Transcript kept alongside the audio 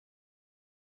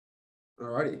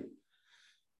Alrighty.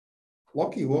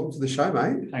 Lockie, welcome to the show,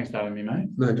 mate. Thanks for having me, mate.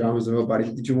 No dramas at all, buddy.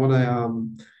 Did you want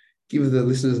to give the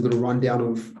listeners a little rundown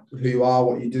of who you are,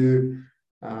 what you do,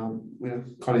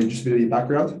 kind of just a bit of your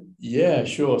background? Yeah,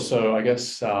 sure. So I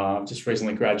guess I've just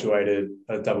recently graduated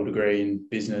a double degree in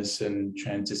business and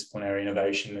transdisciplinary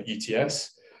innovation at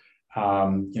UTS.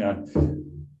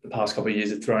 The past couple of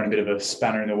years have thrown a bit of a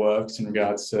spanner in the works in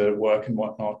regards to work and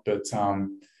whatnot. But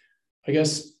I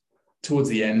guess towards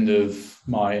the end of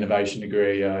my innovation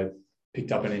degree, I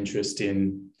picked up an interest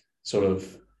in sort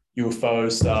of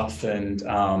UFO stuff and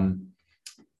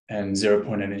zero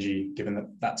point energy, given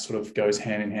that that sort of goes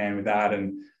hand in hand with that.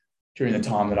 And during the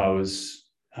time that I was,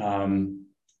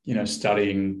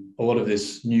 studying, a lot of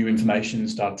this new information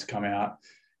started to come out,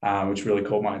 which really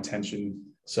caught my attention.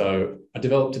 So I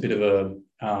developed a bit of a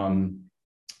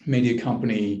media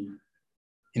company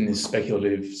in this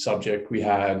speculative subject we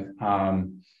had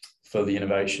for the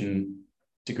innovation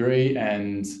degree.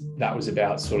 And that was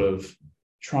about sort of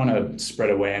trying to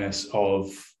spread awareness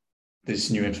of this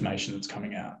new information that's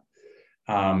coming out.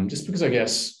 Just because I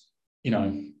guess,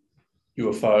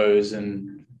 UFOs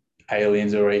and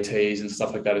aliens or ETs and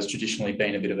stuff like that has traditionally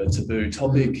been a bit of a taboo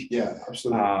topic. Yeah,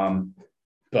 absolutely.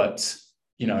 But,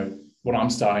 what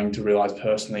I'm starting to realize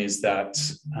personally is that,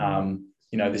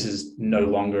 this is no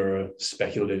longer a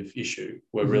speculative issue.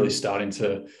 We're really starting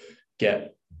to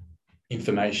get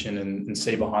information and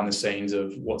see behind the scenes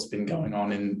of what's been going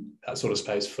on in that sort of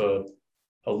space for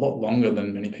a lot longer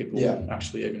than many people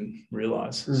actually even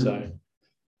realize. So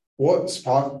what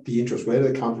sparked the interest? Where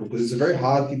did it come from? Because it's a very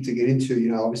hard thing to get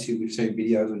into. Obviously we've seen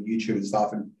videos on YouTube and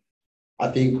stuff, and I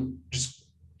think just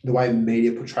the way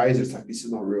media portrays it, it's like, this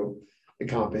is not real. It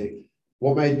can't be.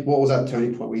 What was that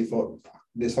turning point where you thought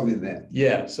there's something there?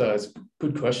 Yeah, so it's a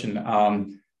good question. I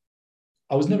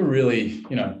was never really,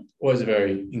 always a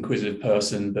very inquisitive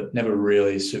person, but never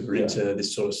really super into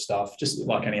this sort of stuff, just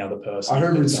like any other person. I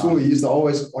remember in school, you used to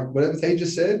always, like, whatever they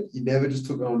just said, you never just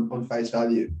took it on face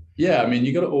value. Yeah, I mean,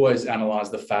 you got to always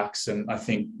analyze the facts. And I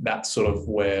think that's sort of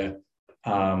where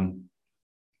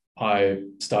I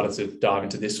started to dive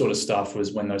into this sort of stuff,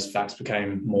 was when those facts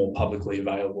became more publicly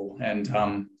available. And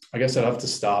I guess I'd have to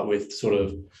start with sort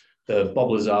of the Bob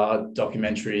Lazar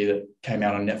documentary that came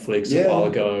out on Netflix a while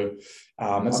ago.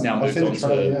 That's now moved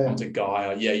onto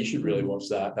Gaia. Yeah, you should really watch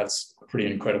that. That's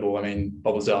pretty incredible. I mean,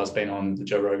 Bob Lazar's been on the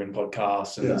Joe Rogan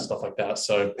podcast and stuff like that.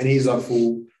 So, and he's a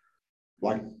full,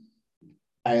 like,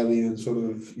 alien sort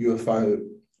of UFO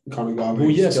kind of guy. Well,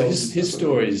 yeah. So his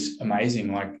story is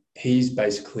amazing. Like, he's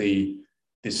basically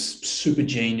this super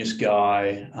genius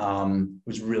guy,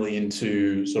 was really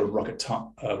into sort of rocket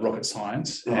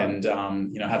science, and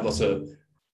had lots of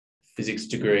physics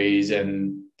degrees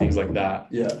and things like that.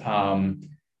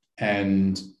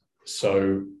 And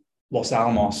so Los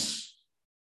Alamos,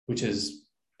 which is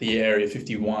the Area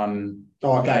 51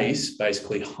 base,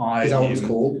 basically hired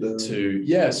him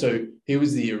to. So he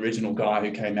was the original guy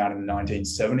who came out in the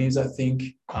 1970s, I think,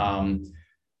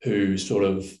 who sort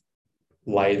of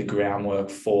lay the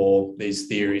groundwork for these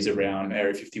theories around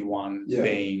Area 51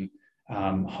 being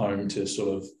home to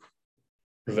sort of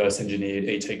reverse engineered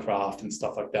ET craft and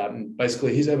stuff like that. And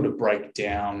basically he's able to break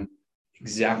down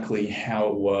exactly how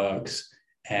it works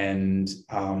and,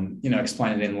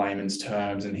 explain it in layman's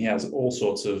terms. And he has all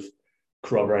sorts of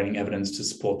corroborating evidence to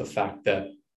support the fact that,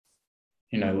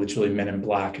 literally Men in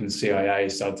Black and CIA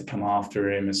started to come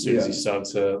after him as soon as he started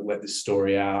to let this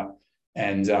story out.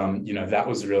 And, that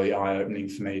was really eye-opening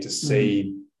for me to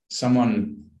see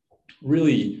someone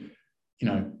really,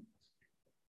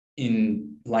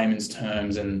 in layman's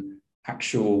terms and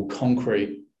actual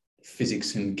concrete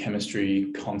physics and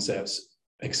chemistry concepts,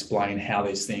 explain how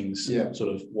these things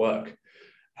sort of work.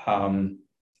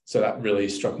 So that really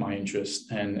struck my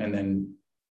interest. And then,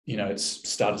 it's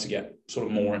started to get sort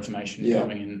of more information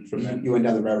coming in from them. You went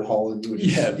down the rabbit hole and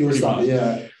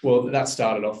Well, that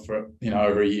started off for,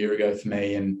 over a year ago for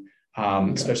me. And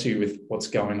especially with what's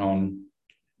going on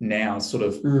now, sort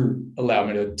of allowed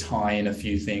me to tie in a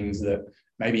few things that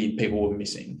maybe people were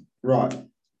missing. Right.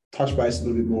 Touch base a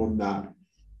little bit more on that.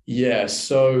 Yeah.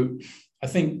 So I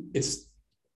think it's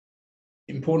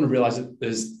important to realize that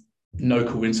there's no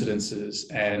coincidences.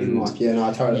 And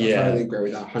I totally agree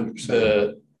with that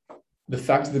 100%. The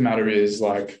fact of the matter is,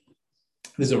 like,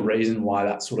 there's a reason why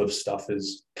that sort of stuff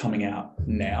is coming out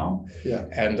now. Yeah.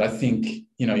 And I think,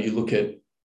 you look at... Do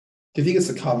you think it's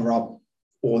a cover-up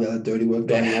or the other dirty work?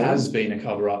 There has been a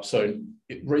cover-up. So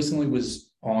it recently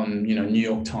was on, New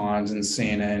York Times and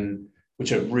CNN,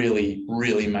 which are really,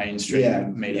 really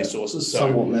mainstream media sources. So,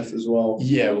 somewhat left as well.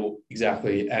 Yeah, well,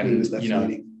 exactly. And,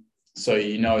 so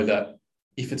that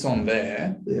if it's on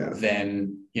there,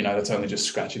 then, you know, that's only just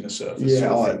scratching the surface.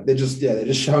 They're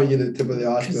just showing you the tip of the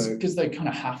iceberg. Because they kind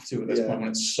of have to at this point when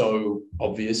it's so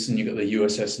obvious. And you've got the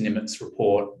USS Nimitz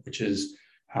report, which is,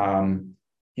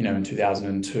 you know, in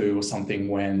 2002 or something,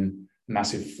 when a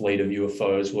massive fleet of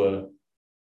UFOs were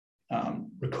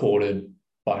recorded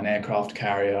by an aircraft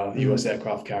carrier, the US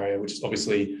aircraft carrier, which is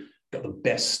obviously got the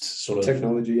best sort of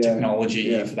technology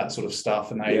for that sort of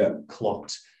stuff. And they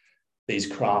clocked these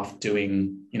craft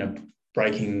doing, you know,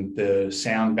 breaking the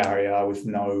sound barrier with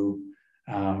no,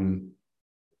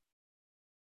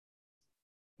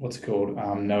 what's it called?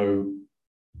 No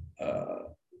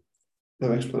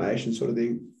explanation sort of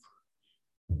thing.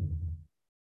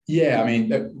 Yeah, I mean,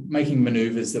 they're making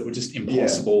maneuvers that were just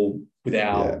impossible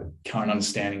without current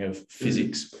understanding of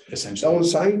physics, essentially. I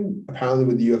was saying, apparently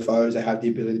with the UFOs, they have the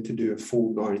ability to do a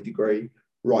full 90-degree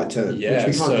right turn. Yeah,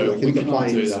 which we can't do. We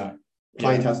can't do that.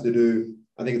 Planes have to do,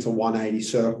 I think it's a 180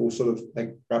 circle, sort of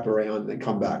like wrap around and then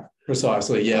come back.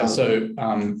 Precisely, yeah. So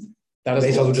that is.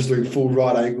 These guys are just doing full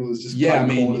right angles. Just I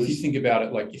mean, corners. If you think about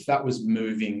it, like if that was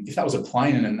moving, if that was a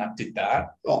plane and that did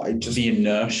that, the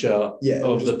inertia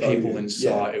of the people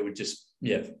inside, it would just,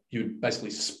 you would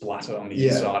basically splatter on the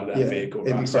inside of that vehicle.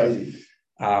 It'd be crazy.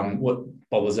 What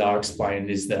Bob Lazar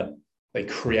explained is that they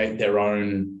create their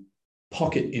own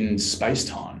pocket in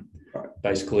space-time,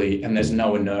 basically, and there's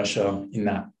no inertia in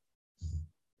that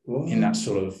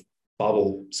sort of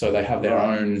bubble. So they have their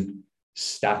own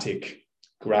static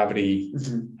gravity,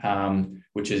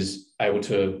 which is able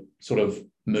to sort of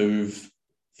move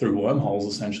through wormholes,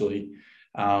 essentially.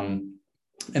 And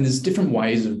there's different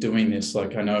ways of doing this.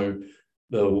 Like I know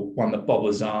the one that Bob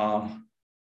Lazar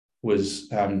was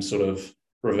sort of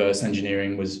reverse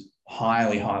engineering was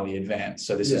highly, highly advanced.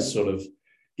 So this is sort of,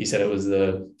 he said it was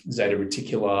the Zeta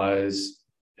Reticuli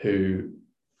who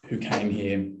came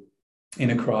here in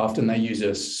a craft, and they use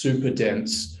a super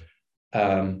dense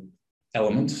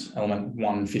element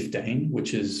 115,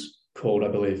 which is called, I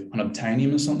believe,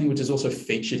 unobtainium or something, which is also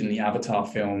featured in the Avatar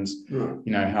films. You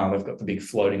know how they've got the big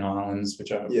floating islands,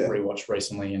 which I rewatched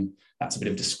recently, and that's a bit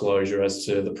of disclosure as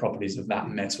to the properties of that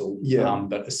metal.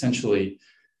 But essentially,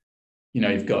 you know,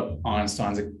 you've got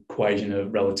Einstein's equation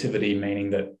of relativity, meaning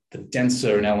that the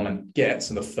denser an element gets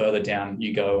and the further down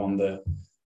you go on the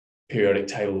periodic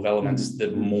table of elements,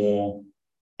 the more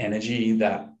energy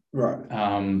that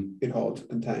it holds,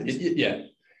 contains.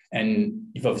 And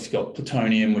you've obviously got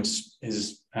plutonium, which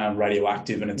is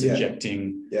radioactive, and it's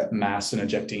ejecting mass and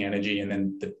ejecting energy. And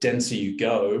then the denser you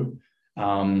go,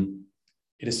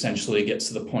 it essentially gets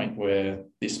to the point where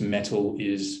this metal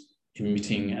is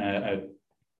emitting a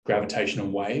gravitational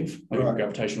wave, like a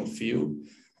gravitational field,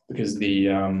 because the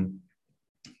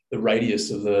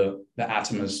radius of the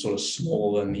atom is sort of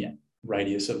smaller than the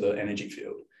radius of the energy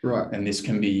field. And this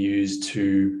can be used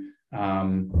to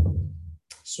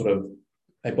sort of,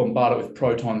 they bombard it with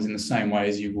protons in the same way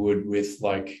as you would with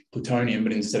like plutonium,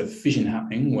 but instead of fission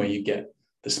happening, where you get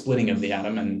the splitting of the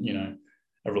atom and, you know,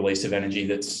 a release of energy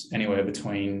that's anywhere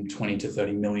between 20 to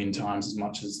 30 million times as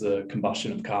much as the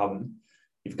combustion of carbon,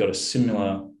 you've got a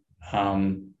similar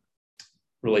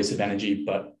release of energy,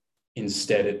 but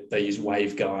instead they use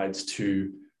waveguides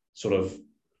to sort of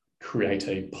create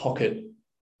a pocket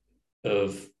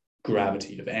of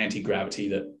gravity, of anti-gravity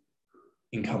that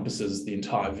encompasses the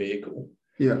entire vehicle.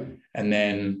 And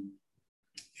then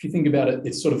if you think about it,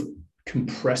 it's sort of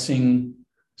compressing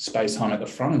space-time at the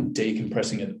front and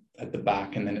decompressing it at the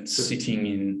back. And then it's sitting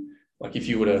in, like if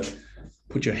you were to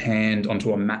put your hand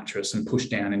onto a mattress and push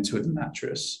down into the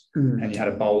mattress and you had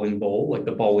a bowling ball, like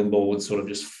the bowling ball would sort of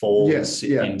just fall and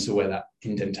sit into where that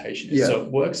indentation is. So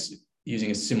it works using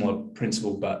a similar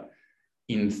principle, but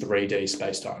in 3D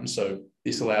space-time. So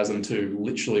this allows them to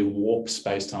literally warp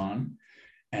space-time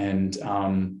and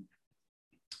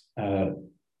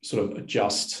sort of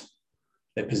adjust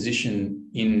their position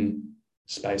in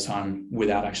space-time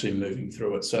without actually moving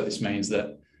through it. So this means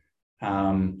that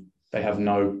they have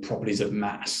no properties of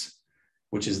mass,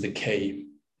 which is the key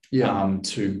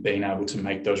to being able to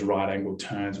make those right-angle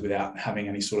turns without having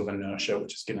any sort of inertia,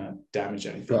 which is going to damage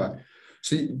anything.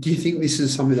 So do you think this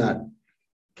is something that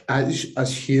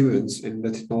as humans and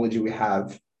the technology we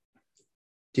have,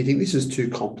 do you think this is too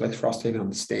complex for us to even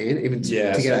understand, even to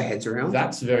get our heads around?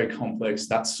 That's very complex.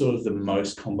 That's sort of the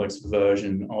most complex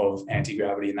version of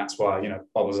anti-gravity. And that's why, you know,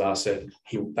 Bob Lazar said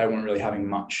they weren't really having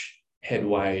much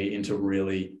headway into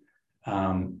really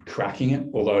cracking it,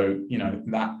 although, you know,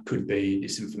 that could be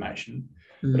disinformation.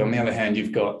 But on the other hand,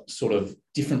 you've got sort of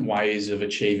different ways of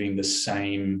achieving the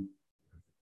same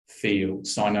field.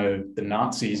 So I know the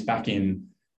Nazis back in,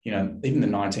 you know, even the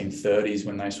 1930s,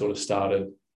 when they sort of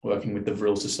started working with the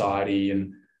Vril Society,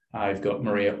 and I've got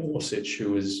Maria Orsich,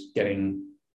 who was getting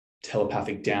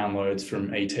telepathic downloads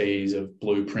from ETs of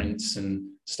blueprints and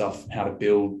stuff, how to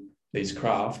build these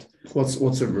craft.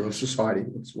 What's a Vril Society?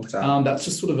 What's that? That's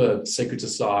just sort of a secret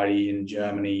society in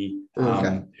Germany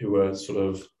who are sort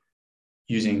of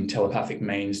using telepathic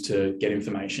means to get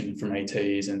information from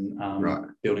ETs and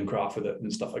building craft with it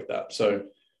and stuff like that. So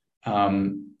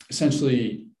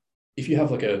essentially, if you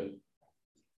have a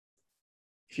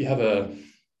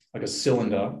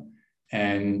cylinder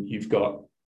and you've got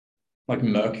like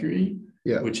mercury,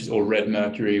 or red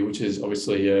mercury, which is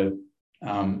obviously a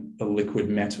liquid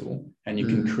metal, and you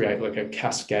can create like a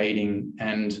cascading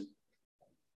and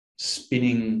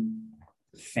spinning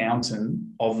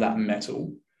fountain of that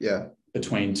metal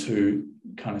between two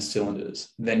kind of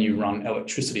cylinders. Then you run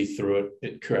electricity through it.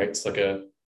 It creates like a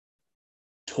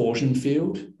torsion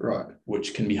field,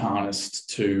 which can be harnessed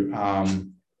to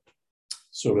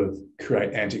sort of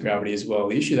create anti-gravity as well.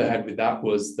 The issue they had with that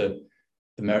was that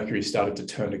the mercury started to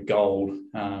turn to gold.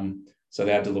 So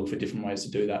they had to look for different ways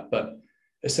to do that. But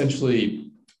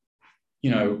essentially,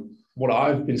 what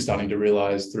I've been starting to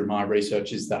realize through my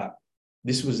research is that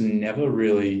this was never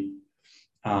really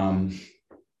a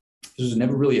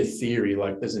theory.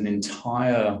 Like, there's an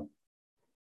entire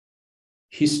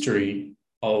history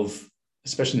of,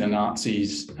 especially the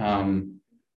Nazis,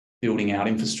 building out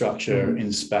infrastructure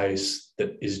in space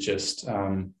that is just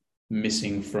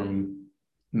missing from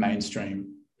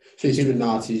mainstream. So you think the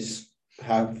Nazis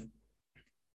have,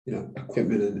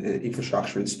 equipment and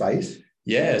infrastructure in space?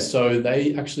 Yeah, so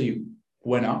they actually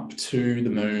went up to the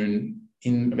moon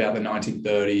in about the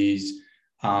 1930s,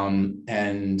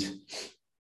 and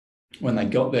when they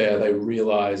got there, they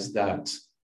realized that,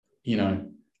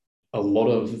 a lot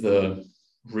of the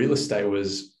real estate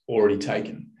was already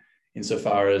taken,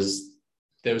 insofar as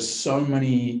there was so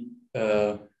many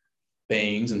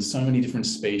beings and so many different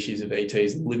species of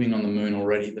ETs living on the moon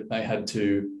already that they had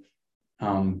to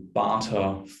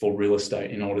barter for real estate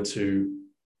in order to,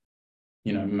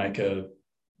 make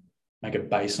a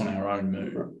base on our own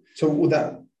moon. Right. So would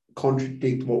that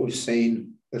contradict what we've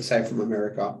seen, let's say, from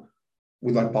America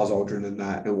with like Buzz Aldrin and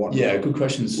that and what? Yeah, good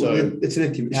question. So it's an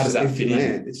empty. How does that fit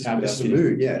in? It's just a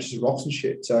moon. Yeah, it's just rocks and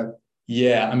shit. So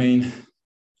yeah, I mean,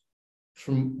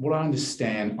 from what I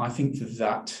understand, I think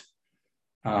that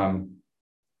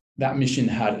that mission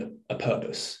had a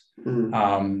purpose.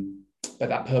 But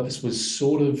that purpose was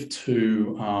sort of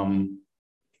to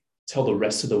tell the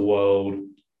rest of the world,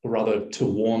 or rather to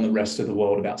warn the rest of the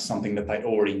world about something that they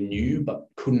already knew but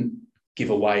couldn't give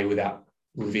away without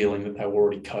revealing that they were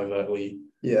already covertly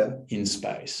in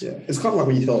space. Yeah, it's kind of like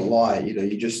when you tell a lie, you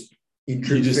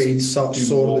drip feed sort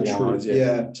of the truth.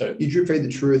 Yeah. So you drip feed the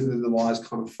truth, and then the lies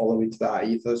kind of follow into that.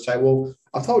 You say, "Well,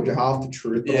 I told you half the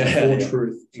truth, but full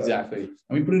truth." So. Exactly.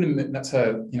 And we put it in. That's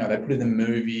how they put it in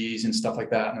movies and stuff like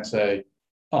that, and they say,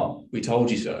 "Oh, we told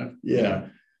you so." Yeah.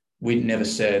 We never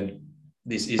said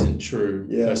this isn't true.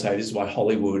 Yeah. Per se. This is why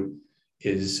Hollywood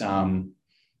is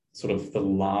sort of the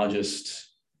largest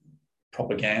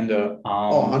propaganda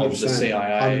arm of the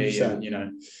CIA. 100%.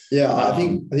 And, Yeah, I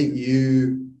think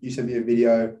you sent me a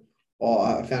video.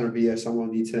 I found a video somewhere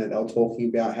on the internet. They were talking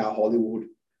about how Hollywood,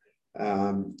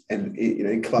 and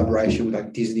in collaboration with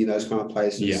like Disney and those kind of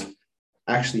places,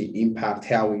 actually impact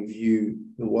how we view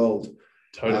the world.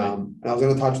 Totally. And I was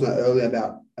going to touch on that earlier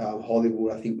about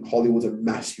Hollywood. I think Hollywood's a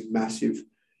massive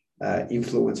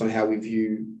influence on how we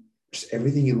view just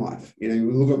everything in life. We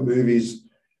look at movies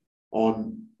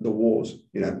on the wars.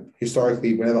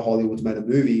 Historically, whenever Hollywood's made a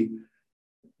movie,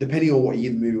 depending on what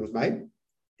year the movie was made,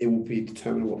 it will be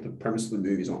determined what the premise of the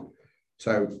movie is on.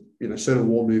 So, certain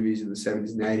war movies in the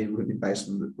 70s and 80s would have been based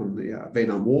on the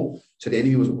Vietnam War. So the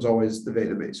enemy was always the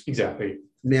Vietnamese. Exactly.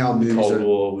 Now movies Cold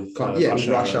War with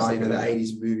Russia, the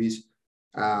 80s movies.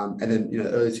 And then,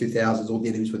 early 2000s, all the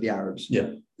enemies were the Arabs.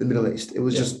 Yeah. The Middle East. It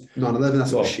was just 9/11,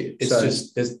 that's all shit.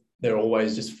 It's they're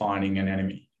always just finding an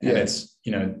enemy. And it's,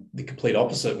 the complete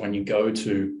opposite when you go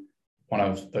to one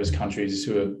of those countries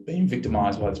who are being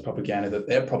victimized by this propaganda, that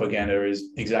their propaganda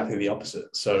is exactly the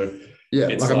opposite. So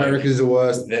it's like America's the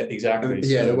worst. Exactly.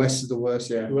 So the West is the worst.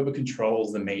 Yeah. Whoever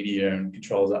controls the media and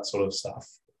controls that sort of stuff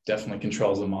definitely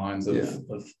controls the minds of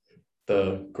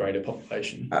the greater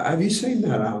population. Have you seen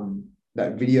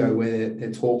that video where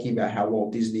they're talking about how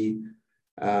Walt Disney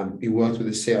he worked with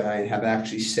the CIA and how they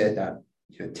actually said that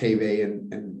TV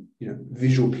and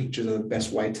visual pictures are the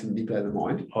best way to manipulate the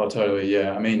mind? Oh, totally.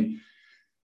 Yeah. I mean,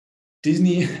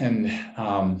 Disney and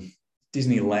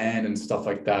Disneyland and stuff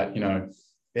like that,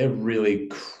 they're really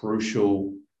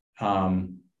crucial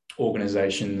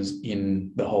organizations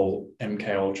in the whole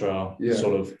MK Ultra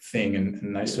sort of thing,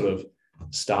 and they sort of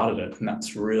started it, and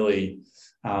that's really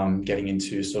getting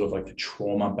into sort of like the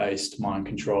trauma-based mind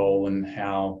control, and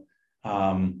how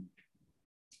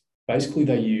basically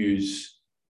they use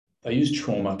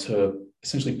trauma to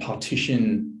essentially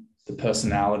partition the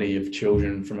personality of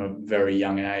children from a very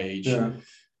young age, and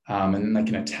then they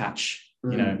can attach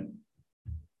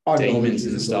demons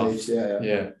and stuff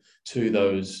to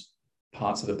those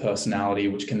parts of the personality,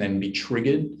 which can then be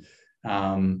triggered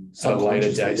at a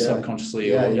later date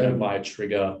subconsciously, or by a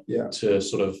trigger to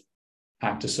sort of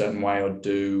act a certain way or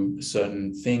do a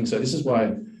certain thing. So this is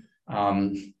why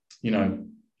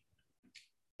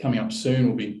coming up soon,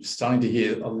 we'll be starting to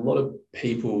hear a lot of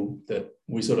people that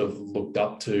we sort of looked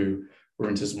up to were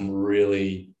into some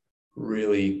really,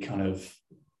 really kind of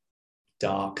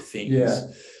dark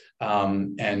things.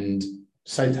 And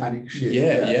satanic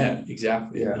shit.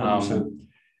 Exactly.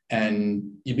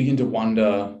 And you begin to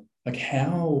wonder, like,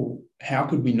 how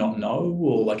could we not know,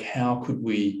 or like how could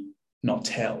we not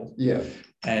tell?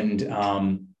 And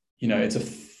it's a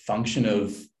function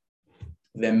of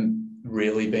them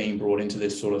really being brought into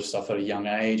this sort of stuff at a young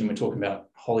age, and we're talking about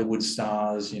Hollywood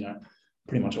stars,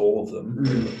 pretty much all of them.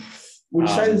 Would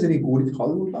you say there's any good in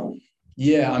Hollywood though?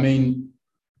 Yeah, I mean,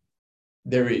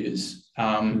 there is,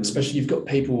 especially you've got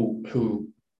people who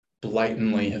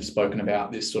blatantly have spoken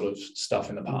about this sort of stuff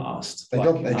in the past. They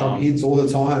drop hints all the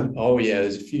time. Oh yeah,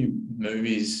 there's a few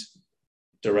movies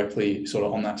directly sort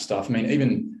of on that stuff. I mean,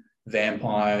 even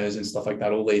vampires and stuff like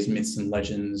that, all these myths and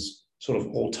legends sort of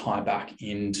all tie back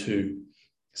into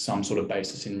some sort of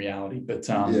basis in reality. But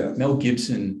Mel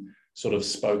Gibson sort of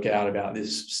spoke out about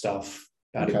this stuff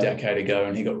about a decade ago,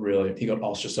 and he got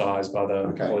ostracized by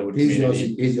the Hollywood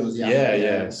community. He's yours,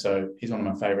 So he's one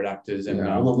of my favorite actors. And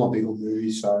I'm not big on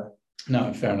movies, so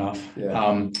no, fair enough.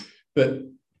 But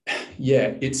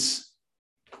yeah, it's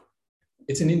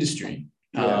an industry.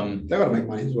 They've got to make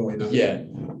money as well, Yeah,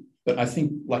 but I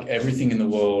think like everything in the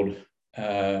world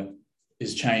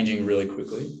is changing really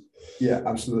quickly. Yeah,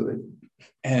 absolutely.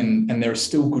 And there are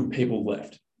still good people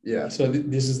left. Yeah. So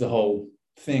this is the whole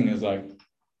thing, is like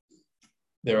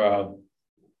there are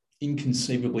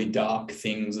inconceivably dark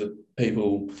things that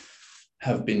people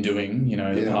have been doing,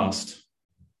 the past,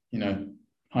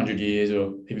 100 years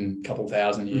or even a couple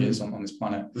thousand years on this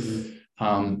planet.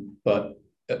 But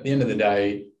at the end of the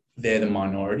day, they're the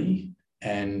minority,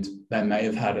 and they may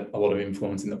have had a lot of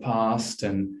influence in the past,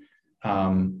 and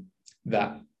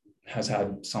that has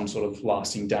had some sort of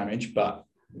lasting damage, but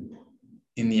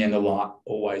in the end, the light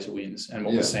always wins. And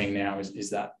what we're seeing now is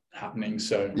that happening.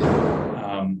 So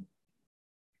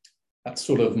that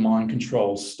sort of mind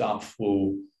control stuff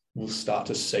will start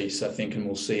to cease, I think, and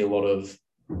we'll see a lot of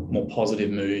more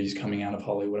positive movies coming out of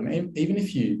Hollywood. I mean, even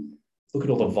if you look at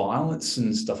all the violence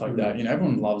and stuff like that,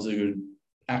 everyone loves a good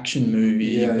action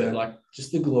movie, but like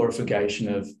just the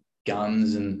glorification of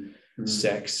guns and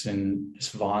sex and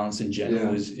just violence in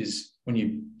general is when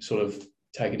you sort of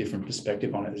take a different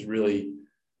perspective on it, is really,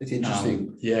 it's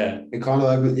interesting. It kind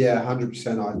of like,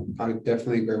 100%. I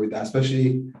definitely agree with that,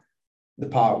 especially the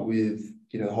part with,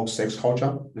 the whole sex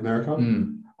culture in America.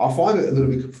 I find it a little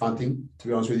bit confronting, to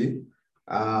be honest with you.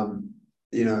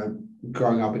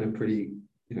 Growing up in a pretty,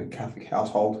 Catholic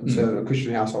household, conservative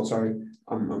Christian household, sorry,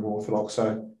 I'm Orthodox.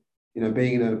 So,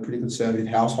 being in a pretty conservative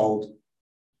household,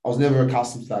 I was never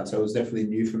accustomed to that. So it was definitely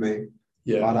new for me.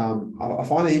 Yeah. But I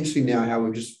find it interesting now how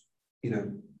we've just,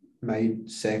 made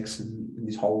sex and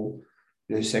this whole,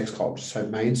 sex culture so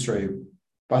mainstream.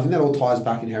 But I think that all ties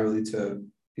back inherently to,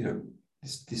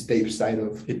 this deep state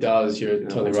of. It does. You're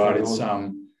totally right. It's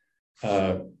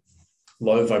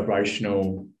low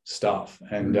vibrational stuff,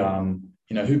 and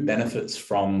who benefits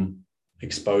from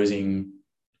exposing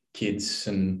kids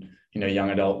and young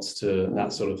adults to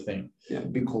that sort of thing? Yeah,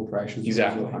 big corporations.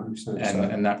 Exactly.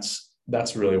 100%. And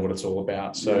that's really what it's all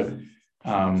about. So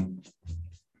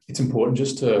it's important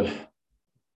just to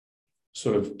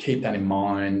sort of keep that in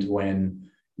mind when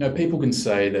people can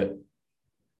say that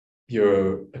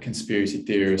you're a conspiracy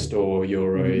theorist, or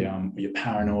you're you're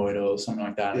paranoid or something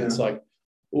like that. And it's like,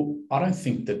 well, I don't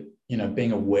think that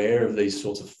being aware of these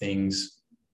sorts of things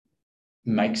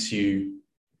makes you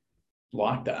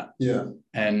like that.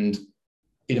 And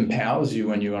it empowers you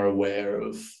when you are aware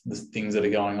of the things that are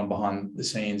going on behind the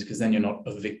scenes, because then you're not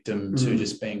a victim to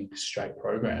just being straight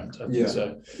programmed. I think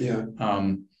so.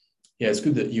 It's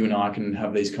good that you and I can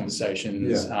have these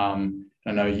conversations. I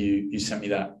know you sent me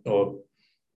that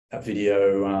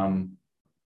video,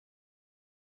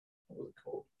 what was it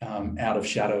called? Out of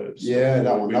Shadows.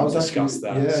 That one. We discussed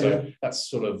that. That's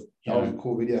sort of that was a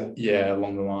cool video.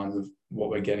 Along the lines of what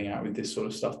we're getting at with this sort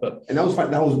of stuff. And that was like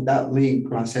that link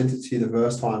when I sent it to you the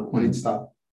first time on Insta,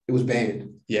 it was banned.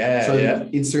 Yeah. So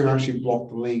Instagram actually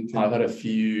blocked the link. I've had a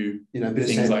few, bit of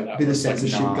things like that. Bit of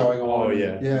censorship going on. Oh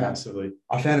yeah, massively.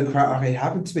 I found it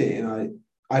happened to me, and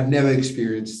I'd never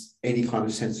experienced any kind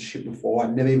of censorship before.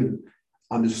 I'd never even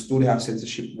understood how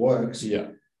censorship works. Yeah.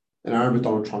 And I remember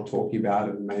Donald Trump talking about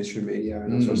it in mainstream media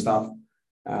and that sort of stuff.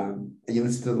 And you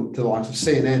listen to the likes of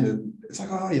CNN, and it's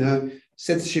like,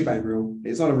 censorship ain't real.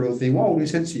 It's not a real thing. Why would we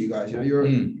censor you guys? We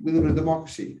live in a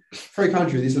democracy, free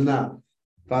country, this and that.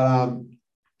 But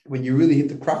when you really hit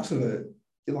the crux of it,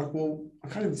 you're like, well, I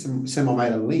can't even send my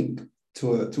mate a link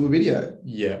to a video.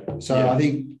 Yeah. So I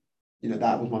think,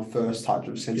 that was my first touch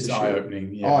of censorship. It's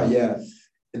eye-opening. Yeah. Oh, yeah.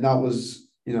 And that was,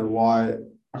 why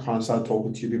I kind of started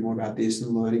talking to you a bit more about this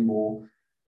and learning more.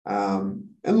 And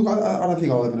look, I don't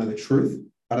think I'll ever know the truth.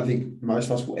 I don't think most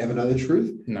of us will ever know the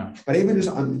truth. No. But even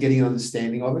just getting an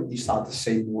understanding of it, you start to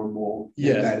see more and more.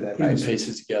 Yeah, putting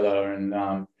pieces together. And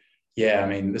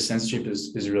the censorship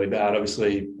is really bad.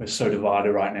 Obviously, we're so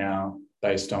divided right now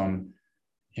based on,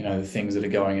 the things that are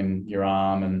going in your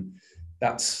arm. And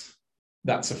that's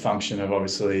a function of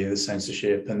obviously the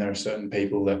censorship. And there are certain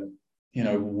people that,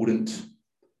 wouldn't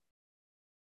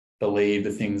believe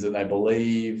the things that they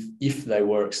believe if they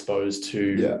were exposed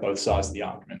to both sides of the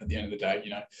argument. At the end of the day,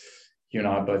 you and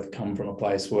I both come from a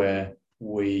place where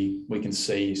we can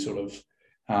see sort of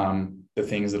the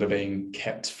things that are being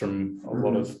kept from a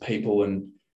lot of people, and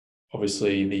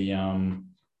obviously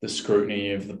the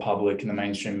scrutiny of the public and the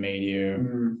mainstream media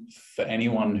for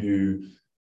anyone who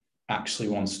actually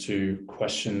wants to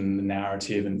question the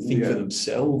narrative and think for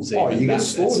themselves. You get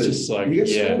slaughtered. It's just like, you get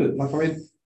slaughtered. Like,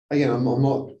 again, I'm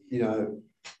not,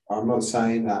 I'm not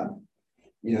saying that,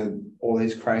 all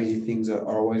these crazy things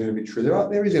are always going to be true.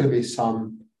 There is going to be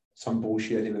some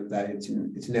bullshit at the end of the day.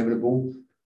 It's inevitable.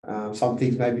 Some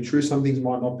things may be true, some things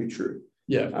might not be true.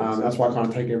 Yeah. That's why I kind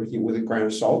of take everything with a grain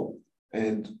of salt,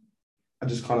 and I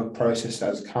just kind of process it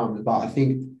as it comes. But I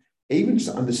think even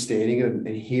just understanding it and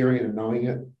hearing it and knowing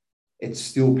it, it's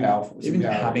still powerful. Even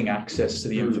having access to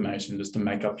the information just to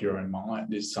make up your own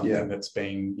mind is something that's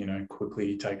being,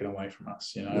 quickly taken away from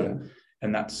us,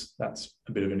 and that's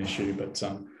a bit of an issue. But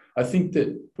I think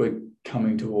that we're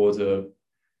coming towards a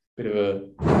bit of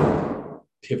a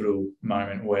pivotal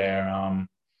moment where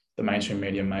the mainstream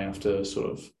media may have to sort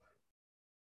of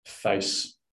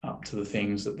face up to the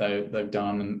things that they've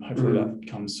done, and hopefully that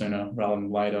comes sooner rather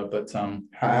than later. But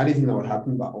how do you think that would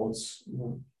happen? But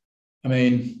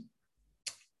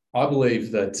I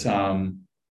believe that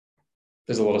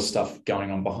there's a lot of stuff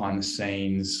going on behind the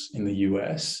scenes in the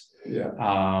US,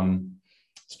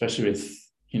 especially with,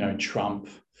 Trump.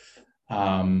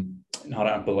 And I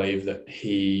don't believe that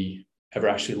he ever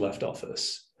actually left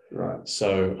office. Right.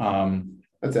 So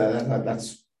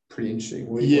that's pretty interesting.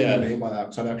 What do you mean by that?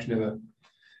 Because I've actually never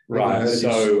heard of this.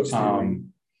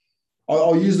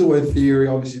 I'll use the word theory,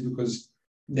 obviously, because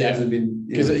there hasn't been...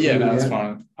 that's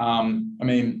fine. How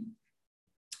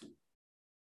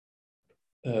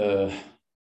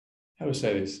do I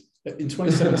say this? In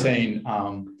 2017,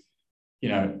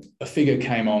 a figure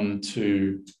came on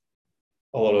to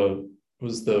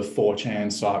was the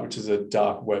 4chan site, which is a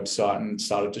dark website, and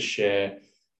started to share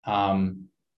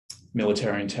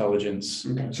military intelligence.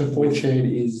 Okay. So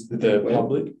 4chan is the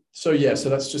public. So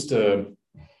that's just a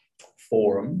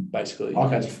forum, basically.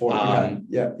 Okay, it's a forum.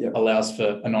 Allows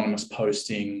for anonymous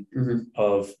posting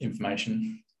of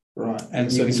information. Right.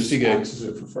 And so this figure access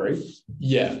it for free.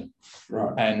 Yeah.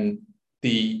 Right. And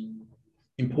the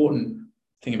important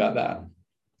thing about that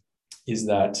is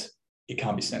that it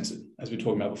can't be censored, as we were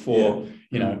talking about before.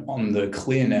 On the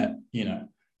ClearNet,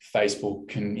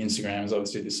 Facebook and Instagram is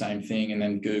obviously the same thing, and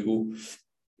then Google,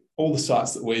 all the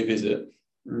sites that we visit,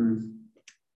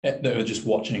 they're just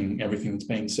watching everything that's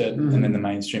being said, and then the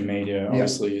mainstream media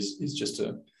obviously is just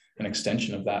an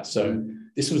extension of that. So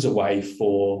this was a way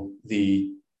for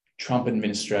the Trump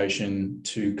administration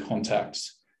to contact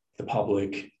the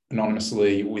public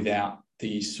anonymously without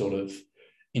the sort of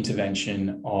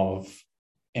intervention of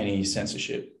any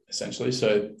censorship, essentially.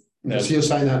 So you're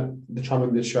saying that the Trump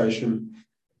administration,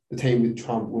 the team with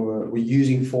Trump, were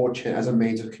using 4chan as a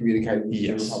means of communicating with the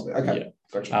general public. Okay,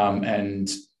 gotcha.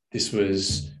 And this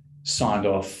was signed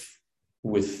off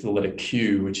with the letter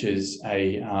Q, which is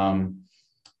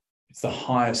it's the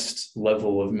highest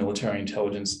level of military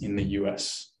intelligence in the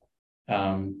US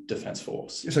Defense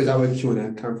Force. So is that where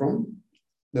QAnon come from?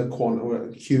 The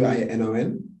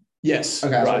QAnon? Yes.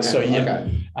 Okay. Right. So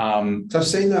Okay. So I've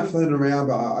seen that floating around,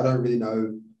 but I don't really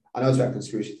know. I know it's about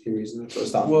conspiracy theories and that sort of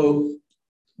stuff. Well,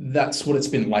 that's what it's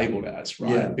been labelled as,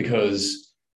 right? Yeah.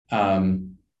 Because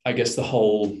I guess the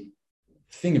whole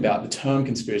thing about the term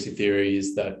conspiracy theory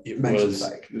is that it was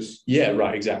fake.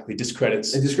 Right, exactly.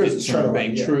 Discredits it straight away,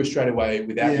 being true straight away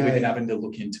without you even having to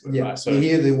look into it. Yeah. Right. So you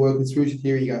hear the word conspiracy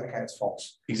theory, you go, okay, it's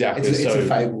false. Exactly. It's a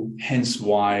fable. Hence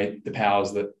why the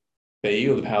powers that be,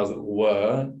 or the powers that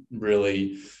were,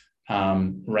 really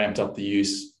ramped up the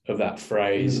use of that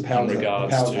phrase in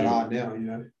regards to that are now, you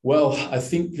know. Well, I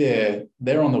think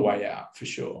they're on the way out for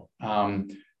sure.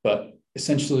 But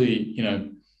essentially, you know,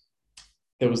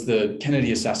 there was the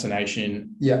Kennedy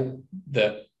assassination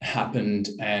that happened,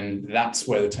 and that's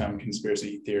where the term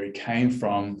conspiracy theory came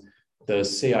from. The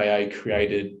CIA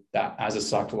created that as a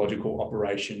psychological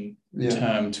operation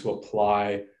term to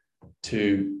apply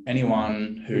to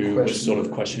anyone who was sort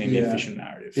of questioning the official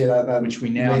narrative, which we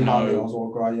now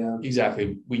know.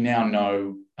 Exactly. We now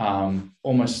know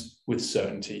almost with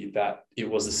certainty that it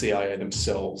was the CIA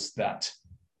themselves that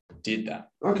did that.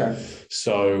 Okay.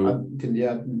 So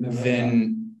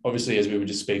then obviously, as we were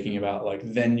just speaking about, like,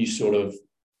 then you sort of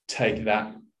take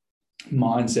that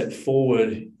mindset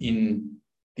forward in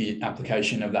the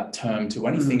application of that term to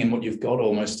anything, and what you've got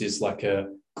almost is like a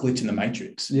glitch in the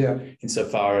matrix. Yeah.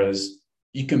 Insofar as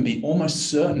you can be almost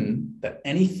certain that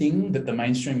anything that the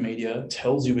mainstream media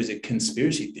tells you is a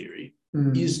conspiracy theory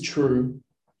is true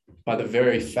by the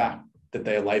very fact that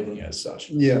they are labeling it as such.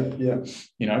 Yeah.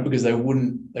 You know, because they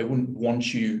wouldn't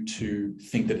want you to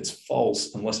think that it's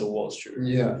false unless it was true.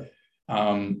 Yeah.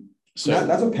 So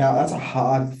that's a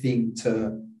hard thing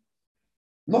to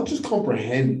not just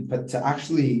comprehend, but to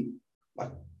actually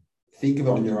like think of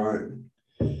it on your own.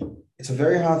 It's a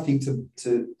very hard thing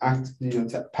to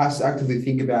actively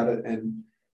think about it and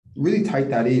really take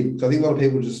that in. So I think a lot of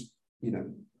people just, you know,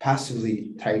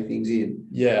 passively take things in.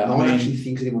 Yeah. No one actually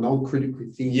thinks anymore. No one critically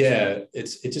thinks. Yeah.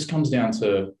 It just comes down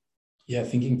to,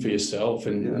 thinking for yourself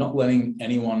and not letting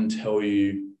anyone tell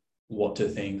you what to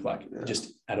think,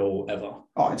 just at all, ever.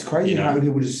 Oh, it's crazy how many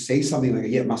people just say something like,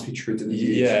 it must be true to the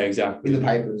news. Yeah, exactly. In the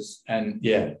papers.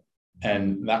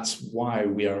 And that's why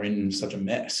we are in such a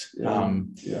mess. You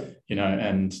know,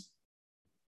 and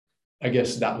I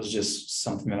guess that was just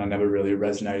something that I never really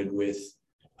resonated with.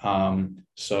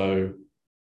 So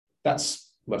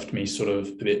that's left me sort of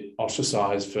a bit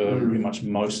ostracized for pretty much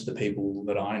most of the people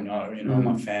that I know, you know,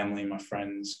 my family, my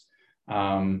friends,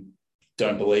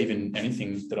 don't believe in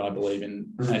anything that I believe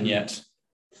in. And yet,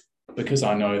 because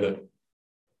I know that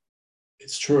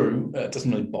it's true, it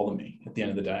doesn't really bother me at the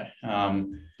end of the day.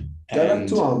 Go back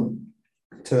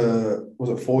to was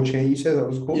it 4chan you said that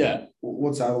was called? Yeah.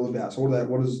 What's that all about? So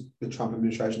what is the Trump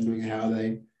administration doing? How are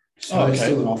they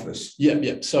still in office?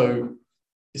 Yeah. So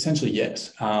essentially,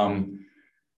 yes.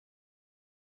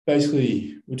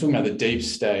 Basically, we're talking about the deep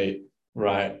state,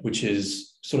 right, which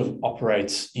is sort of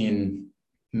operates in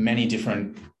many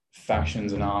different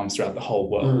factions and arms throughout the whole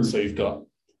world. So you've got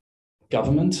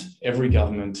government. Every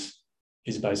government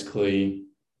is basically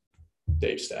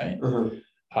deep state.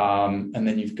 And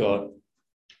then you've got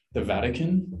the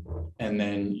Vatican, and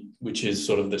then which is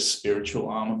sort of the spiritual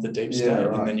arm of the deep state.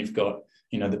 Right. And then you've got,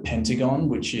 you know, the Pentagon,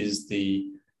 which is the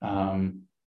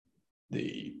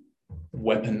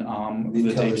weapon arm of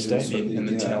the deep state, and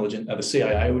the intelligence, the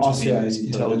CIA, which is the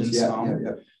intelligence arm.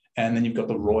 And then you've got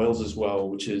the royals as well,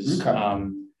 which is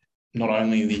not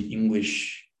only the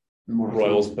English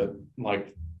royals, but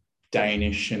like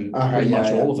Danish and pretty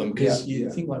much all of them. Because you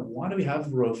think, like, why do we have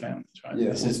royal families, right?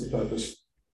 This is the purpose.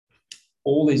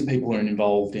 All these people are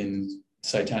involved in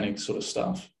satanic sort of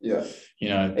stuff. Yeah. You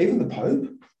know, even the Pope.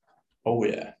 Oh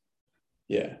yeah.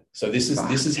 Yeah. So this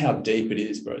is how deep it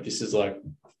is, bro. This is like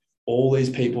all these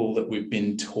people that we've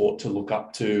been taught to look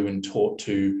up to and taught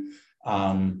to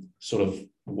sort of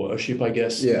worship, I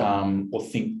guess, or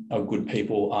think are good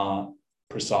people, are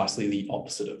precisely the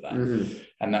opposite of that.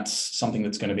 And that's something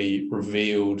that's going to be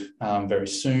revealed very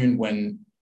soon, when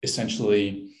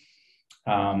essentially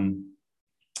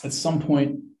at some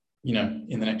point, you know,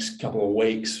 in the next couple of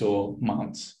weeks or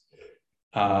months,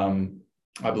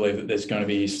 I believe that there's going to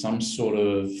be some sort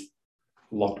of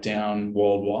lockdown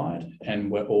worldwide,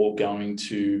 and we're all going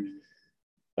to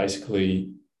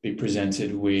basically be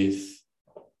presented with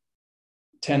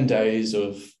 10 days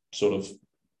of sort of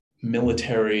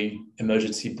military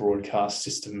emergency broadcast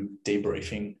system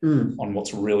debriefing on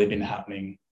what's really been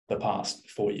happening the past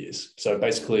 4 years. So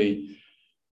basically,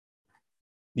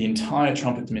 the entire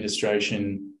Trump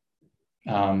administration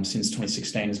since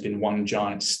 2016 has been one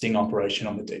giant sting operation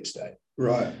on the deep state.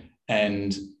 Right.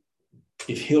 And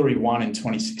if Hillary won in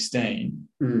 2016,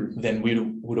 then we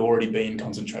would already be in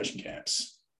concentration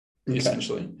camps,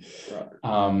 essentially. Right.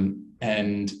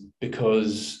 And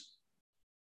because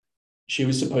she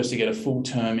was supposed to get a full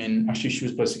term in. Actually, she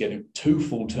was supposed to get 2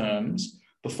 full terms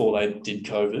before they did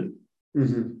COVID.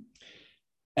 Mm-hmm.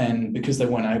 And because they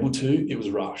weren't able to, it was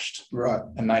rushed. Right.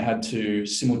 And they had to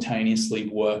simultaneously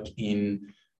work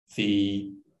in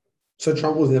the... So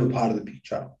Trump was never part of the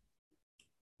picture?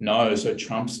 No, so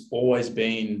Trump's always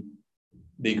been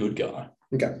the good guy.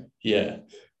 Okay. Yeah,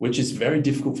 which is very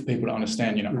difficult for people to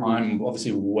understand. You know, I'm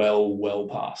obviously well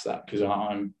past that because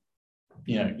I'm,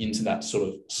 you know, into that sort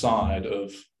of side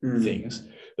of things.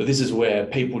 But this is where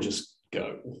people just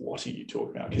go, what are you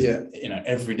talking about? Because, you know,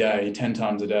 every day, 10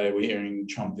 times a day, we're hearing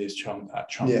Trump this, Trump that,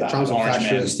 Trump that. Trump's a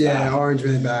fascist. Yeah, orange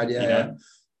really bad. Yeah,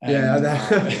 you know?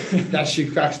 That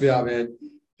shit cracks me up, man.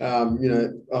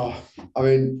 You know, I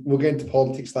mean, we'll get into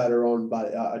politics later on,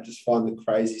 but I just find the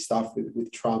crazy stuff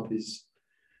with Trump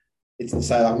it's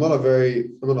insane. I'm not an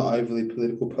overly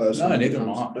political person. No, neither am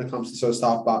I. When it comes to sort of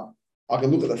stuff, but I can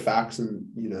look at the facts and,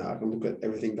 you know, I can look at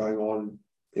everything going on.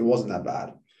 It wasn't that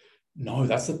bad. No,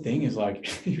 that's the thing is like,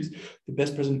 he was the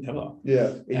best president ever.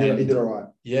 Yeah, he did all right.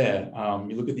 Yeah.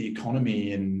 You look at the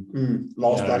economy and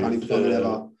lowest black unemployment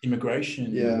ever.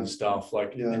 Immigration and stuff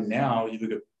like, and now you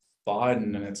look at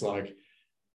Biden and it's like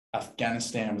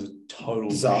Afghanistan was a total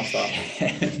disaster.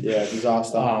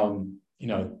 Disaster. You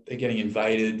know, they're getting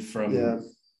invaded from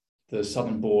the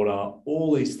southern border,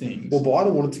 all these things. Well,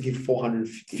 Biden wanted to give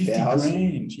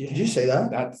 450,000. Yeah. Did you see that?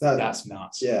 That's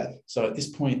nuts. Yeah. So at this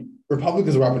point,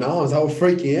 Republicans were up in arms. They were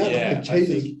freaking out. Yeah, like, I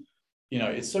think, you know,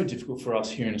 it's so difficult for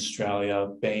us here in Australia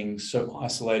being so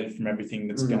isolated from everything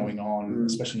that's going on,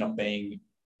 especially not being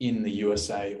in the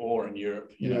USA or in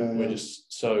Europe. You know, we're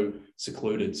just so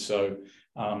secluded. So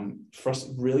for us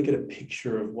to really get a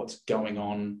picture of what's going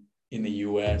on in the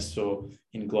US or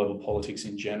in global politics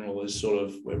in general is sort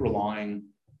of, we're relying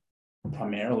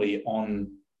primarily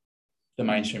on the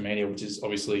mainstream media, which is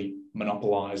obviously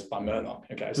monopolized by Murdoch.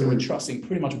 Okay, so we're trusting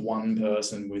pretty much one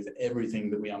person with everything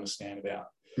that we understand about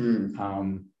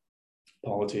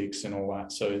politics and all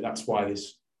that. So that's why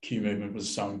this Q movement was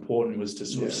so important, was to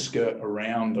sort of skirt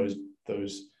around those.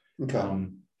 Okay.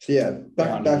 So yeah,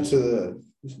 back to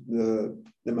the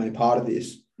main part of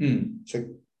this. So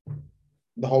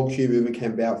the whole Q movement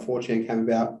came about, 4chan came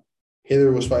about.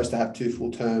 Hillary was supposed to have 2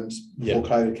 full terms before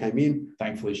COVID came in.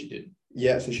 Thankfully, she did.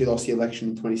 Yeah, so she lost the election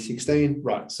in 2016.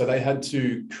 Right. So they had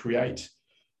to create.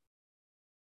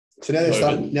 So now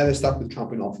they're stuck with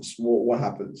Trump in office. What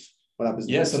happens? What happens?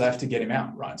 Yeah, next? So they have to get him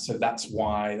out, right? So that's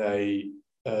why they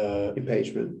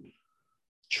impeachment.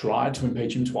 Tried to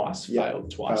impeach him twice,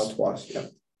 failed twice. Yeah.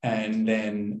 And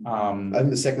then I think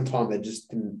the second time they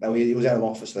just didn't. He was out of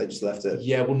office, so they just left it.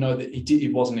 Yeah, well, no, he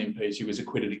wasn't impeached. He was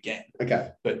acquitted again. Okay.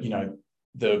 But you know,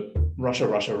 the Russia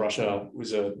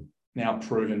was a now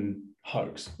proven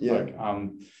hoax. Yeah.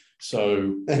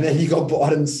 So and then you got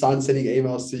Biden's son sending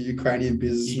emails to Ukrainian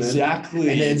businessmen. Exactly.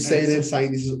 And then CNN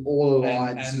saying this is all a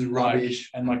lie, this is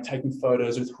rubbish. And like taking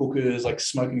photos with hookers, like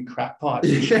smoking crack pipes.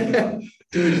 Yeah.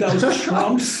 Dude, that was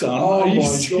Trump's son. Oh my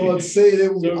God.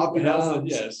 CNN was up in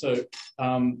arms. Yeah. So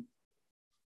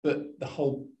but the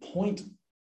whole point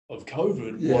of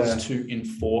COVID was to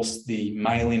enforce the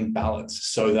mail-in ballots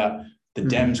so that the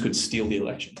Dems could steal the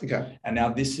election. Okay. And now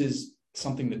this is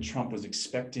something that Trump was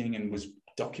expecting and was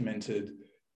documented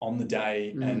on the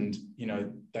day. And, you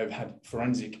know, they've had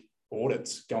forensic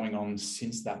audits going on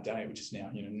since that day, which is now,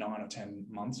 you know, 9 or 10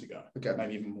 months ago. Okay.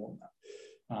 Maybe even more than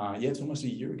that. It's almost a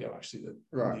year ago, actually, that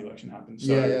the election happened.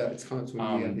 So, it's kind of a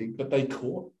year, I think. But they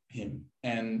caught him.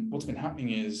 And what's been happening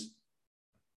is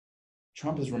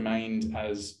Trump has remained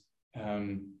as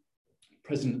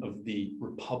president of the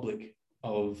Republic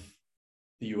of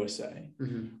the USA,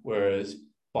 whereas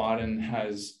Biden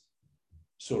has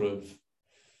sort of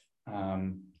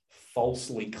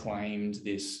falsely claimed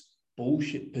this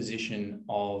bullshit position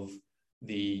of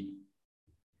the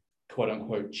quote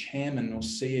unquote chairman or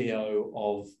CEO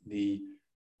of the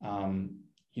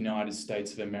United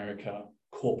States of America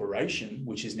Corporation,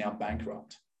 which is now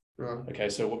bankrupt. Right. Okay,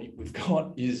 so what we've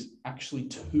got is actually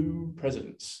 2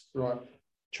 presidents. Right.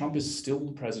 Trump is still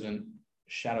the president,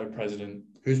 shadow president.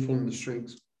 Who's pulling the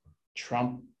strings?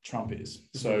 Trump is.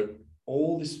 So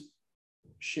all this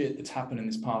shit that's happened in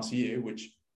this past year, which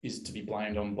is to be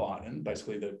blamed on Biden,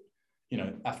 basically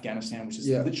Afghanistan, which is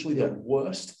literally the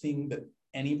worst thing that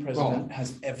any president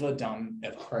has ever done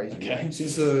ever. Crazy. Okay.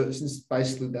 Since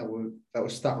basically that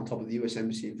was stuck on top of the US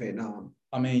embassy in Vietnam.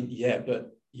 I mean, yeah,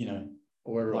 but you know,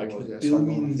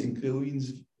 billions and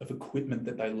billions of equipment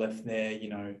that they left there, you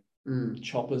know,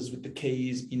 choppers with the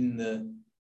keys in the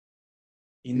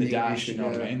dash, you know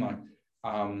what I mean? Like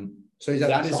so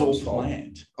that is all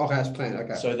planned. Okay, it's planned.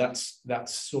 Okay. So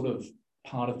that's sort of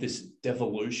part of this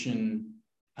devolution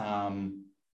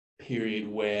period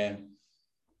where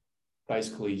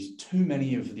basically too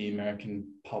many of the American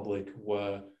public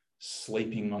were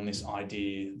sleeping on this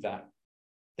idea that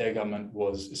their government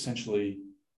was essentially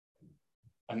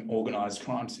an organized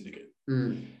crime syndicate.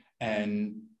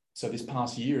 And so this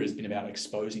past year has been about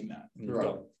exposing that. And you've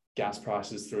got gas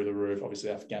prices through the roof, obviously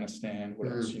Afghanistan,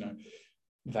 what else,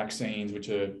 vaccines, which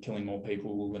are killing more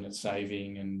people than it's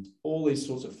saving, and all these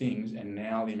sorts of things. And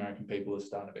now the American people are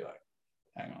starting to be like,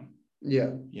 hang on.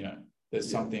 Yeah. There's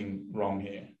something wrong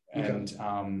here. And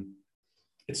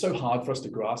it's so hard for us to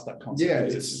grasp that concept. Yeah,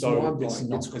 it's not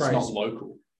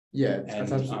local. Yeah,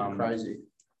 it's absolutely crazy.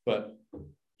 But,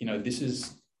 this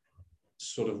is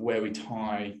sort of where we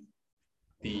tie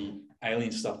the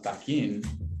alien stuff back in,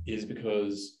 is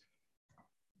because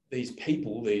these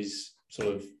people, these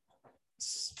sort of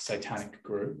satanic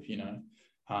group,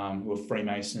 who are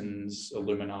Freemasons,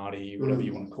 Illuminati, whatever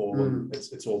you want to call them,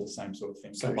 it's all the same sort of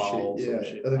thing. Cabal,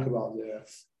 shit. The cabal,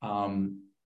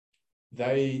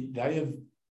 they have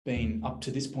been, up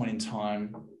to this point in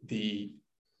time, the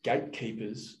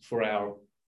gatekeepers for our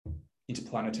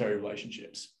interplanetary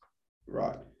relationships.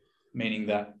 Right. Meaning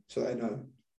that... So they know.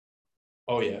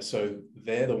 Oh, yeah. So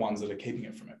they're the ones that are keeping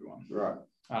it from everyone. Right.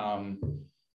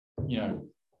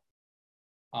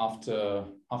 After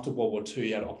World War II,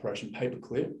 you had Operation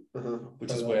Paperclip,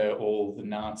 which is where all the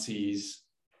Nazis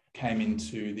came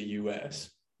into the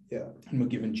US and were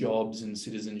given jobs and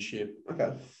citizenship.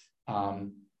 Okay.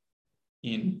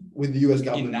 With the US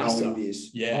government knowing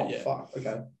this. Fuck.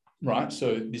 Okay. Right.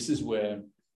 So this is where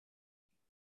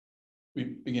we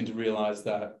begin to realize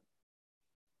that,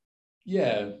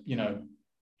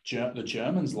 the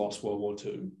Germans lost World War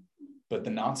II, but the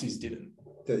Nazis didn't.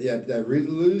 Did they really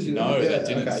lose? No, they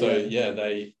didn't.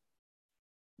 Okay,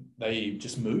 they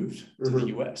just moved to the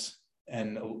US,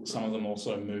 and some of them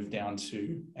also moved down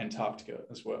to Antarctica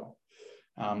as well.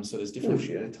 So there's different...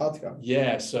 Antarctica.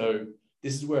 Yeah, so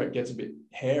this is where it gets a bit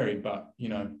hairy, but,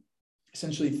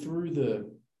 essentially through the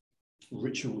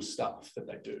ritual stuff that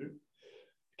they do,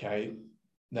 okay,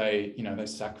 they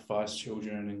sacrifice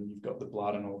children, and you've got the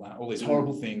blood and all that, all these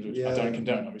horrible things, which I don't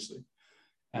condone, obviously.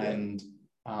 And,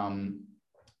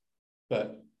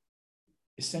 but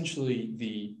essentially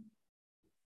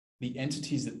the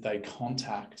entities that they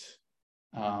contact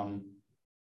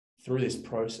through this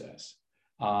process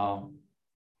are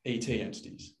ET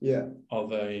entities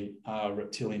of a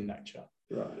reptilian nature.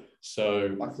 Right.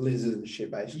 So like lizards and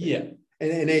shit, basically. Yeah.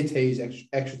 And ET is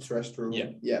extraterrestrial.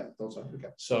 Yeah. Yeah, also. Okay.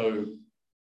 So,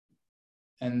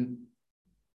 and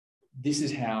this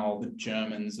is how the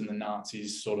Germans and the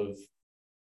Nazis sort of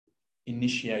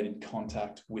initiated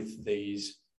contact with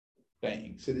these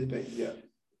beings. So these beings,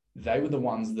 they were the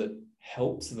ones that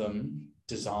helped them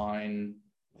design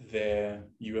their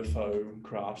UFO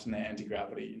craft and their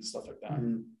anti-gravity and stuff like that.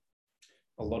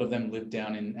 A lot of them live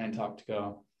down in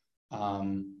Antarctica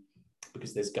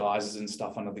because there's geysers and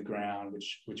stuff under the ground,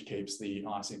 which keeps the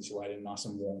ice insulated and nice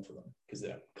and warm for them, because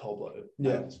they're cold-blooded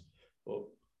animals or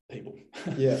people.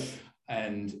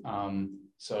 And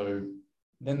so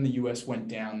then the US went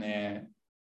down there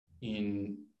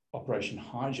in Operation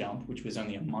High Jump, which was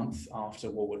only a month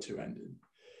after World War II ended,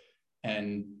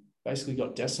 and basically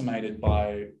got decimated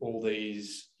by all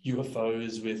these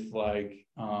UFOs with like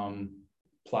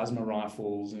plasma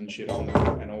rifles and shit on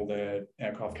them, and all their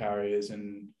aircraft carriers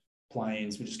and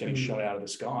planes were just getting shot out of the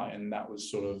sky. And that was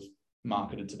sort of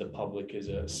marketed to the public as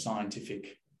a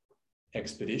scientific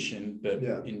expedition, but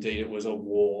indeed it was a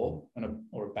war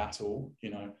or a battle,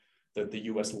 that the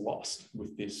US lost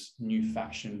with this new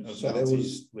faction of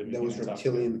Nazis living in Antarctica.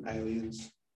 Reptilian aliens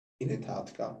in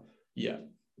Antarctica. Yeah.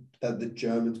 That the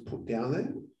Germans put down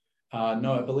there?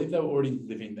 No, I believe they were already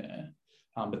living there.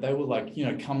 But they were like,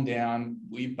 come down.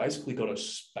 We basically got a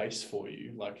space for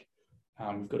you. Like,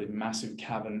 we've got a massive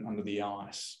cavern under the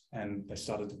ice. And they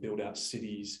started to build out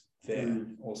cities there,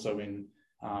 also in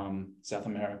South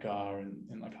America and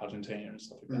in like Argentina and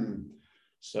stuff like that.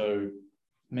 So,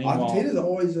 meanwhile, Argentina's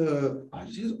always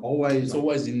it's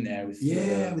always in there with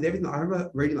with everything. I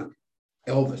remember reading like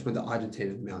Elvis went to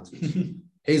Argentina mountains.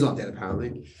 He's not dead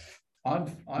apparently.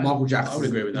 Michael Jackson, I would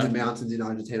agree with that. In the mountains in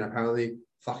Argentina apparently.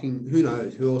 Fucking who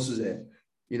knows who else is there?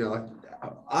 Like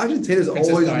Argentina's Princess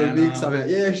always Diana. In the mix somehow.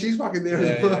 Yeah, she's fucking there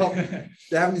as well. Yeah.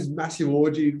 They're having this massive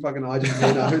orgy in fucking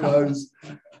Argentina. Who knows?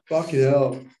 Fucking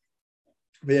hell.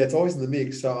 But yeah, it's always in the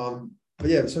mix. So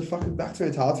so fucking back to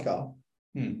Antarctica.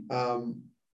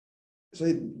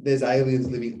 So there's aliens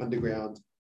living underground,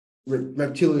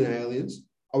 reptilian aliens.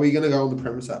 Are we going to go on the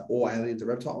premise that all aliens are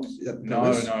reptiles? Is that the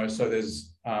premise? No. So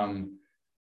there's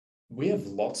we have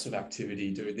lots of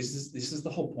activity, dude. This is the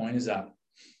whole point, is that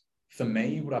for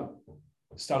me, what I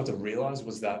started to realize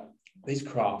was that these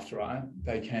craft, right,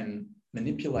 they can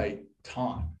manipulate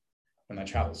time when they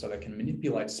travel. So they can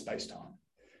manipulate space-time,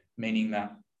 meaning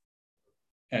that,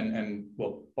 and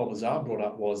what Bob Lazar brought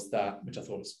up was that, which I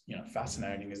thought was,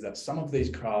 fascinating, is that some of these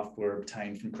craft were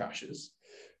obtained from crashes,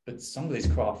 but some of these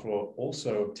craft were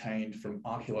also obtained from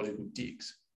archaeological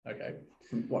digs. Okay.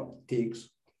 What digs?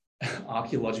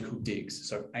 Archaeological digs.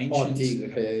 So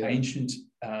ancient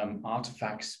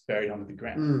artifacts buried under the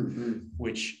ground,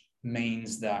 which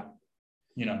means that,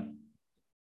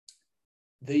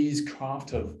 these craft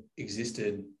have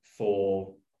existed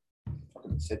for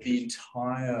the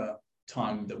entire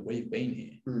time that we've been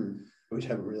here. Which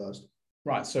haven't realized.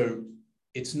 Right. So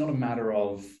it's not a matter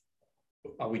of,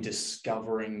 are we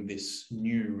discovering this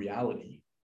new reality?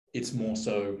 It's more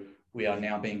so we are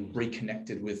now being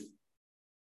reconnected with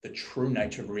the true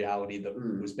nature of reality that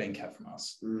was being kept from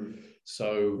us.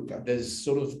 So there's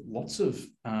sort of lots of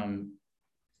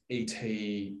ET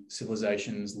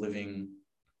civilizations living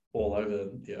all over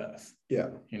the earth. Yeah.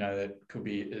 There could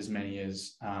be as many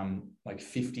as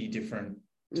 50 different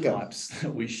types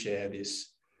that we share this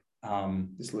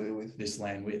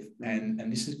land with.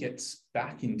 And this gets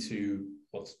back into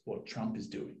what Trump is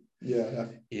doing. Yeah.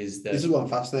 Is that this is what I'm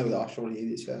fascinated with. I actually want to hear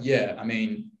this. Yeah. I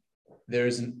mean, there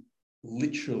is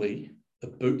literally the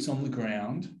boots on the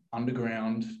ground,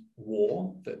 underground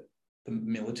war that the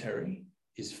military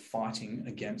is fighting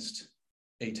against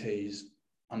ETs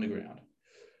underground.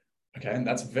 Okay, and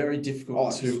that's very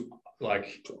difficult to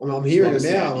I'm hearing it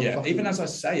now. Yeah, even as I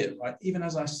say it, right? Even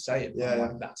as I say it, I'm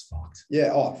like, that's fucked.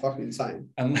 Yeah. Oh, fucking insane.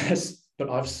 But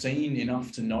I've seen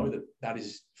enough to know that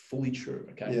is fully true.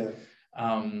 Okay. Yeah.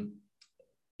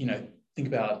 Think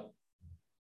about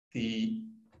the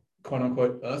quote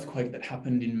unquote earthquake that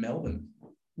happened in Melbourne.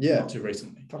 Yeah. Not too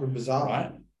recently. Fucking bizarre.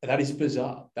 Right. That is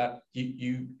bizarre. That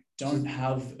you don't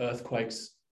have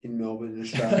earthquakes in Melbourne, in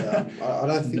Australia. I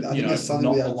don't think. I think there's something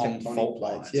not without along tectonic fault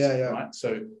plates. lines. Yeah. Right.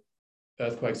 So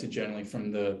earthquakes are generally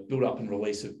from the build-up and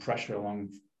release of pressure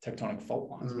along tectonic fault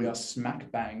lines. We are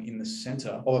smack bang in the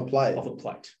center of a plate.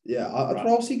 Yeah, that's what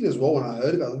I was thinking as well when I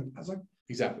heard about it. I was like,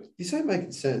 exactly. This ain't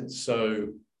making sense. So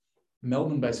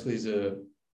Melbourne basically is a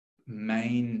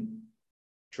main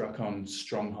Dracon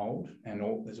stronghold, and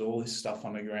there's all this stuff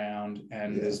underground,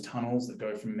 and there's tunnels that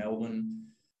go from Melbourne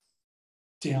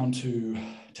down to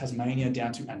Tasmania,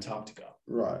 down to Antarctica.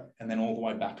 Right. And then all the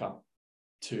way back up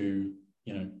to,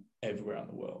 everywhere in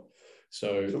the world.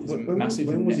 So there's when, a massive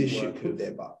when was this network shit put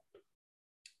there, but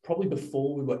probably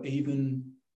before we were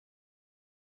even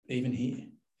here.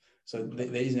 So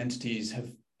these entities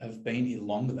have been here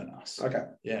longer than us. Okay.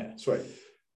 Yeah. Sweet.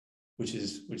 Which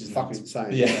is fucking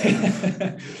insane.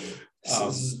 Yeah. This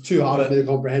is too hard for me to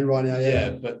comprehend right now.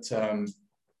 Yeah. But so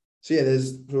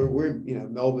we're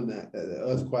in Melbourne, the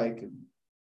earthquake,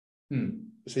 and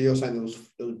so you're saying there was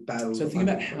battles. So think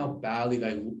about how badly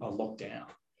they are locked down.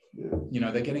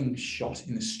 Yeah. They're getting shot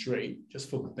in the street just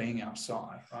for being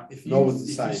outside, right? If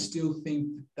you still think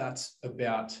that's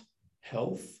about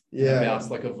health, about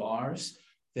like a virus,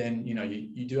 then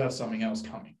you do have something else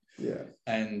coming. Yeah.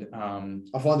 And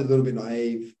I find it a little bit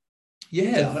naive.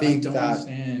 Yeah, to think I don't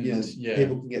understand.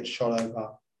 People can get shot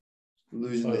over,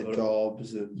 losing their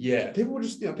jobs, and people were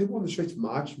just people on the streets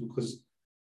marching because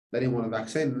they didn't want a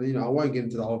vaccine. I won't get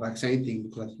into the whole vaccine thing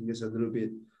because I think there's a little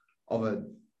bit of a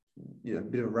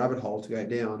bit of a rabbit hole to go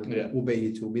down, and we'll be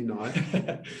here till midnight.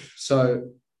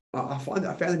 So I found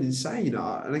it insane.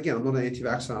 And again, I'm not an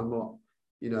anti-vaxxer. I'm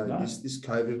not this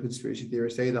COVID conspiracy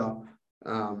theorist either.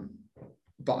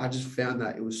 But I just found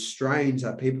that it was strange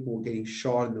that people were getting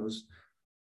shot, and there was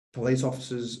police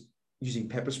officers using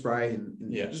pepper spray and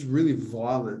just really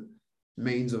violent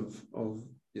means of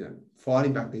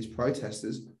fighting back these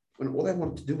protesters when all they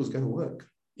wanted to do was go to work.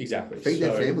 Exactly. Feed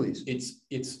their families.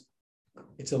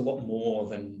 It's a lot more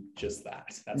than just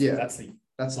that. That's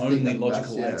the only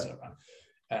logical answer, right?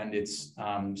 And it's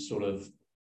sort of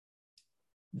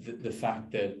the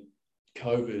fact that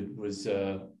COVID was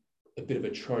a bit of a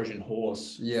Trojan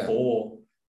horse for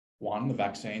one, the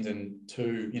vaccines, and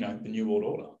two, the New World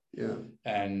Order. Yeah.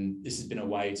 And this has been a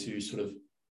way to sort of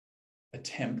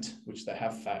attempt, which they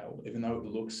have failed, even though it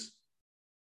looks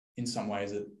in some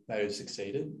ways that they have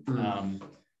succeeded.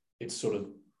 It's sort of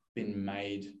been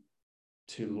made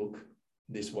to look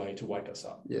this way to wake us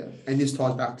up. Yeah. And this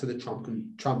ties back to the Trump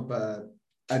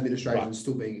administration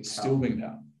still being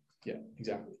power. Yeah,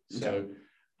 exactly. Okay. So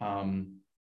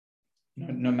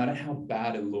no matter how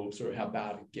bad it looks or how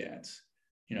bad it gets,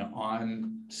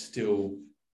 I'm still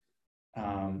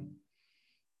I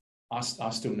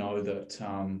still know that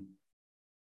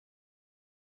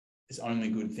there's only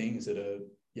good things that are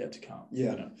yet to come.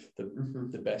 Yeah. You know,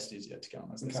 the best is yet to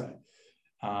come, as they say.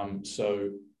 So,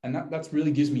 and that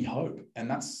really gives me hope. And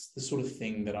that's the sort of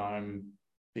thing that I'm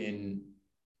been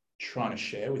trying to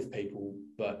share with people.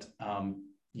 But,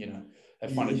 you know, I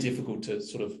find it difficult to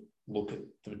sort of look at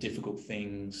the difficult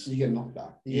things. You get knocked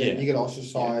back. You get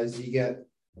ostracized. You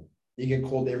get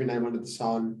called every name under the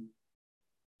sun.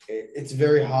 It's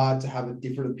very hard to have a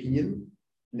different opinion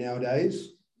nowadays.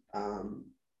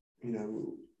 You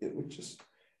know, it would just,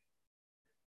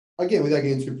 again, without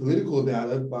getting too political about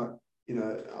it, but you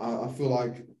know, I feel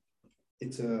like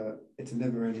it's a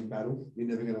never-ending battle. You're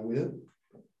never going to win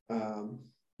it.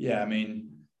 Yeah, I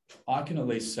mean, I can at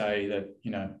least say that, you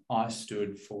know, I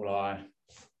stood for what I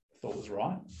thought was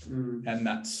right, and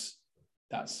that's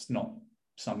not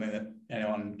something that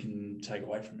anyone can take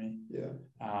away from me.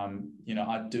 Yeah. You know,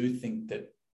 I do think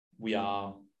that we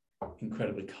are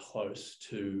incredibly close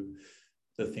to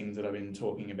the things that I've been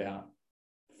talking about,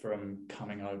 from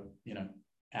coming out, you know,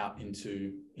 out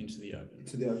into the open.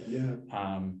 To the open,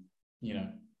 yeah. You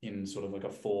know, in sort of like a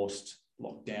forced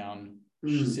lockdown,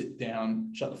 sit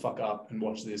down, shut the fuck up, and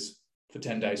watch this for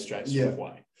 10 days straight sort of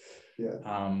way. Yeah.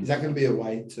 Is that going to be a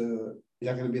way to? Is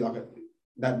that going to be like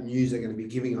that news they're going to be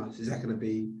giving us? Is that going to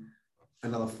be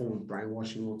another form of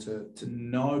brainwashing, or to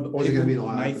no? But or is it going to be an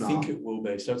eye opener? I think it will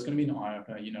be. So it's going to be an eye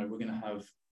opener. You know, we're going to have.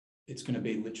 It's going to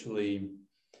be literally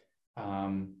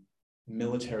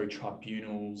military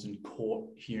tribunals and court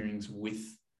hearings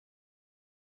with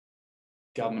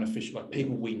government officials, like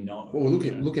people we know. Well,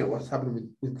 look at what's happening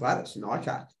with Gladys and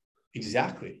ICAC.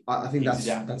 Exactly. I think that's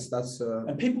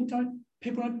and people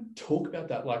don't talk about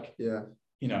that. Like, yeah,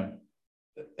 you know,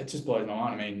 it just blows my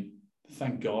mind. I mean,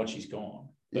 thank God she's gone.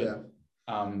 But, yeah.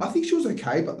 I think she was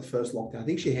okay, but the first lockdown, I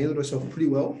think she handled herself pretty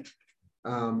well.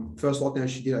 First lockdown,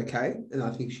 she did okay, and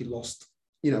I think she lost.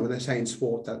 You know, when they say in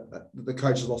sport that the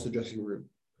coaches lost the dressing room,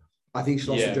 I think she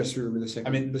lost the dressing room in the second. I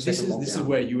mean, this is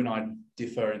where you and I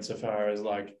differ insofar as,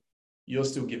 like, you're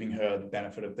still giving her the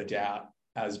benefit of the doubt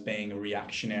as being a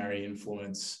reactionary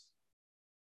influence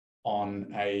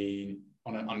on an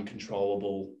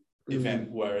uncontrollable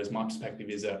event, whereas my perspective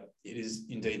is that it is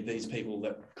indeed these people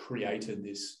that created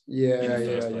this in the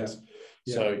first place.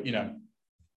 Yeah. So, you know,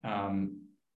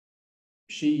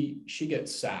 she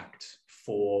gets sacked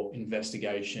for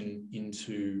investigation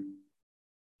into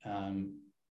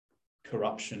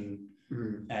corruption,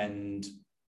 and,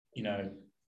 you know,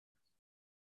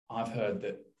 I've heard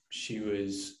that she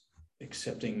was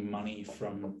accepting money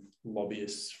from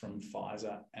lobbyists from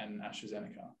Pfizer and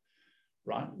AstraZeneca,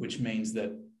 right? Which means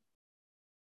that,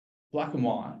 black and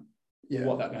white,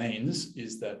 what that means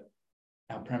is that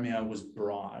our premier was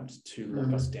bribed to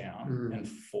lock us down and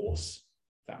force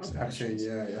vaccinations.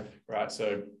 Yeah. Right.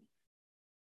 So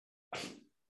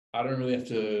I don't really have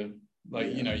to,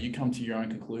 like, you know, you come to your own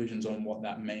conclusions on what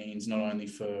that means, not only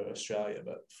for Australia,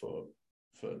 but for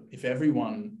if every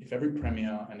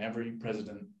premier and every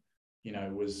president, you know,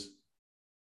 was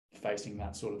facing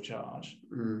that sort of charge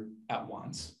at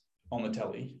once on the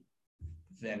telly,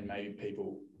 then maybe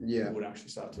people would actually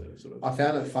start to sort of. I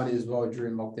found it funny as well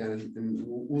during lockdown, and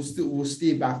we'll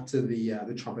steer back to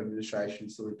the Trump administration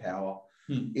still in power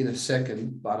in a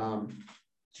second. But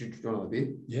do you want another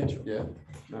beer? Yeah, sure. Yeah,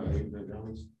 no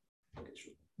dramas.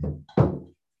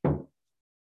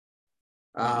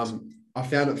 I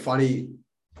found it funny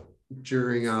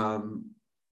during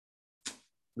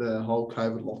the whole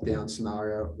COVID lockdown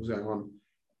scenario was going on.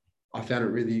 I found it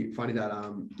really funny that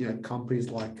you know, companies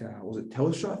like was it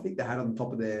Telstra? I think they had on the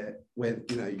top of their, where,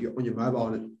 you know, you're on your mobile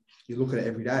and you look at it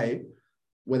every day,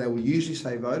 where they would usually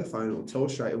say Vodafone or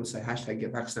Telstra, it would say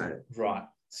 #get vaccinated. Right.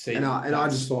 See, and I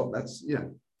just thought that's, you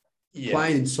know,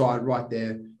 plain inside right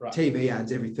there. Right. TV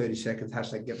ads every 30 seconds,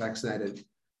 #get vaccinated.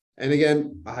 And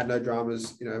again, I had no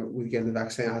dramas, you know, with getting the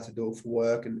vaccine. I had to do it for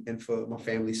work and for my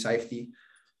family's safety.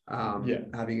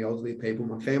 Having elderly people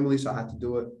in my family, so I had to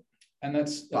do it. And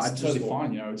that's totally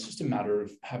fine. You know, it's just a matter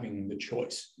of having the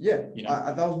choice. Yeah, you know,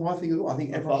 that was my thing as well. I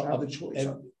think everyone should have the choice.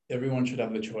 Everyone should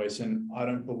have the choice, and I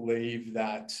don't believe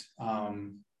that.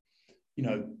 You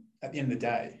know, at the end of the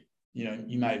day, you know,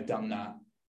 you may have done that,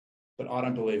 but I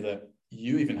don't believe that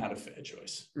you even had a fair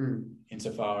choice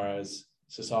insofar as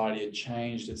society had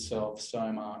changed itself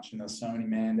so much, and there's so many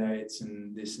mandates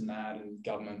and this and that, and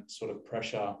government sort of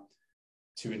pressure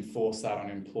to enforce that on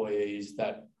employees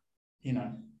that, you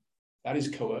know, that is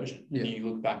coercion. Yeah. You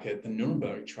look back at the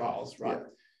Nuremberg trials, right?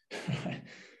 Yeah.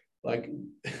 Like,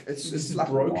 it's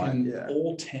broken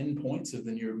all 10 points of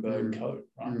the Nuremberg Code,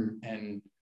 right? And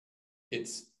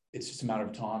it's just a matter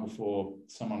of time before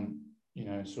someone, you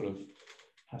know, sort of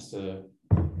has to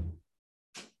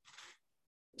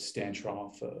stand trial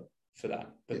for for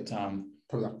that. But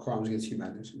probably like crimes against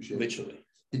humanity, some shit. Literally.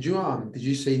 Did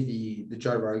you see the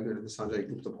Joe Rogan and the Sanjay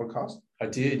Gupta podcast? I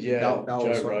did, yeah. That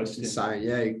Joe was insane.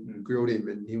 Yeah, he grilled him,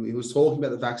 and he was talking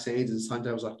about the vaccines, and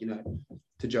Sanjay was like,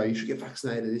 to Joe, you should get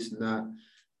vaccinated, this and that.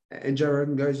 And Joe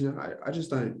Rogan goes, I just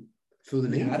don't feel the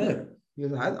need for it. He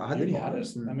goes, I had it.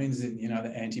 That means that,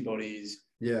 the antibodies.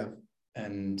 Yeah.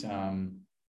 And,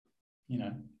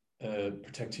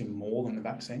 protect him more than the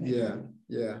vaccine. Yeah.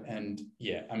 Yeah. And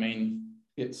I mean,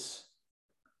 it's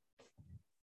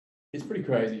pretty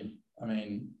crazy. I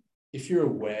mean, if you're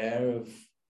aware of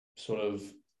sort of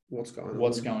what's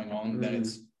going on, then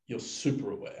you're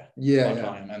super aware. Yeah.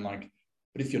 I am. And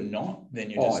but if you're not, then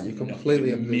you're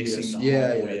completely missing the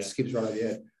whole. It skips right over your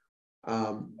head.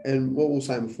 And what we were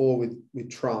saying before with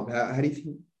Trump, how do you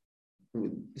think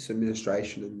with this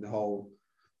administration and the whole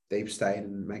deep state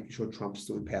and making sure Trump's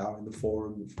still in power in the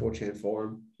forum, the 4chan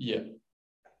forum? Yeah.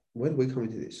 Where do we come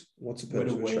into this? What's the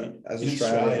purpose of Australia? As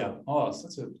Australia? Oh, so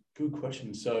that's a good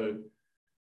question. So,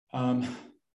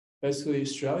 basically,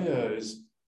 Australia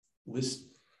was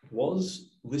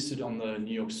listed on the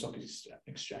New York Stock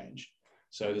Exchange.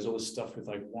 So there's all this stuff with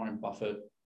Warren Buffett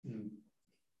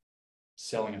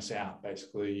selling us out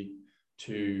basically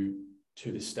to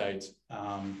the States.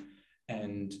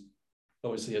 And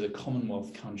obviously as a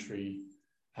Commonwealth country,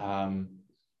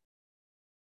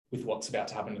 with what's about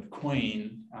to happen to the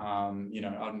Queen, I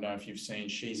don't know if you've seen,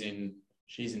 she's in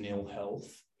ill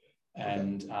health.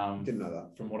 And didn't know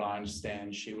that. From what I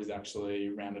understand, she was actually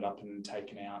rounded up and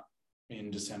taken out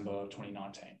in December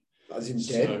 2019. As in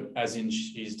dead? So, as in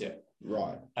she's dead.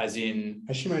 Right. As in...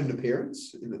 Has she made an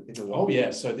appearance in a while? Oh, yeah.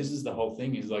 So this is the whole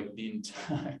thing, is the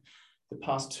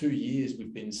past 2 years,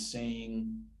 we've been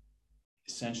seeing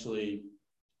essentially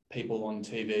people on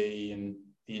TV and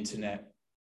the internet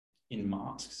in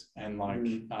masks. And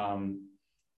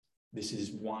this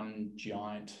is one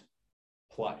giant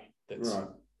play that's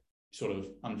sort of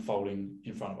unfolding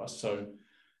in front of us. So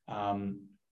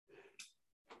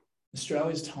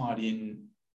Australia's tied in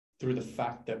through the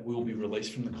fact that we'll be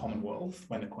released from the Commonwealth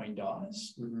when the Queen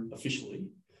dies, officially,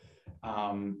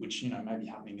 which, may be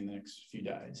happening in the next few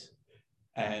days.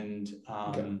 And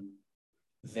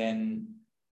then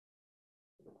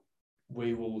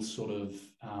we will sort of,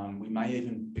 we may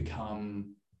even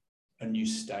become a new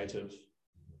state of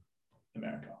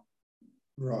America.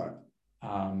 Right.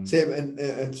 And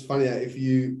it's funny, if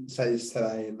you say this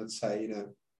today and let's say,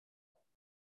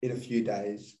 in a few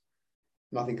days,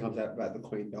 nothing comes out about the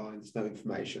Queen dying, there's no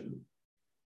information,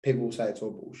 people will say it's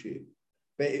all bullshit.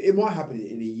 But it might happen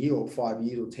in a year or 5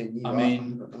 years or 10 years.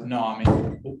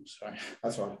 Sorry.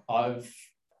 That's right. I've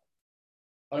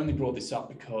only brought this up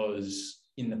because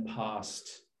in the past,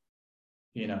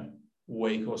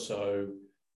 week or so,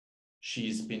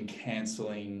 she's been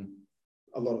cancelling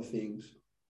a lot of things.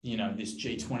 This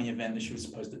G20 event that she was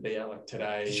supposed to be at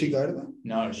today. Did she go to that?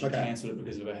 No, she cancelled it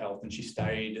because of her health, and she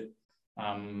stayed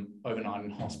overnight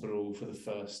in hospital for the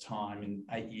first time in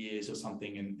 8 years or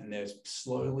something, and they're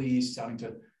slowly starting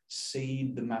to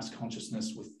seed the mass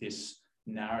consciousness with this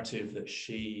narrative that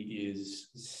she is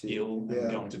ill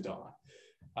and going to die.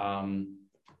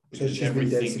 So she's been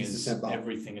dead since December.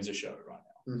 Everything is a show right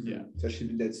now. Mm-hmm. Yeah. So she's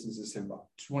been dead since December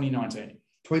 2019.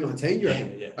 2019, you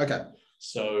reckon? Yeah. Okay.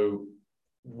 So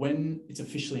when it's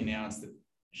officially announced that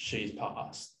she's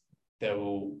passed, there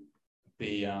will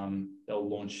be they'll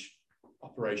launch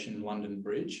Operation London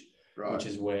Bridge, which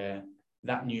is where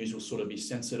that news will sort of be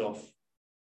censored off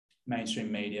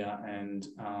mainstream media and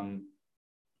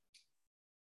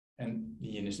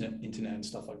the internet and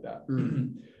stuff like that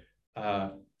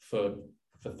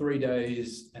for 3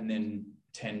 days and then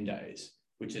 10 days,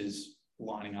 which is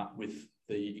lining up with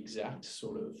the exact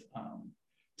sort of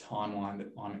timeline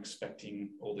that I'm expecting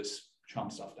all this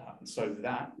Trump stuff to happen. So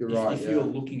that if you're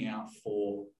looking out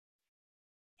for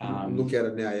look at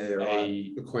it now, you're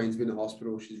right. The Queen's been in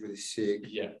hospital, she's really sick.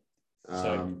 Yeah.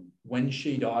 So when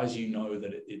she dies, you know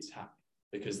that it's happening,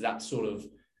 because that sort of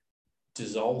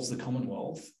dissolves the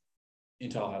Commonwealth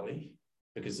entirely,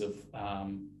 because of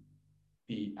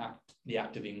the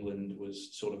act of England was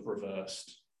sort of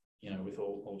reversed, with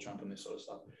all Trump and this sort of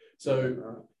stuff.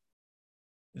 So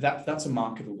that's a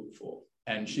marker to look for,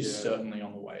 and she's certainly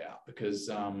on the way out, because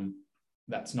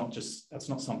that's not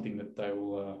something that they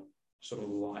will sort of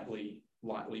lightly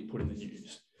put in the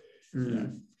news.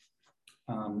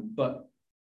 But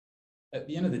at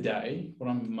the end of the day, what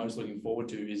I'm most looking forward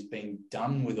to is being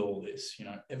done with all this,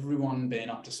 everyone being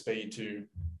up to speed to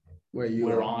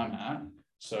where I'm at,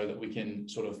 so that we can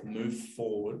sort of move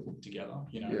forward together.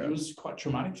 It was quite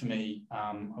traumatic for me.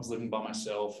 I was living by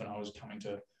myself, and I was coming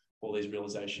to all these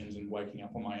realizations and waking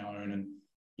up on my own, and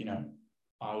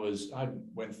I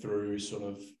went through sort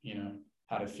of,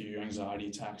 had a few anxiety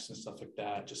attacks and stuff like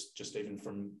that, just even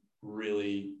from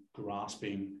really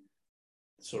grasping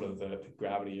sort of the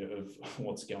gravity of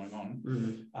what's going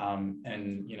on.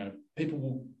 And people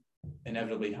will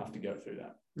inevitably have to go through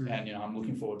that. And I'm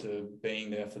looking forward to being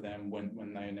there for them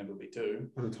when they inevitably do.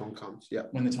 When the time comes, yeah.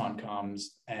 When the time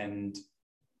comes, and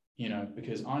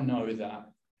because I know that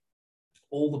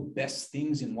all the best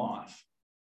things in life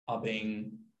are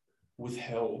being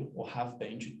withheld, or have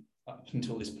been up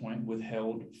until this point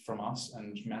withheld from us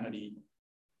and humanity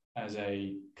as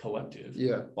a collective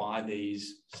by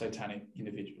these satanic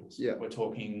individuals. Yeah. We're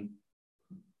talking,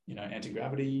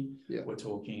 anti-gravity. Yeah. We're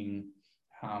talking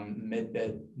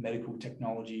medical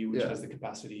technology, which has the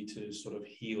capacity to sort of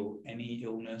heal any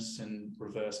illness and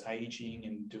reverse aging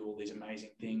and do all these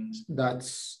amazing things.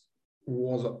 That's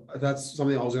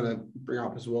something I was going to bring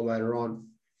up as well later on.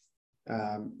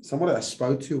 Someone I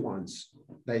spoke to once,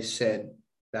 they said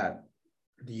that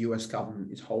the US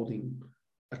government is holding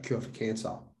a cure for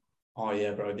cancer. Oh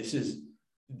yeah, bro. This is,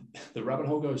 the rabbit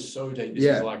hole goes so deep.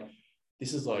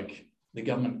 This is like the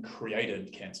government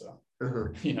created cancer.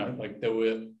 Like there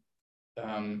were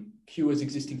cures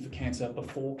existing for cancer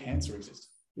before cancer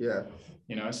existed. Yeah.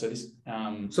 So this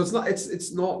so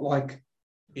it's not like,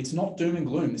 it's not doom and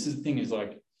gloom. This is the thing, is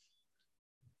like,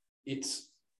 it's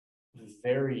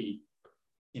very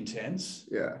intense.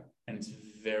 Yeah. And it's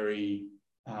very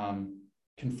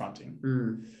confronting.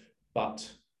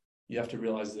 But you have to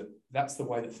realize that that's the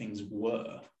way that things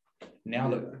were. Now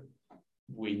that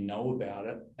we know about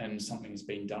it and something's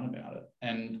been done about it,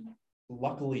 and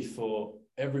luckily for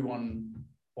everyone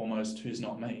almost who's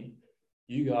not me,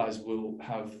 you guys will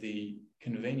have the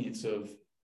convenience of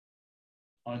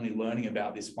only learning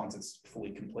about this once it's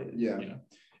fully completed. Yeah.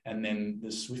 And then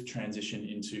the swift transition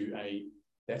into a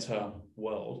better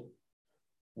world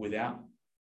without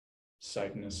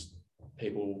Satanist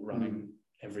people running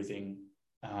everything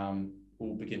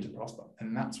will begin to prosper.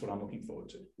 And that's what I'm looking forward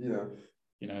to.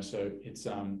 Yeah. So it's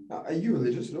are you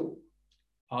religious at all?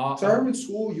 So I remember in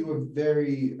school you were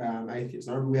very atheist.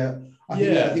 I remember I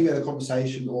think we had a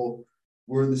conversation, or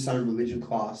we're in the same religion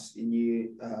class in year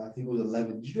I think it was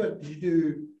 11. Did you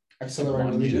do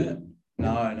accelerated religion? Unit?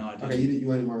 No, I didn't. Okay, you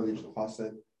weren't in my religion class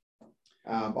then.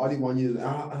 But I did 1 year, and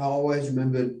I always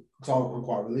remembered, because I'm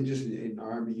quite religious, and I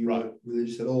remember you weren't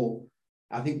religious at all.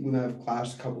 I think we may have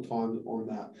clashed a couple of times on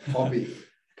that topic.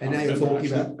 And now you're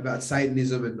talking about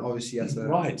Satanism, and obviously that's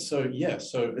right. So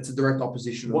it's a direct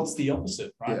opposition. What's the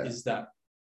opposite, right? Yeah. Is that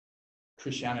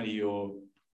Christianity,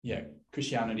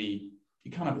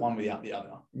 you can't have one without the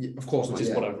other. Yeah, of course, which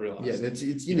is what I've realized. Yeah,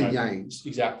 it's yin and yang.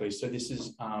 Exactly. So this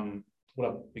is what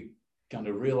I've begun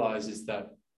to realize, is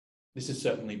that this has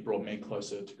certainly brought me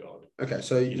closer to God. Okay,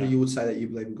 so you would say that you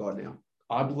believe in God now?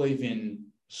 I believe in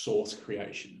source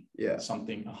creation. Yeah.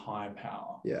 Something, a higher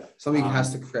power. Yeah. Something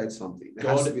has to create something.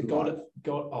 God,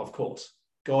 of course.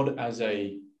 God as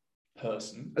a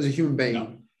person. As a human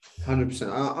being.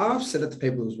 100%. I've said it to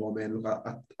people as well, man. Look,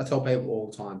 I tell people all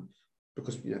the time,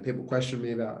 because people question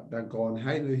me about God and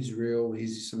how do you know he's real,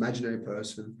 he's this imaginary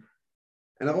person.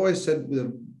 And I've always said with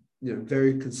a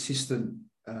very consistent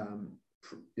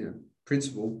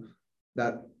principle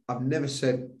that I've never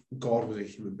said God was a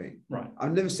human being. Right.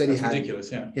 I've never said he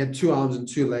had 2 arms and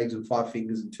 2 legs and 5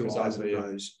 fingers and 2 eyes and a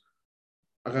nose.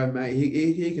 I go, mate,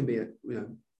 he can be a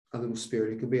little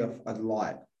spirit. He can be a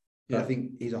light. But I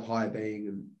think he's a higher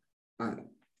being, and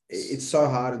it's so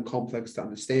hard and complex to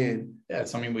understand. Yeah,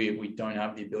 it's something we don't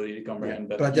have the ability to comprehend.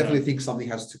 But I definitely think something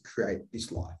has to create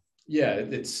this life. Yeah,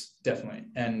 it's definitely.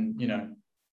 And,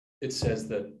 it says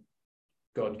that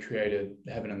God created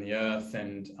the heaven and the earth,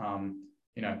 and,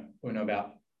 we know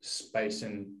about space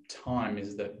and time,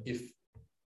 is that if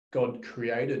God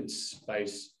created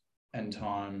space and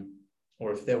time,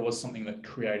 or if there was something that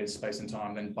created space and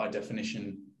time, then by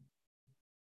definition,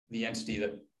 the entity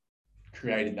that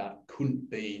created that couldn't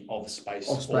be of space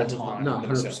or time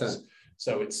themselves.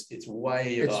 So it's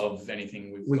way above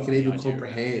anything we can even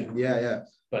comprehend. Yeah.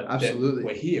 But absolutely,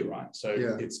 we're here, right? So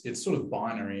it's sort of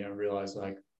binary. I realize,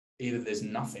 like, either there's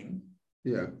nothing,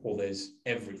 or there's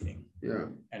everything. Yeah.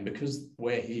 And because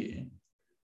we're here,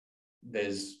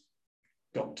 there's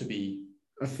got to be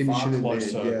far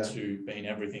closer to being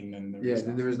everything than there is.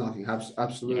 Then there is nothing.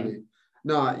 Absolutely.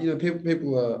 No,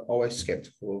 people are always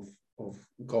skeptical of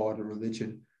God and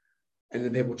religion, and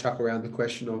then people chuck around the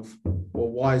question of, well,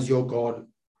 why is your God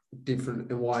different,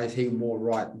 and why is he more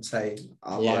right than, say,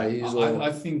 Allah is, or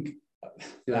I think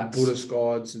Buddhist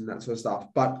gods and that sort of stuff.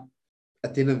 But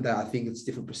at the end of the day, I think it's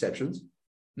different perceptions,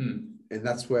 and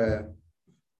that's where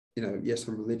yes,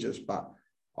 I'm religious, but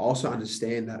I also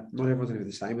understand that not everyone's going to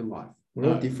be the same in life.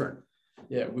 We're all different.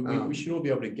 Yeah, we should all be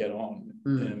able to get on.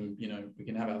 You know, we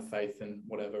can have our faith and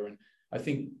whatever. And I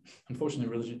think,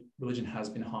 unfortunately, religion has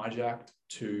been hijacked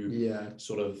to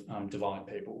sort of divide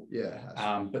people.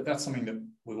 Yeah. But that's something that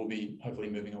we will be hopefully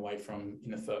moving away from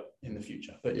in the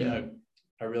future. But you know,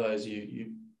 I realize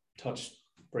you touched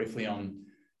briefly on,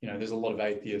 you know, there's a lot of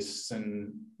atheists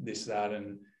and this, that,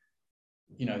 and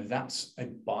you know, that's a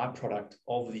byproduct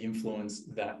of the influence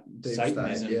that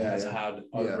Satanism has had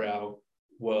over our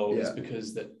world. Is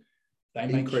because that they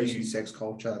make you sex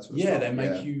culture. They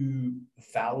make you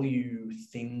value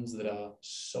things that are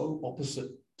so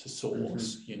opposite to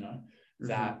source. You know,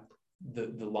 that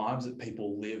the lives that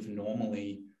people live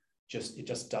normally it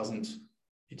just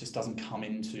doesn't come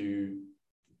into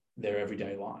their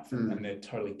everyday life, and they're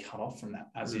totally cut off from that,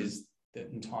 as is the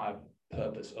entire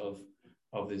purpose of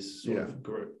this sort of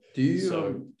group. Do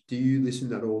you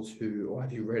listen at all to, or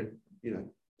have you read, you know,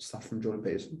 stuff from Jordan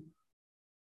Peterson?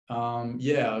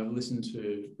 I've listened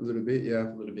to a little bit. Yeah,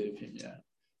 a little bit of him. Yeah,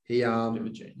 he's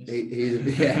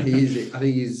I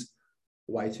think he's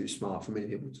way too smart for many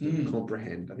people to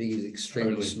comprehend. I think he's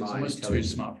extremely smart. He's almost too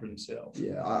smart for himself.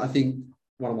 Yeah, I think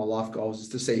one of my life goals is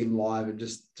to see him live and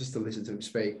just to listen to him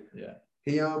speak. Yeah,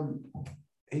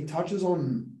 he touches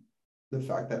on the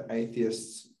fact that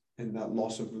atheists and that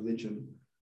loss of religion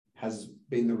has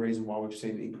been the reason why we've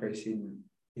seen an increase in,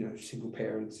 you know, single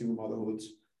parents, single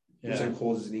motherhoods. We've seen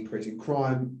causes an increase in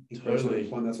crime, increase in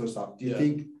unemployment, that sort of stuff. Do you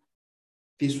think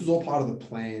this was all part of the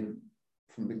plan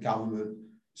from the government?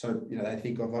 So, you know, they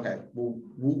think of, okay,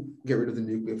 we'll get rid of the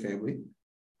nuclear family.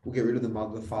 We'll get rid of the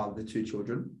mother, the father, the two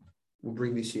children. We'll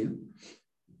bring this in.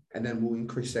 And then we'll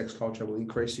increase sex culture. We'll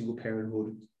increase single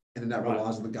parenthood. And then that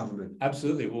relies on the government.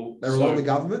 Absolutely. Well, they rely on the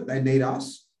government. They need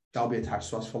us. They'll be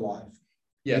attached to us for life.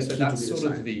 Yeah, so that's sort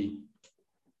of the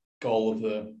goal of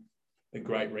the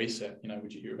Great Reset, you know,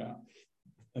 which you hear about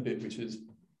a bit, which is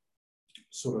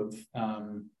sort of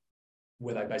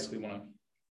where they basically want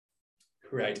to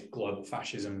create global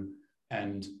fascism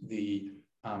and the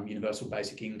universal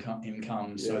basic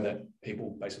income so that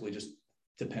people basically just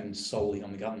depend solely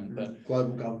on the government. But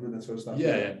global government, that sort of stuff.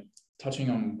 Yeah. Touching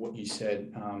on what you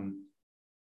said,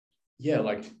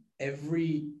 like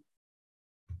every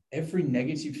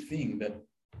negative thing that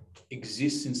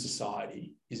exists in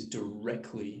society is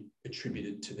directly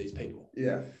attributed to these people.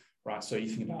 Yeah. Right. So you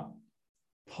think about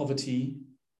poverty,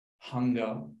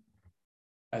 hunger,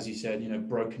 as you said, you know,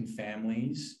 broken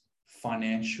families,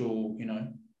 financial, you know,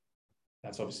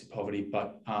 that's obviously poverty,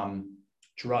 but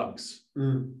drugs.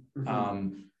 100%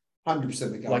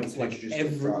 the government, like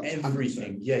everything.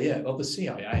 100%. Yeah. Well, the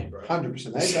CIA, bro.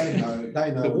 100%.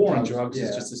 They know. The war on drugs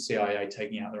is just the CIA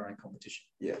taking out their own competition.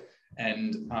 Yeah.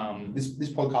 And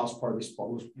this podcast probably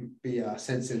will be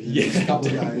censored in a couple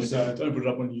of days. So don't put it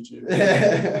up on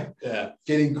YouTube. Yeah.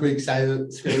 Get in quick, save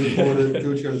it, screen record it, do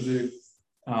what you got to do.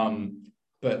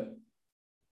 But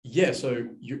yeah, so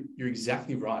you're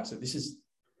exactly right. So this is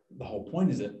the whole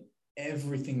point, is that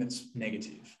everything that's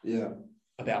negative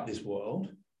about this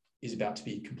world is about to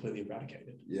be completely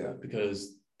eradicated. Yeah.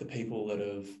 Because the people that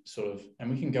have sort of, and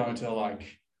we can go into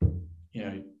like, you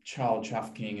know, child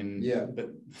trafficking and but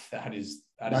that is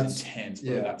intense.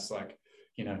 But that's like,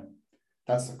 you know,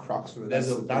 that's the crux of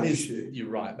it. You're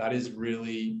right. That is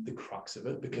really the crux of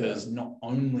it, because not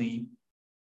only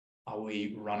are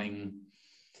we running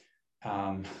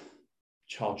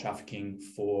child trafficking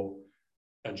for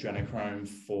adrenochrome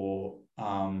for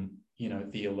you know,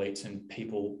 the elites and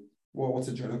people. Well, what's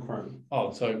adrenochrome?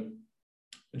 Oh, so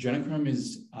adrenochrome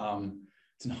is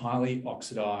it's a highly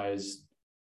oxidized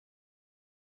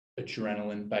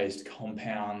adrenaline-based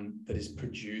compound that is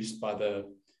produced by the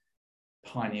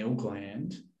pineal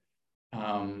gland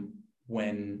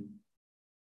when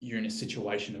you're in a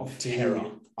situation of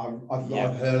terror. I've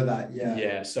heard of that.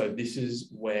 Yeah. So this is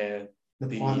where the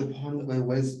pineal gland.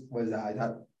 Where's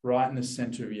that? Right in the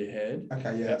center of your head.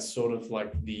 Okay. Yeah. That's sort of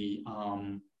like the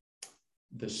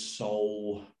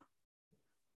soul.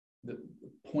 The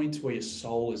point where your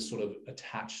soul is sort of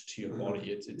attached to your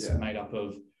body. It's made up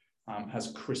of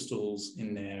has crystals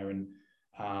in there, and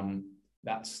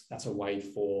that's a way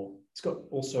for. It's got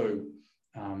also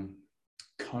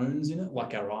cones in it,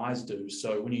 like our eyes do.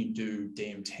 So when you do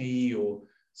DMT or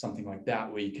something like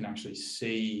that, where you can actually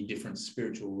see different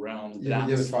spiritual realms. You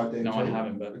ever tried DMT? No, I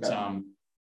haven't, but okay.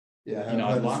 You know,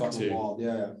 I'd like to.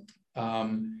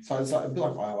 So it's like a bit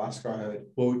like ayahuasca, I heard.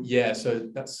 Well, yeah. So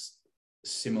that's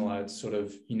similar. It's sort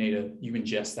of you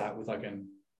ingest that with like an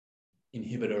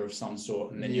inhibitor of some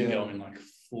sort, and then you go in like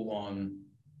full on,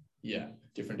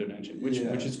 different dimension, which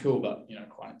is cool, but you know,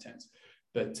 quite intense.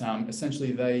 But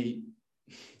essentially,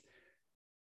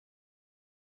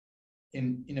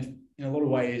 in a lot of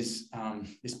ways,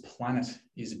 this planet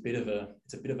is a bit of a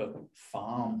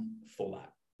farm for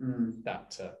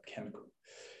that chemical,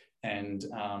 and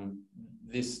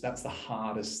that's the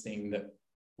hardest thing that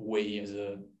we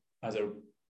as a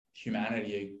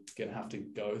humanity are going to have to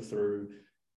go through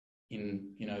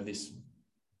in this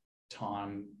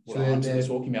time. What I'm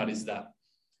talking about is that,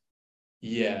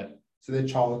 yeah. So they're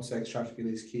child sex trafficking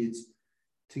these kids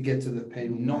to get to the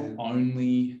penal not land.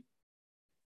 only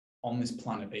on this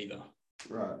planet either.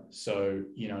 Right. So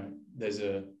there's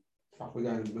a. Fuck, we're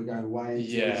going way.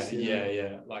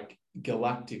 Yeah. Like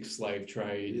galactic slave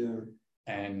trade. Yeah.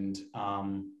 And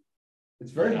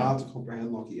it's very hard to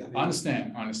comprehend, Lockie. I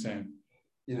understand. I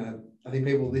think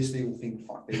people listening will think,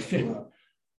 fuck, these people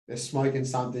they're smoking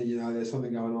something, there's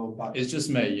something going on. But it's just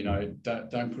me,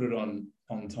 don't put it on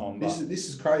Tom. This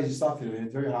is crazy stuff,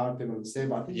 it's very hard for people to understand,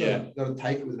 but I think you've got to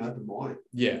take it with an open mind.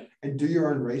 Yeah. And do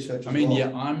your own research. I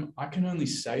can only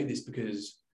say this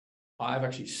because I've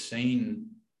actually seen,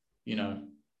 a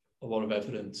lot of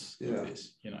evidence of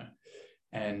this,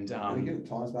 And again, it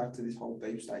ties back to this whole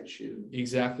deep state shit.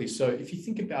 Exactly. So if you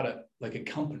think about it like a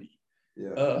company,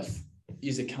 Earth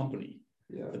is a company.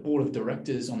 Yeah. The board of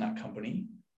directors on that company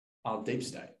are deep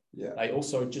state. Yeah. They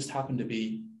also just happen to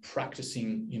be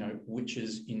practicing,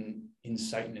 witches in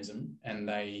Satanism, and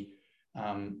they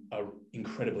are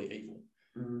incredibly evil.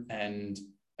 Mm-hmm. And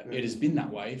it has been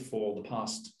that way for the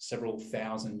past several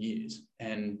thousand years.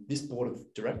 And this board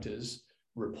of directors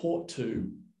report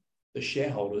to the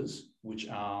shareholders, which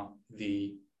are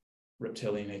the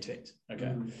reptilian ETs. Okay.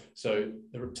 Mm-hmm. So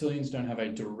the reptilians don't have a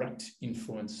direct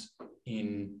influence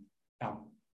in our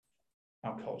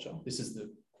culture. This is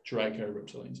the Draco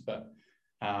reptilians, but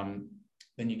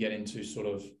then you get into sort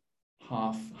of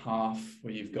half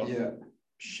where you've got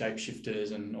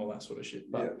shapeshifters and all that sort of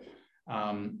shit. But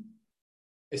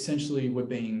essentially we're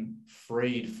being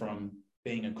freed from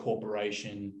being a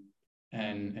corporation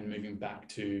and moving back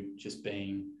to just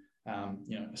being a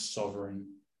sovereign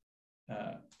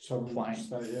plane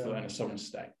and a sovereign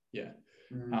state. Yeah.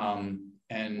 Mm.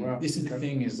 And this is the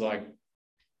thing is like,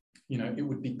 it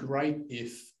would be great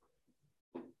if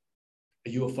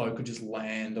a UFO could just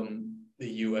land on the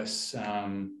US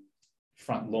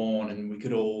front lawn and we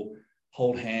could all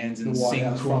hold hands and sing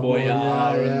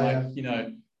Kumbaya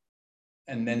and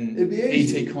and then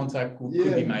ET contact could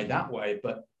be made that way.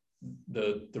 But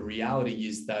the reality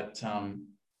is that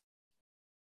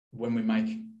when we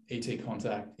make ET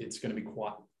contact, it's going to be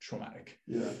quite traumatic.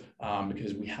 Yeah.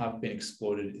 Because we have been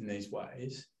exploited in these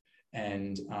ways,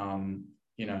 and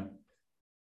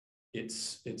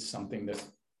it's something that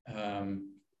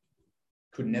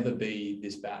could never be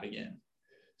this bad again.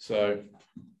 So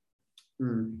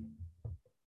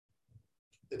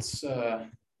it's a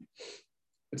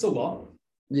lot.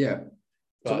 Yeah.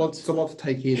 It's a lot to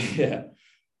take in. Yeah.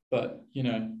 But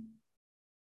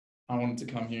I wanted to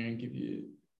come here and give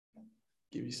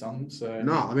you something. So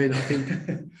no, I mean, I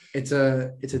think it's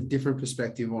a different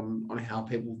perspective on how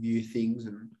people view things,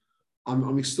 and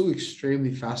I'm still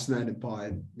extremely fascinated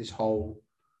by this whole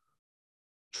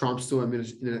Trump still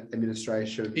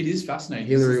administration. It is fascinating.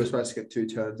 Hillary was supposed to get 2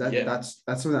 terms. That's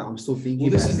something that I'm still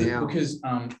thinking about now. Because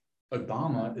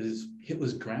Obama is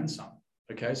Hitler's grandson.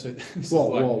 Okay, so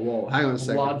whoa, hang on a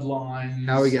second. Bloodlines.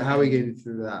 How are we getting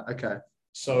through that? Okay.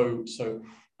 So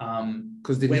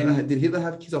because did Hitler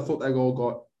have kids? I thought they all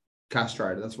got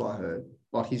castrated. That's what I heard.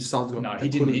 Like his sons got. No, he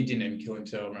didn't even kill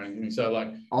himself or anything. So like,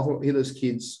 I thought Hitler's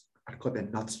kids got their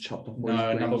nuts chopped off. No,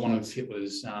 another one of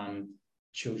Hitler's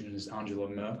children is Angela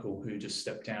Merkel, who just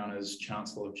stepped down as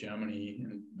Chancellor of Germany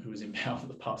and who was in power for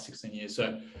the past 16 years.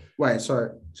 So wait, so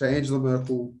Angela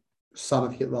Merkel, son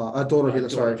of Hitler, daughter of Hitler,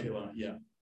 daughter of Hitler, yeah.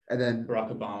 And then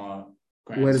Barack Obama,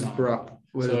 where does Barack?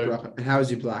 And how is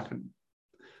he black?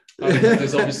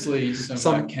 There's obviously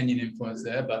some Kenyan influence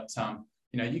there, but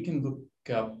you can look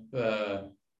up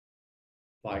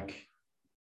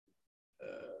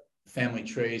family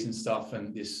trees and stuff.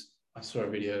 And I saw a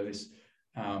video. This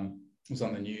was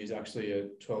on the news. Actually, a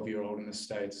 12-year-old in the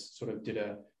States sort of did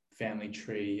a family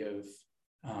tree of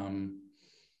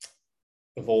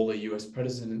all the US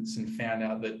presidents and found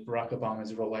out that Barack Obama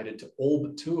is related to all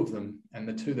but 2 of them, and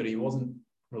the 2 that he wasn't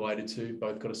related to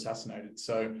both got assassinated.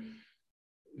 So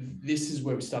this is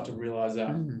where we start to realize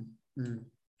that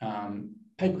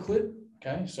paperclip.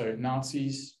 Okay, so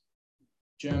Nazis,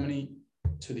 Germany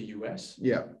to the US.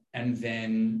 Yeah. And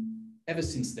then ever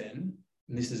since then,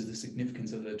 and this is the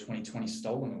significance of the 2020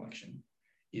 stolen election,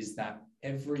 is that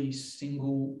every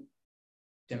single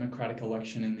democratic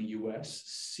election in the US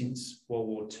since World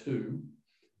War II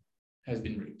has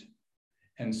been rigged.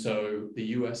 And so the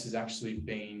US has actually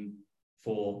been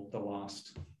for the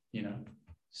last,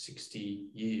 60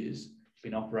 years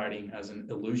been operating as an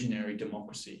illusionary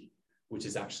democracy, which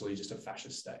is actually just a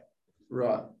fascist state.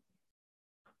 Right.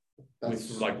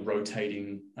 With like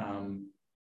rotating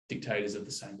dictators of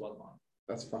the same bloodline.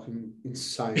 That's fucking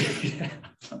insane. Yeah.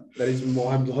 That is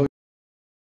mind blowing.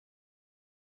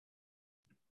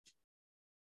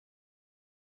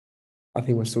 I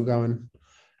think we're still going.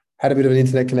 Had a bit of an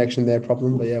internet connection there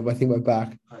problem, but yeah, I think we're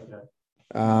back. Okay.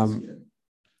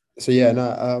 So yeah,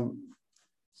 no.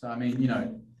 So I mean,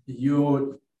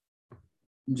 you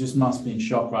just must be in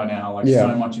shock right now. Like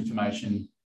so much information,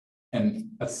 and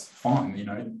that's fine.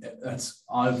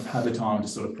 I've had the time to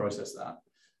sort of process that.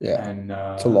 Yeah, and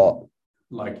it's a lot.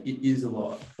 Like it is a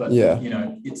lot, but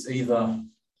it's either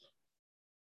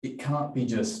it can't be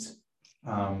just.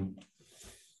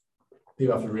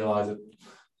 People have to realize that.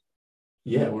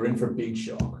 Yeah, we're in for a big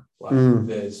shock. Like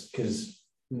because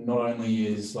not only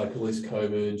is like all this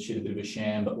COVID shit a bit of a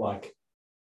sham, but like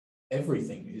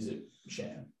everything is a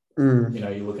sham.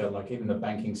 You look at like even the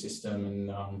banking system and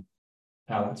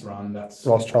how that's run. That's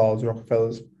Rothschilds,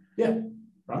 Rockefellers. Yeah,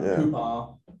 right. Yeah. Cooper,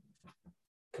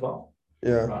 Cabal.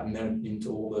 Yeah. Right, and they're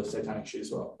into all the satanic shit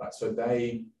as well. Right, so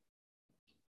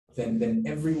then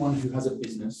everyone who has a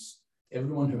business,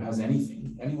 everyone who has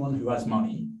anything, anyone who has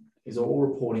money is all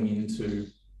reporting into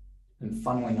and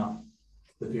funneling up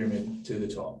the pyramid to the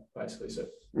top, basically. So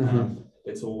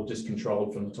it's all just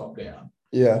controlled from the top down.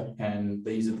 Yeah. And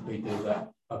these are the people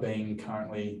that are being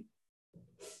currently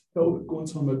held at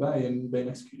Guantanamo Bay and being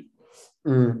executed.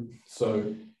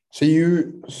 So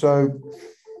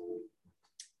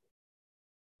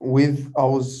I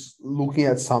was looking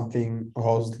at something, I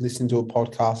was listening to a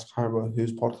podcast, I can't remember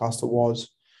whose podcast it was.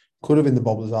 Could have been the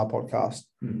Bob Lazar podcast.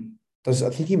 I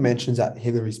think he mentions that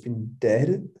Hillary's been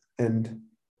dead and...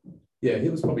 Yeah,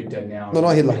 Hillary's probably dead now. No,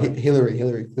 not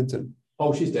Hillary Clinton.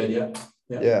 Oh, she's dead,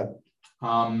 yeah.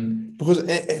 Because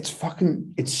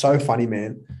it's so funny,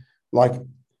 man. Like,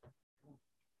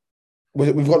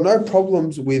 we've got no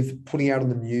problems with putting out on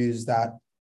the news that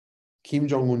Kim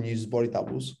Jong-un uses body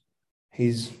doubles.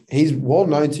 He's well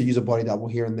known to use a body double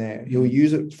here and there. He'll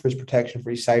use it for his protection, for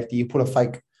his safety. You put a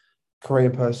fake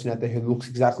Korean person out there who looks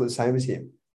exactly the same as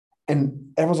him.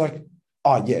 And everyone's like,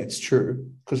 oh, yeah, it's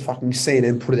true. Because fucking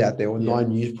CNN put it out there or 9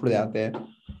 News put it out there.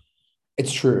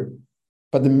 It's true.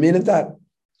 But the minute that,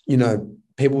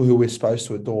 people who we're supposed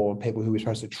to adore, people who we're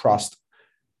supposed to trust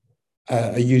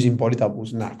are using body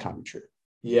doubles, and that can't be true.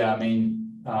 Yeah, I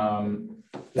mean...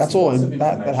 that's all.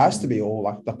 That has to be all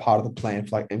like the part of the plan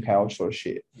for like MKUltra sort of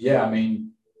shit. Yeah, I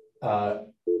mean, I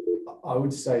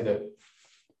would say that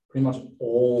pretty much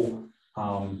all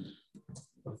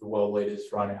of the world leaders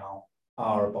right now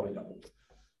are a body double.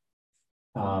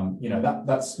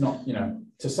 That's not,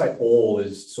 to say all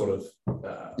is sort of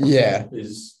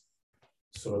is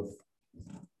sort of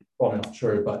probably not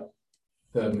true, but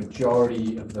the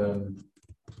majority of them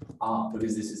are,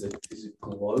 because this is a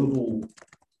global,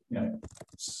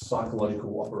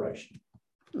 psychological operation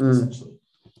essentially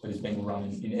that is being run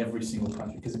in every single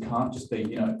country, because it can't just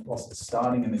be, whilst it's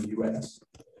starting in the US,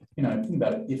 think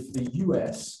about it. If the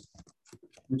US,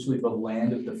 literally the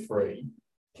land of the free,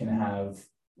 can have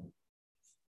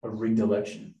a rigged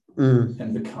election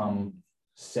and become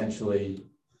essentially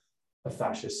a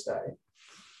fascist state,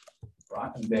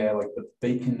 right? And they're like the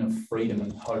beacon of freedom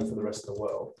and hope for the rest of the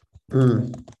world.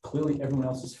 Clearly, everyone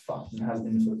else is fucked and has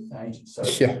been for ages. So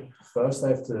first they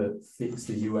have to fix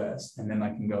the US, and then they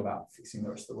can go about fixing the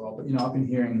rest of the world. But I've been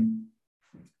hearing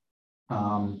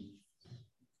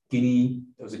Guinea.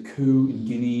 There was a coup in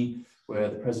Guinea where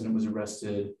the president was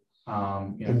arrested.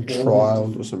 And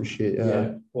trialed or some shit.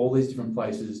 Yeah, all these different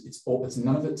places. It's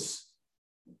none of it's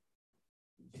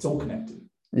all connected.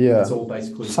 Yeah, it's all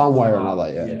basically some way or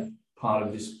another. Yeah, part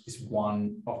of this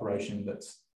one operation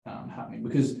that's happening,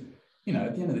 because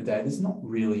at the end of the day, there's not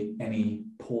really any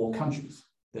poor countries.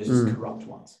 There's just corrupt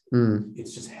ones.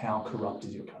 It's just how corrupt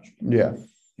is your country. Yeah.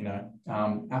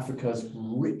 Africa's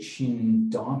rich in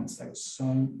diamonds. They got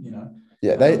so,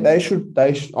 Yeah, they should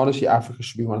honestly, Africa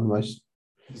should be one of the most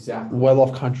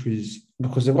well-off countries,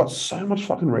 because they've got so much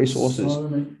fucking resources.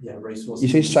 Resources. You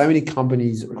see so many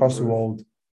companies across the world,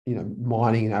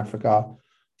 mining in Africa,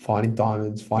 finding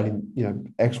diamonds, finding,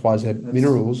 XYZ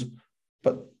minerals,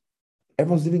 but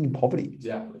everyone's living in poverty.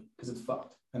 Exactly, because it's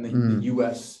fucked. And the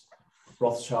US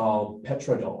Rothschild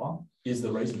petrodollar is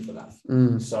the reason for that.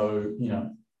 So,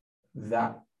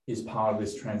 that is part of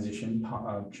this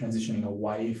transitioning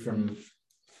away from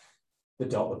the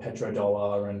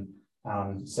petrodollar and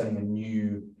setting a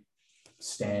new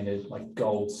standard, like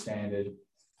gold standard,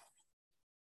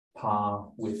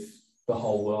 par with the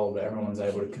whole world, where everyone's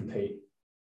able to compete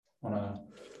on a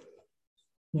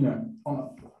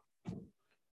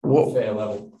fair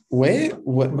level. Which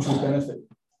will benefit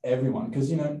everyone,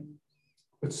 because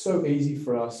it's so easy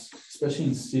for us, especially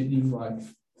in Sydney, like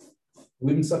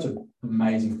live in such an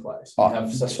amazing place. We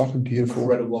have such fucking beautiful,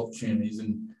 incredible opportunities,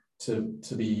 and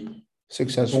to be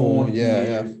successful,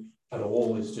 at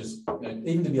all is just,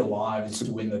 even to be alive is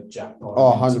to win the jackpot.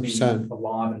 100%.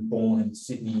 Alive and born in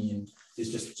Sydney and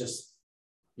is just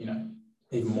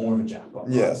even more of a jackpot.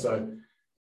 Right? Yeah. So,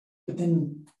 but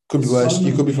then could be worse.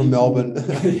 You could be from Melbourne.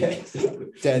 Yeah, exactly.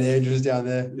 Dan Andrews down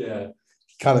there. Yeah.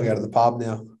 Can't go to the pub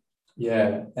now.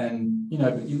 Yeah, and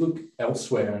but you look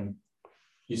elsewhere and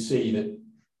you see that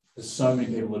there's so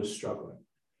many people that are struggling,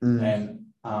 and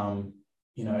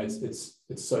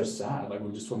it's so sad. Like,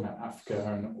 we're just talking about Africa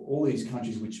and all these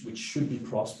countries which should be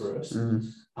prosperous,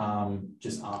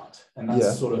 just aren't, and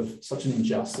that's sort of such an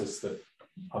injustice that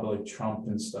I believe Trump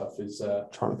and stuff is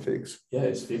trying to fix. Yeah,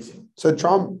 it's fixing. So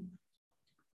Trump,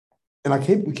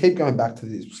 and we keep going back to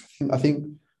this. I think.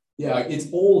 Yeah, it's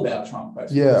all about Trump,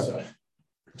 basically. Yeah.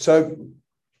 So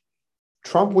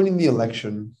Trump winning the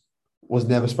election was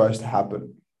never supposed to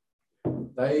happen.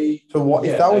 If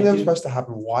that was never supposed to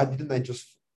happen, why didn't they just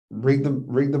rig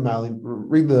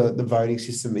the voting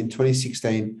system in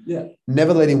 2016? Yeah.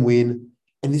 Never let him win,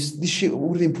 and this shit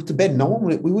would have been put to bed.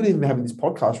 We wouldn't even be having this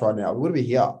podcast right now. We would be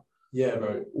here. Yeah,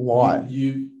 bro. Why?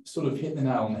 You sort of hit the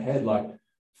nail on the head. Like,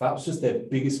 that was just their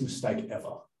biggest mistake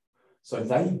ever. So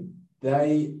they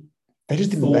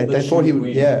just didn't. They thought he would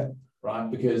win. Yeah.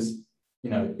 Right, because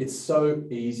it's so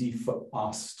easy for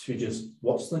us to just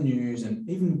watch the news and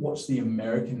even watch the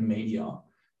American media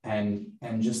and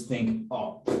just think,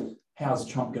 oh, how's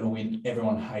Trump going to win?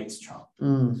 Everyone hates Trump.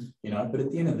 But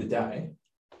at the end of the day,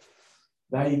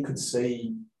 they could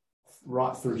see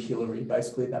right through Hillary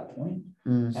basically at that point.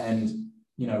 And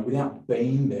without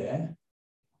being there,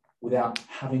 without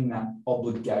having that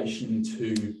obligation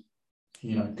to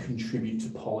contribute to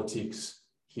politics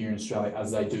here in Australia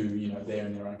as they do, there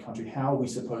in their own country, how are we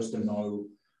supposed to know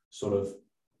sort of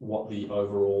what the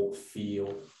overall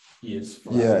feel is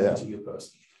for that particular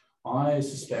person? I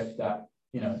suspect that,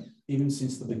 even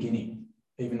since the beginning,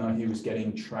 even though he was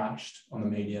getting trashed on the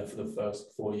media for the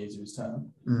first 4 years of his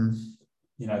term,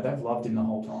 they've loved him the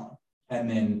whole time. And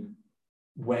then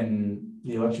when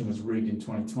the election was rigged in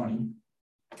 2020,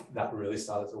 that really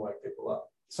started to wake people up.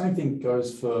 Same thing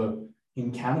goes for in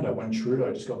Canada when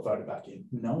Trudeau just got voted back in.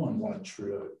 No one wanted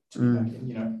Trudeau to be back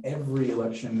in. Every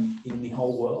election in the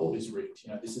whole world is rigged.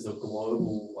 This is a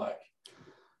global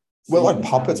we're like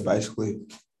puppets, basically.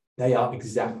 They are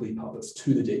exactly puppets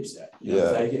to the deep state.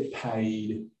 They get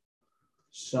paid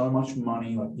so much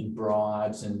money, like in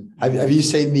bribes and. Have you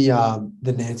seen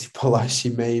the Nancy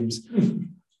Pelosi memes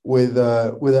with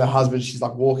her husband? She's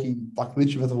like walking, like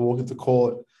literally about to walk into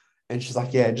court. And she's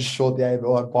like, yeah, just short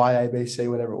the buy ABC,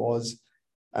 whatever it was.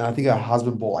 And I think her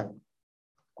husband bought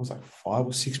 $5 or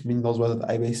 $6 million worth of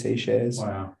ABC shares.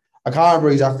 Wow. I can't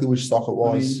remember exactly which stock it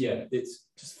was. It's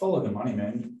just follow the money,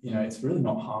 man. It's really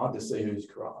not hard to see who's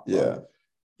corrupt. Yeah.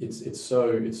 It's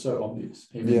so obvious.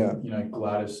 Even,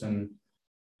 Gladys and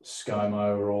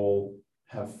ScoMo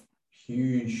have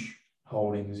huge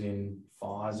holdings in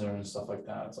Pfizer and stuff like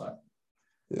that. It's like,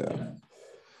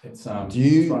 it's right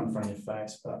in front of your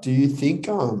face. But do you think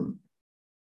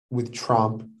with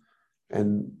Trump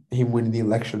and him winning the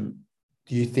election,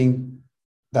 do you think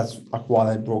that's like why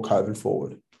they brought COVID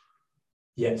forward?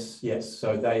 Yes.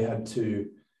 So they had to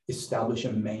establish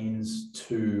a means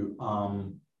to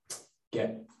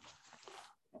get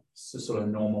to sort of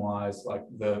normalize like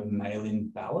the mail-in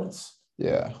ballots.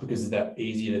 Yeah. Because they're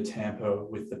easier to tamper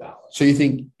with the ballots. So you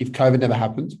think if COVID never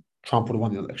happened, Trump would have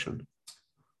won the election?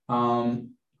 I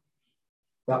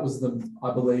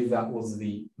believe that was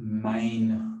the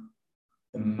main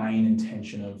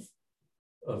intention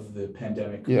of the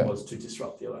pandemic was to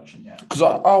disrupt the election. Yeah. Because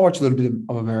I watch a little bit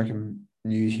of American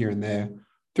news here and there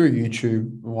through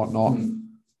YouTube and whatnot.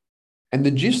 And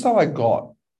the gist that I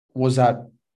got was that,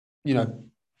 a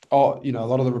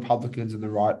lot of the Republicans and the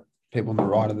right, people on the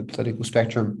right of the political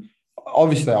spectrum,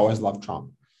 obviously they always loved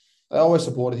Trump. They always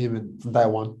supported him, and from day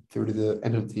one through to the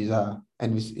end of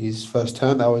his first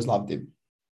term, they always loved him.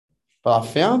 But I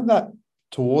found that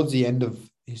towards the end of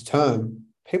his term,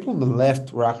 people on the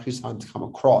left were actually starting to come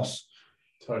across.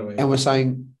 Totally. And we're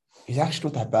saying, he's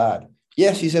actually not that bad.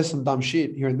 Yes, he says some dumb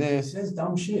shit here and there. He says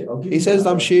dumb shit. He says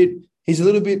dumb shit. He's a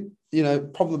little bit,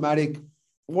 problematic.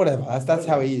 Whatever. That's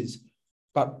how he is.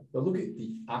 But look at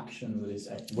the action that he's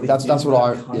taking. That's what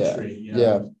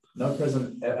No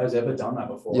president has ever done that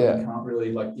before. Yeah. You can't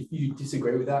really, if you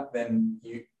disagree with that, then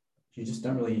you just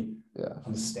don't really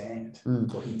understand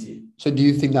what he did. So do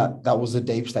you think that was a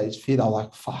deep state fear? They're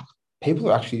like, fuck, people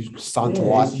are actually starting to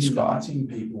like this guy. He's uniting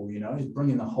people, he's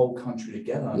bringing the whole country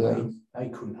together. And they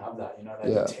couldn't have that,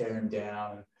 they tear him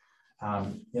down.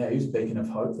 And he was a beacon of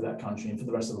hope for that country and for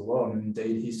the rest of the world. And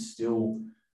indeed, he's still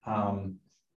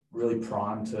really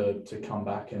primed to come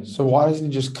back. And so why doesn't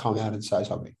he just come out and say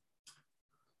something?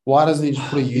 Why doesn't he just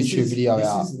put a YouTube video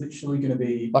out? This is literally going to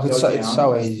be like it's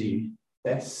so easy.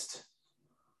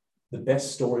 The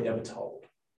best story ever told.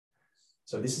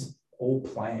 So this is all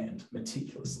planned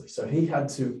meticulously. So he had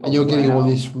to. And you're getting all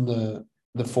this from the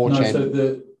 4chan. No, so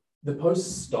the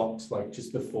post stopped like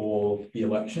just before the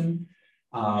election.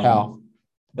 How?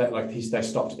 They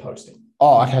stopped posting.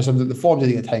 Oh, okay. So the forums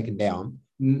didn't get taken down.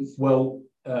 Well,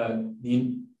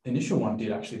 the initial one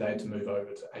did actually. They had to move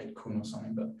over to 8kun or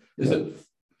something. But there's a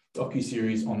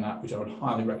docuseries on that, which I would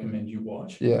highly recommend you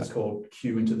watch. Yeah. It's called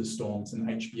Q Into the Storm. It's an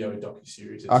HBO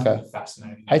docuseries. It's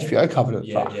fascinating. HBO covered it.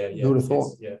 Yeah. Who would have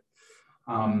thought? Yeah.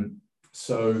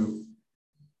 So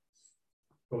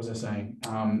what was I saying?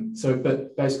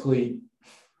 But basically,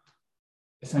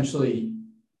 essentially,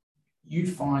 you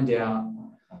find out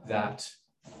that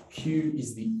Q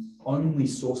is the only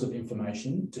source of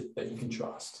information that you can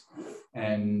trust,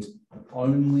 and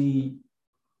only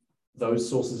those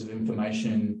sources of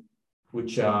information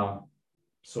which are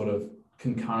sort of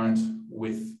concurrent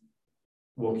with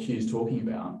what Q is talking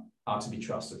about are to be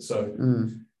trusted. So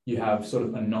you have sort of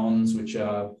anons, which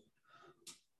are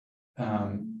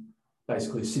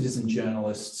basically citizen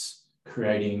journalists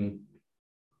creating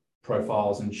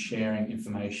profiles and sharing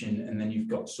information. And then you've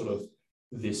got sort of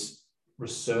this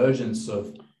resurgence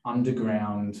of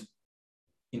underground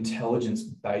intelligence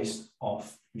based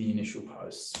off the initial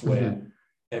posts, where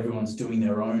everyone's doing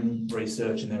their own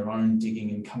research and their own digging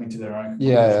and coming to their own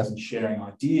conclusions and sharing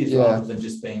ideas rather than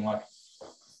just being like,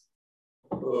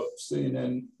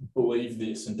 CNN, believe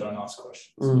this and don't ask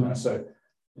questions. So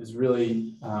it's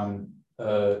really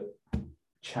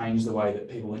changed the way that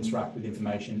people interact with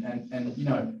information, and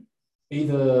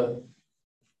either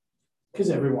because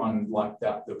everyone like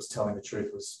that was telling the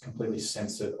truth was completely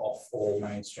censored off all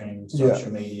mainstream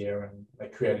social media, and they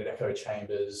created echo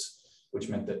chambers, which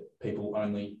meant that people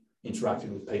only interacted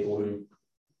with people who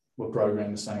were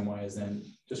programmed the same way as them,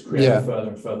 just creating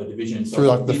further and further division. So through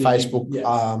like the Facebook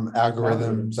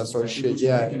algorithms, that sort of shit.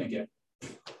 They're going to get,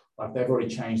 like, they've already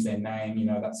changed their name,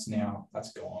 that's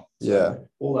gone. So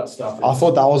all that stuff. I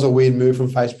thought that was a weird move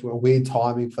from Facebook, a weird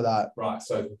timing for that. Right.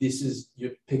 So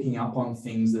you're picking up on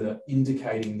things that are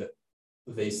indicating that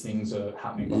these things are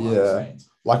happening behind the scenes.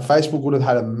 Like Facebook would have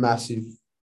had a massive,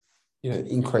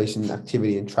 increase in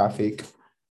activity and traffic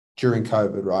during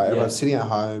COVID, right? Everyone's sitting at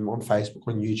home on Facebook,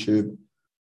 on YouTube.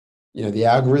 The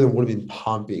algorithm would have been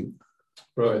pumping.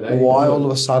 Bro, why all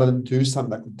of a sudden do something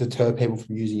that could deter people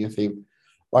from using your thing?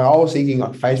 Like, I was thinking,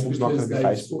 like, Facebook's not going to be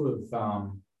Facebook. Sort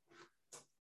of,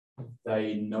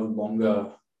 they no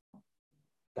longer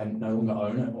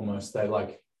own it. Almost, they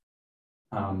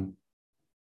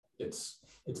it's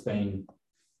been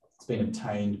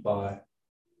obtained by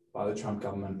the Trump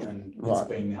government, and it's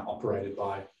being now operated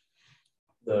by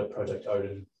the Project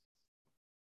Odin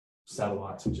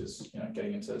satellites, which is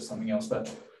getting into something else. But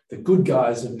the good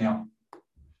guys have now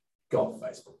got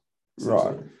Facebook,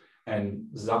 right? And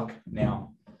Zuck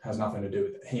now has nothing to do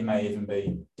with it. He may even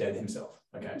be dead himself.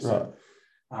 Okay, so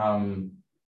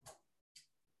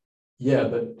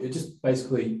but it just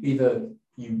basically either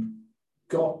you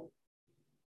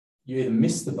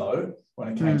missed the boat when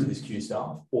it came to this Q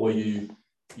stuff, or you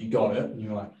got it and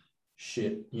you're like,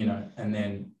 shit, and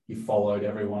then you followed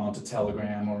everyone onto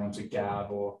Telegram or onto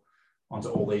Gab or onto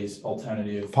all these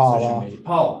alternative social media.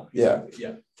 Parler. Exactly,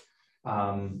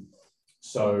 yeah.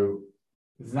 So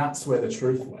that's where the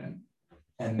truth went.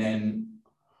 And then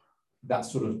that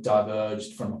sort of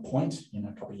diverged from a point,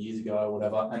 a couple of years ago or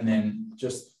whatever. And then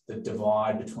just the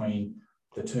divide between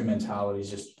the two mentalities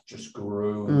just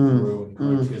grew and grew and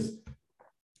grew, because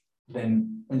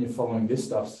then when you're following this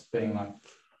stuff, being like,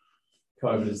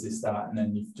 COVID is this, that, and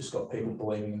then you've just got people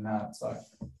believing in that. It's like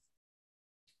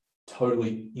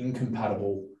totally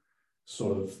incompatible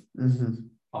sort of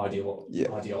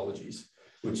ideologies,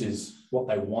 which is what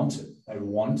they wanted. They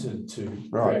wanted to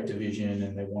create division,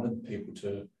 and they wanted people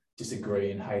to disagree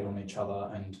and hate on each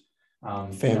other, and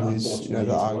families, that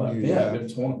argue. They're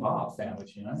torn apart,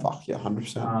 families, Fuck yeah,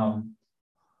 100%.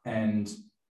 And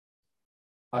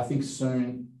I think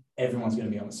soon everyone's going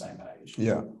to be on the same page.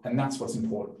 Yeah. And that's what's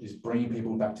important, is bringing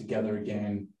people back together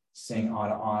again, seeing eye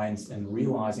to eye, and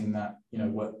realizing that,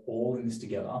 we're all in this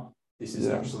together. This is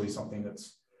actually something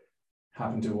that's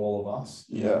happened to all of us.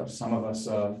 Some of us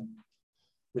are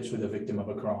literally the victim of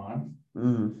a crime.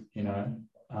 You know,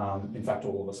 in fact,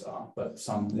 all of us are, but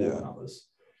some more than others.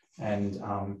 And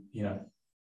you know,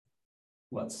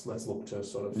 let's look to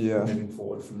sort of moving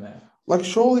forward from there. Like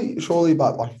surely,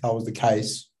 but like if that was the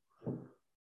case,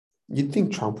 you'd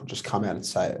think Trump would just come out and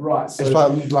say it, right? So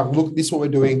it's like, look, this is what we're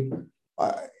doing.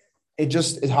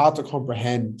 It's hard to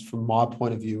comprehend from my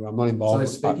point of view. I'm not involved.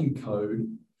 So they're speaking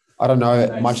code. I don't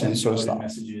know much of this sort of stuff.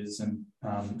 Messages and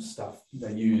stuff.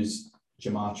 They use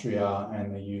gematria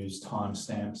and they use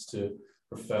timestamps to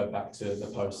refer back to the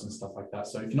posts and stuff like that.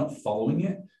 So if you're not following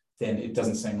it, then it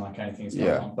doesn't seem like anything's going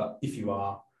on. But if you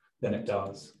are, then it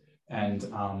does. And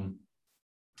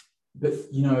but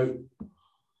you know,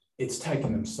 it's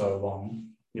taken them so long.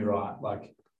 You're right.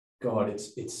 Like, God,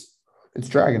 it's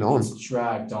dragging on. It's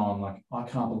dragged on. Like, I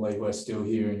can't believe we're still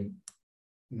here in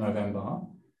November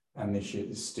and this shit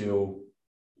is still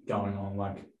going on.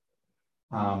 Like,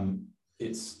 I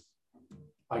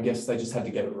guess they just had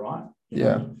to get it right. You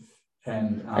know?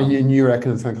 And you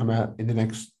reckon it's going to come out in the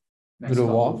next little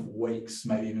while? Of weeks,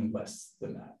 maybe even less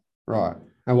than that. Right.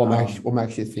 And what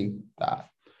makes you think that?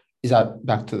 Is that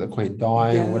back to the Queen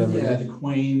dying or whatever? Yeah, the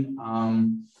Queen.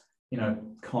 You know,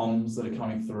 comms that are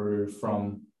coming through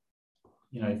from,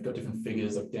 you know, you've got different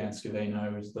figures like Dan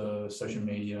Scavino, who's the social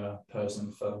media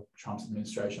person for Trump's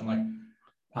administration, like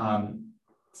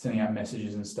sending out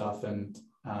messages and stuff. And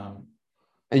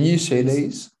you see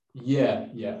these?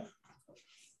 Yeah.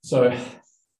 So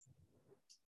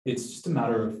it's just a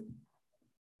matter of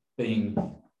being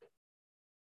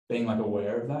like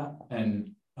aware of that.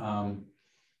 And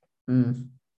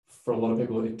for a lot of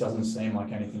people, it doesn't seem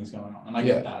like anything's going on. And I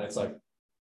get that. It's like,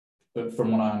 but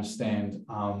from what I understand,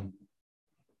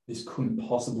 this couldn't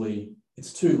possibly,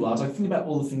 it's too large. Like, think about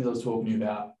all the things I was talking to you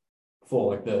about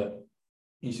before, like the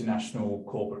international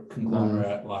corporate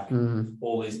conglomerate, like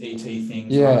all these ET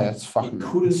things. Yeah, right? it's fucking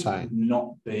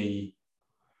insane.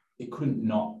 It couldn't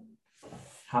not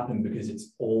happen because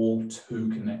it's all too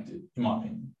connected, in my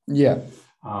opinion. Yeah.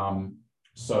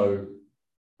 So,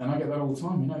 and I get that all the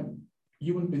time, you know,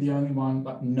 you wouldn't be the only one,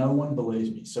 like no one believes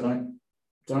me. So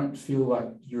don't feel like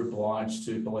you're obliged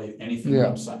to believe anything that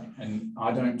I'm saying. And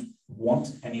I don't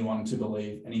want anyone to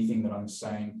believe anything that I'm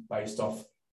saying based off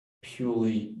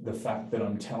purely the fact that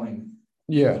I'm telling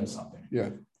them something. Yeah.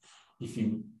 If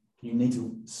you need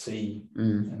to see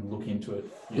and look into it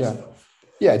yourself.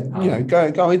 Yeah, you know,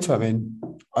 go into it. I mean,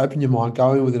 open your mind,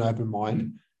 go in with an open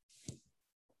mind.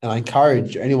 And I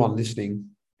encourage anyone listening,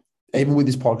 even with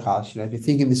this podcast, you know, if you're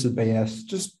thinking this is BS,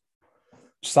 just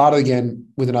start again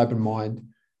with an open mind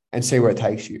and see where it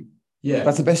takes you. Yeah.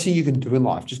 That's the best thing you can do in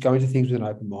life. Just go into things with an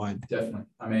open mind. Definitely.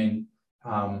 I mean,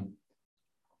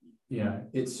 you know,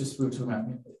 it's just, we were talking about,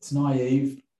 it's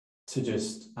naive to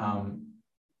just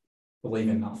believe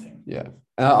in nothing. Yeah.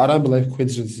 And I don't believe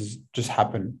coincidences just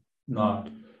happen. No,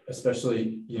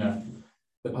 especially, you know,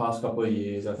 the past couple of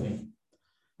years, I think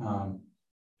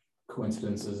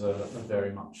coincidences are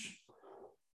very much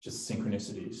just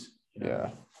synchronicities. You know? Yeah.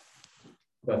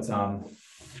 But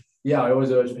I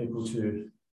always urge people to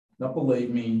not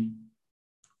believe me,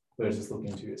 but just look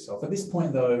into yourself. At this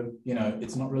point, though, you know,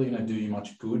 it's not really going to do you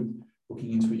much good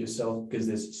looking into it yourself because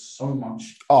there's so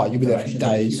much. Oh, you'll be there for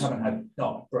days. You haven't had.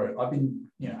 Oh, bro, I've been,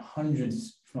 you know,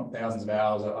 hundreds, if not thousands of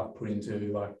hours I've put into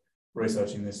like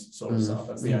researching this sort of stuff.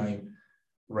 That's the only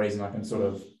reason I can sort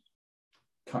of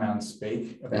come out and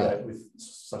speak about it with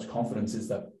such confidence is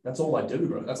that that's all I do,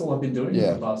 bro. That's all I've been doing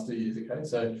for the past 2 years. Okay,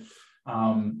 so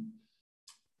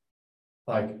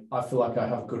like I feel like I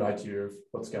have a good idea of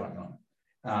what's going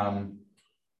on.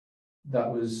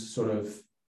 That was sort of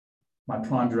my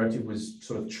prime directive, was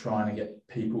sort of trying to get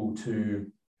people to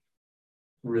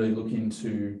really look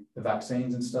into the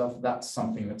vaccines and stuff. That's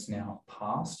something that's now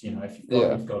passed. You know, if you've got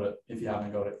it, you've got it. If you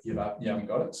haven't got it, you haven't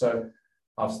got it. So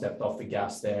I've stepped off the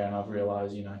gas there, and I've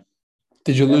realized, you know.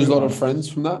 Did you lose a lot of friends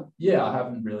from that? Yeah, I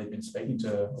haven't really been speaking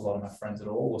to a lot of my friends at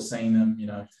all or seeing them. You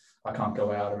know, I can't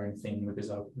go out or anything because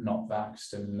I'm not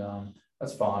vaxxed, and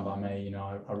that's fine by me. You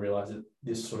know, I realize that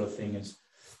this sort of thing is,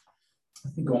 I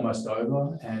think, almost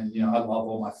over. And, you know, I love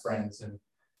all my friends, and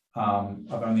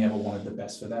I've only ever wanted the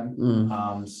best for them.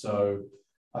 So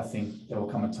I think there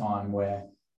will come a time where,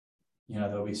 you know,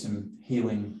 there'll be some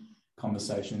healing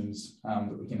conversations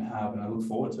that we can have, and I look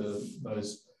forward to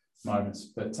those moments.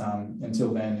 But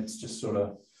until then, it's just sort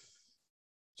of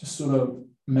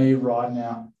me riding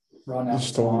out the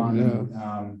storm,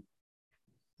 and,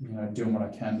 you know, doing what I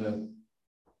can to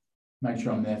make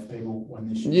sure I'm there for people when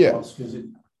this shit drops, because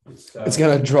it's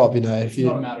going to drop, you know. It's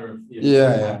not a matter of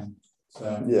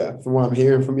So from what I'm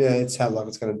hearing from you, it sounds like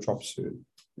it's going to drop soon.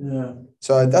 Yeah.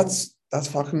 So that's that's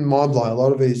fucking mind blowing. A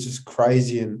lot of it is just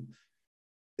crazy, and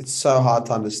it's so hard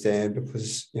to understand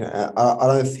because I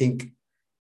don't think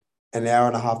an hour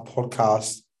and a half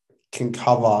podcast can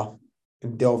cover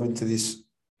and delve into this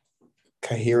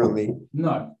coherently.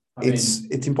 No, it's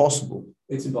impossible.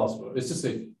 It's impossible. It's just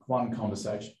one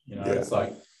conversation. It's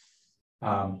like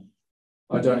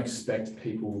I don't expect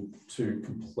people to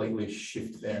completely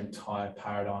shift their entire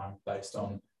paradigm based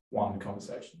on one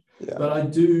conversation. Yeah. But I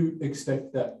do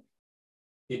expect that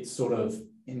it sort of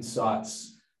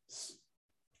incites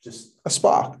just a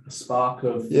spark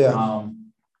of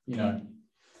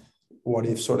what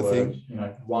if sort of thing,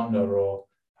 wonder or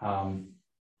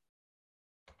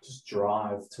just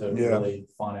drive to really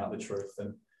find out the truth.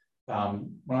 And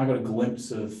when I got a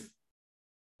glimpse of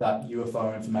that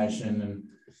UFO information, and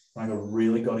when I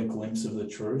really got a glimpse of the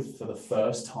truth for the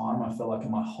first time, I felt like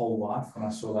in my whole life, when I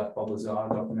saw that Bob Lazar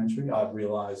documentary, I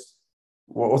realized.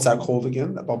 What's that called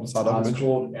again? That Bob Lazar documentary? It's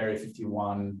called Area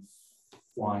 51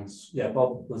 Flying. Yeah,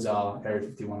 Bob Lazar, Area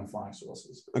 51 and Flying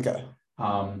Saucers. Okay.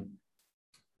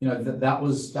 That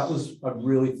was. I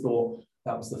really thought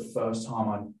that was the first time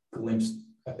I glimpsed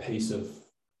a piece of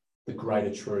the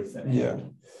greater truth. And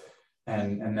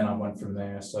then I went from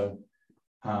there. So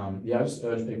I just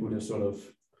urge people to sort of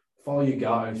follow your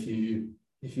gut if you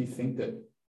think that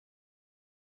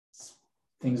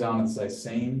things aren't as they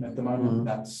seem at the moment.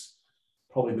 That's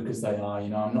probably because they are.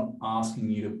 I'm not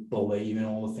asking you to believe in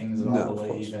all the things that I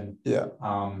believe, and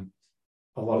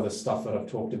a lot of the stuff that I've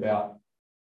talked about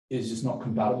is just not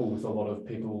compatible with a lot of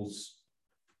people's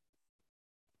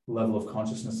level of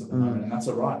consciousness at the moment, and that's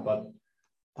all right. But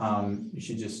you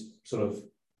should just sort of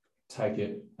take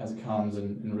it as it comes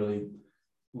and really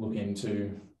look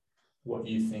into what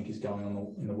you think is going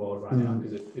on in the world right now,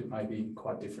 because it may be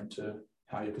quite different to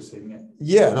how you're perceiving it.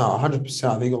 Yeah, no, 100%.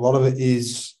 I think a lot of it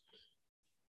is,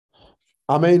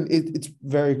 it's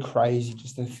very crazy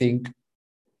just to think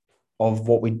of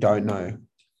what we don't know.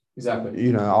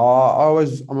 Exactly.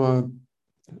 I'm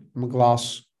a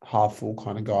glass half full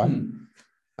kind of guy.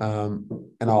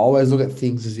 And I always look at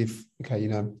things as if, okay,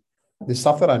 there's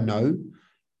stuff that I know,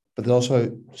 but there's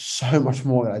also so much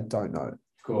more that I don't know.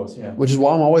 Of course, yeah. Which is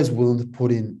why I'm always willing to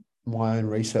put in my own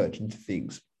research into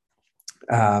things.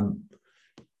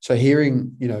 So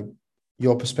hearing,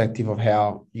 your perspective of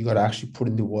how you got to actually put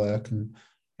in the work and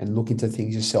look into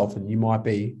things yourself, and you might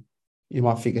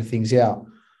figure things out.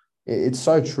 It's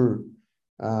so true.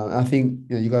 I think,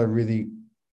 you got to really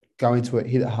go into it,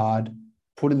 hit it hard,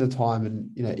 put in the time.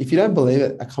 And, if you don't believe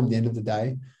it, come the end of the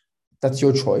day, that's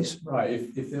your choice.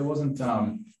 Right. If there wasn't,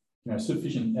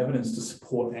 sufficient evidence to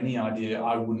support any idea,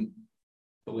 I wouldn't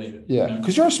believe it. Yeah.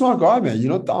 Because you're a smart guy, man.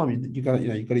 You're not dumb. You got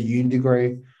a uni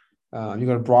degree. You've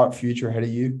got a bright future ahead of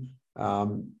you.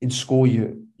 In school,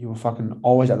 you were fucking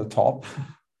always at the top.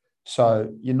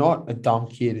 So you're not a dumb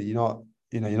kid. You're not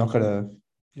going to,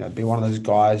 be one of those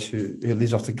guys who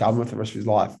lives off the government for the rest of his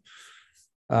life.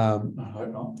 I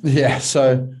hope not. Yeah.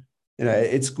 So,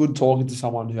 it's good talking to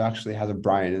someone who actually has a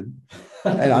brain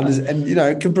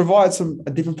and can provide a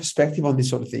different perspective on this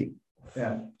sort of thing.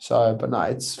 Yeah. So, but no,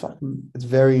 it's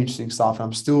very interesting stuff. And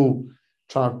I'm still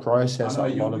trying to process a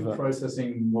lot of it.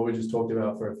 Processing what we just talked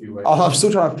about for a few weeks. I'm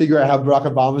still trying to figure out how Barack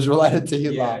Obama is related to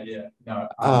Hitler. Yeah. No.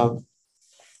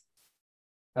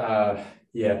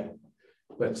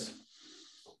 But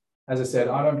as I said,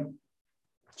 I don't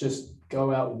just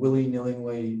go out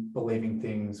willy-nilly believing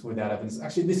things without evidence.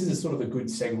 Actually, this is a good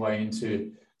segue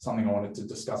into something I wanted to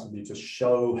discuss with you to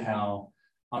show how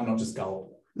I'm not just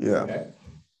gullible. Yeah. Okay.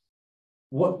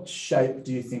 What shape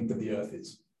do you think that the Earth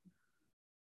is?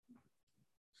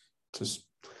 It's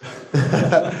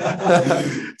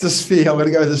a sphere. I'm going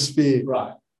to go with a sphere.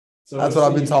 Right. So that's what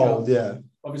I've been told.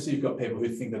 Obviously, you've got people who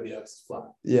think that the Earth is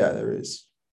flat. Yeah, there is.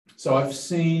 So I've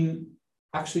seen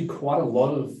actually quite a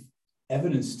lot of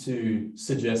evidence to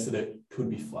suggest that it could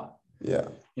be flat. Yeah.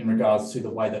 In regards to the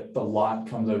way that the light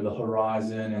comes over the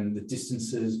horizon and the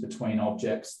distances between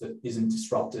objects that isn't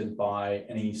disrupted by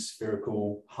any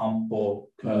spherical hump or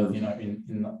curve, in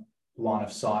the line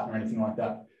of sight or anything like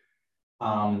that.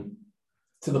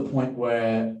 To the point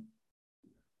where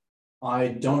I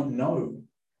don't know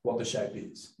what the shape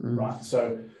is, right?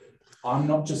 So I'm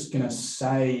not just going to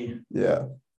say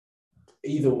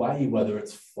either way whether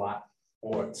it's flat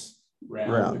or it's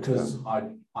round because I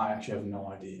actually have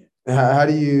no idea. How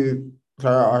do you?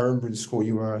 I remember in school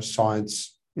you were a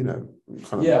science, kind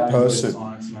of person.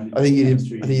 I think you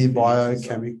did bio,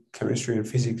 chemistry, and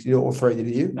physics. You did all three, did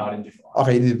you? No, I didn't do.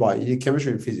 Okay, you did bio. You did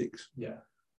chemistry and physics. Yeah.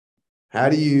 How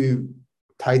do you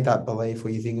take that belief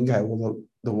where you think, okay, well,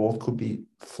 the world could be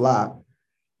flat,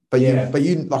 but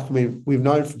we've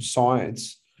known from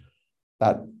science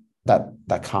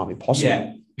that can't be possible.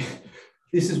 Yeah.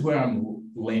 This is where I'm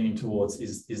leaning towards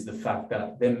is the fact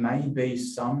that there may be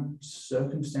some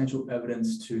circumstantial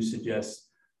evidence to suggest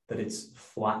that it's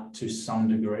flat to some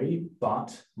degree,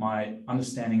 but my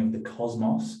understanding of the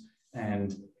cosmos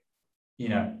and,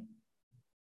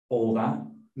 all that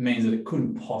means that it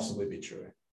couldn't possibly be true.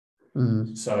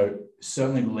 Mm. So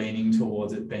certainly leaning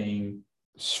towards it being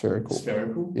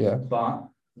spherical. Yeah. But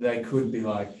they could be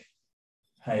like,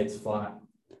 hey, it's flat.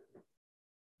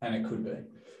 And it could be.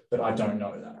 But I don't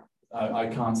know that. I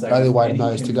can't say. The only way to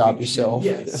know is to go up yourself.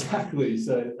 Yeah, exactly.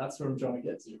 So that's what I'm trying to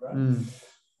get to, right?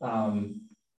 Mm.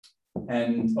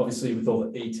 And obviously with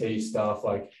all the ET stuff,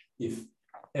 like if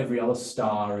every other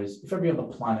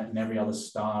planet and every other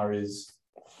star is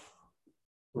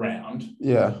round,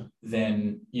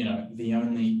 then the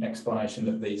only explanation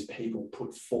that these people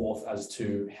put forth as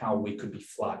to how we could be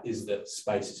flat is that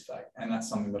space is fake, and that's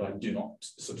something that I do not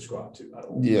subscribe to at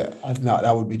all. Yeah, no,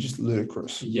 that would be just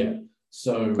ludicrous. Yeah,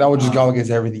 so that would just go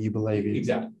against everything you believe in.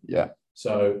 Exactly. Yeah.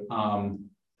 So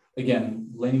again,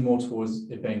 leaning more towards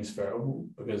it being spherical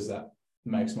because that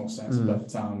makes more sense. But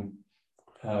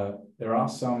there are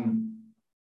some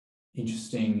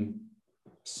interesting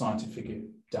scientific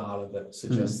data that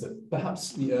suggests that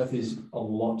perhaps the Earth is a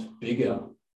lot bigger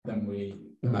than we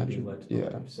imagine.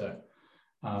 Yeah. So,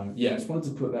 I just wanted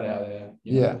to put that out there.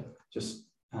 Just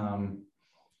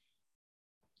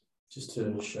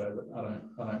to show that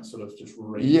I don't sort of just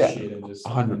read shit and just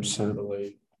 100%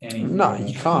 believe anything. No,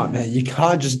 you can't, man. You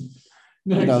can't just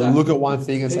exactly. Look at one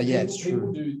thing and say, it's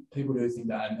true. People do think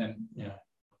that, and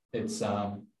it's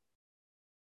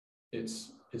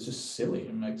just silly.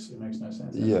 It makes no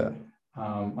sense. Yeah.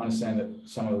 I understand that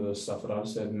some of the stuff that I've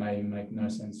said may make no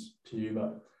sense to you,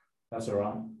 but that's all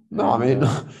right. No, I mean,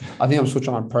 I think I'm still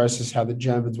trying to process how the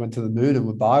Germans went to the moon and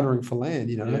were bartering for land,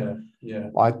 Yeah.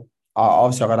 Like,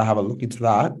 obviously, I've got to have a look into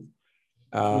that.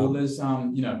 Well, there's,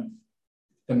 the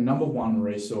number one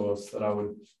resource that I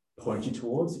would point you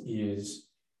towards is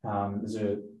there's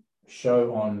a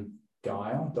show on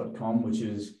Gaia.com, which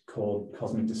is called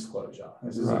Cosmic Disclosure.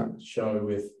 This is a show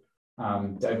with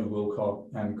David Wilcock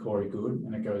and Corey Good,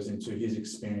 and it goes into his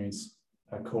experience,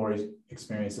 Corey's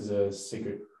experience as a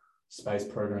secret space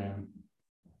program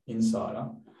insider.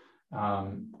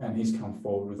 And he's come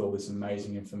forward with all this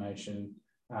amazing information.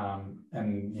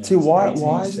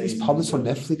 Why is this published on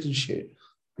Netflix and shit?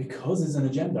 Because there's an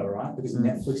agenda, right? Because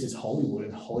Netflix is Hollywood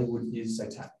and Hollywood is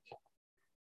satanic.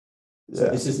 So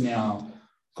this is now.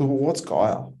 What's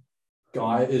Gaia?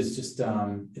 Gaia is just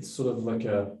it's sort of like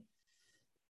a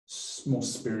more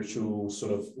spiritual,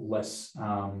 sort of less.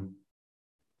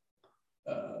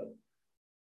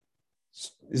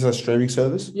 Is it a streaming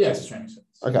service? Yeah, it's a streaming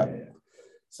service. Okay. Yeah.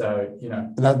 So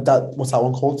and that what's that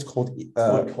one called? It's called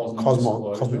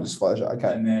Cosmic Disclosure.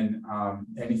 Okay. And then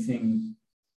anything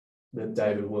that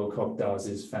David Wilcock does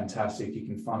is fantastic. You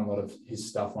can find a lot of his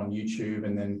stuff on YouTube,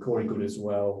 and then Corey Good as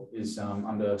well is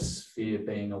under Sphere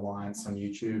Being Alliance on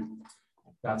YouTube.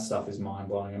 That stuff is mind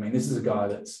blowing. I mean, this is a guy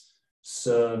that's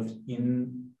served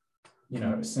in,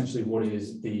 essentially what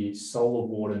is the solar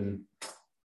warden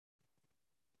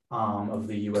arm of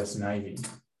the US Navy.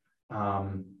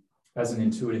 As an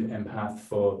intuitive empath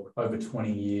for over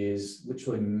 20 years,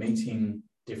 literally meeting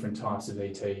different types of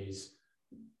ETs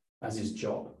as his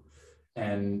job.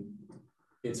 And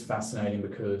it's fascinating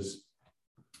because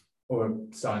what we're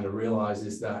starting to realize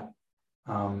is that,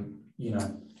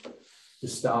 the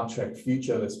Star Trek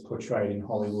future that's portrayed in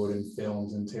Hollywood and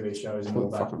films and TV shows and all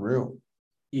that fucking real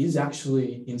is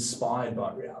actually inspired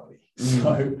by reality.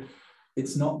 So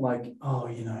it's not like,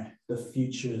 the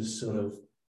future's sort of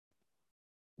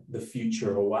the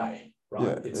future away, right?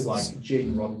 Yeah, it's like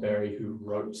Gene Roddenberry, who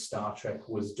wrote Star Trek,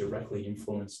 was directly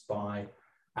influenced by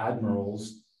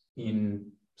admirals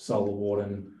in Solar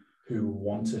Warden who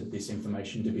wanted this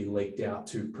information to be leaked out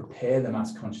to prepare the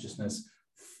mass consciousness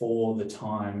for the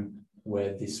time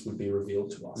where this would be revealed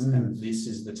to us. And this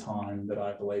is the time that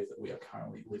I believe that we are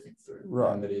currently living through.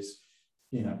 Right. And that is,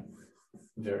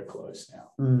 very close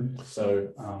now. So,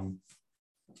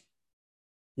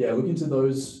 look into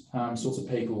those sorts of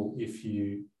people if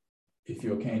you're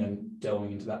keen on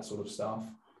delving into that sort of stuff.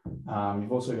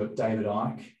 You've also got David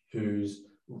Icke, who's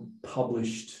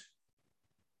published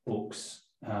books,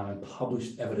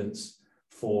 published evidence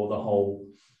for the whole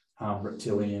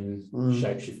reptilian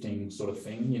shape-shifting sort of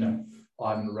thing. I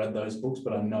haven't read those books,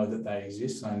 but I know that they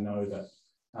exist, and I know that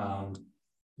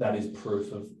that is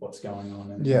proof of what's going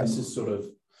on. And this is sort of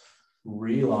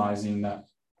realizing that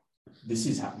this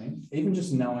is happening, even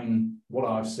just knowing what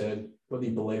I've said, whether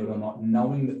you believe it or not,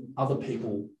 knowing that other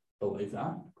people believe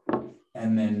that,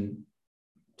 and then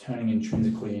turning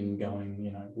intrinsically and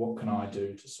going, what can I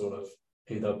do to sort of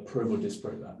either prove or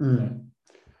disprove that?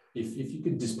 If you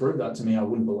could disprove that to me, I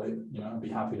wouldn't believe it. I'd be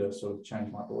happy to sort of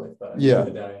change my belief. But at the end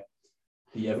of the day,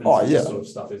 the evidence of this sort of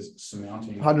stuff is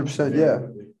surmounting. 100%, yeah.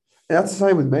 And that's the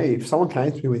same with me. If someone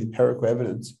came to me with empirical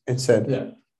evidence and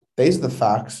said, these are the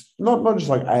facts, not just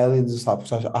like aliens and stuff.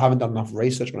 So I haven't done enough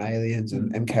research on aliens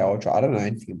and MK Ultra. I don't know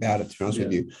anything about it, to be honest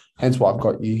with you. Hence why I've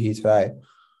got you here today.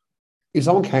 If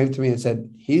someone came to me and said,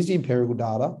 here's the empirical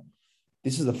data,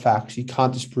 this is the facts, you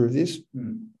can't disprove this,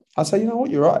 I'd say, you know what,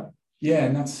 you're right. Yeah,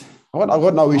 and that's... I've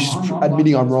got no issues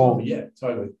admitting I'm wrong. Well. Yeah,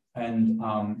 totally. And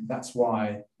that's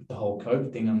why the whole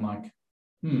COVID thing, I'm like,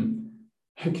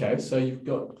 okay, so you've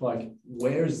got like,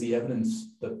 where is the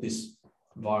evidence that this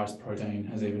virus protein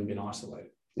has even been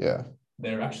isolated? Yeah.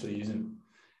 They're actually using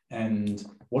it. And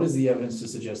what is the evidence to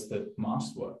suggest that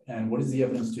masks work? And what is the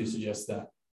evidence to suggest that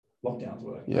lockdowns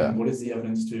work? Yeah. And what is the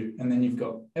evidence to... And then you've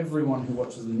got everyone who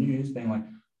watches the news being like,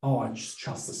 oh, I just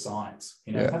trust the science.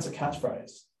 That's a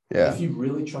catchphrase. Yeah. If you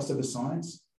really trusted the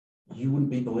science, you wouldn't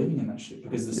be believing in that shit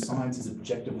because the science is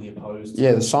objectively opposed.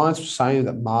 Yeah, the science was saying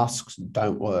that masks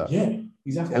don't work. Yeah,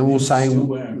 exactly. And we were saying,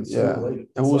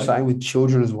 and we were saying with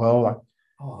children as well, like,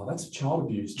 oh, that's child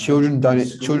abuse. Children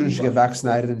should get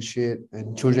vaccinated and shit,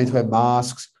 and children need to wear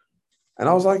masks. And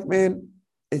I was like, man,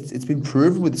 it's been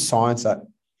proven with the science that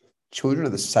children are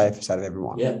the safest out of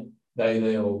everyone. Yeah,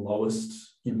 they are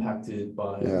lowest impacted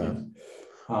by. Yeah.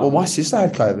 Well, my sister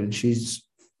had COVID, and she's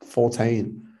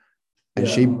 14, and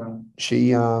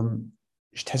she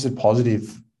tested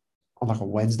positive on like a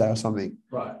Wednesday or something.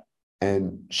 Right.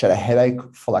 And she had a headache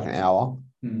for like an hour,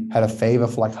 had a fever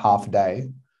for like half a day.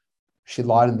 She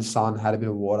lied in the sun, had a bit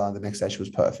of water, and the next day she was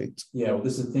perfect. Yeah, well,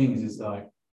 this is the thing is like,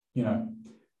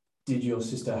 did your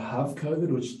sister have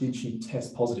COVID or did she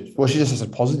test positive? Well, she just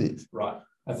tested positive. Right.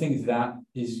 I think that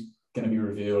is going to be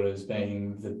revealed as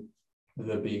being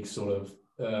the big sort of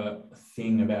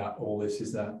thing about all this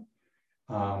is that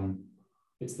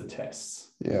it's the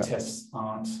tests. Yeah. The tests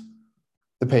aren't...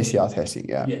 The PCR testing,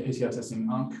 yeah. Yeah, PCR testing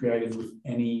aren't created with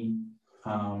any,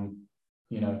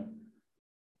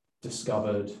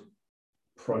 discovered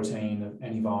protein of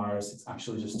any virus. It's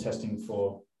actually just testing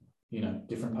for,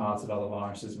 different parts of other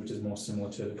viruses, which is more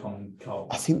similar to the common cold.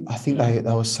 I think they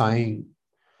were saying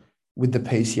with the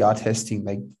PCR testing,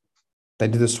 they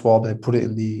did a swab, they put it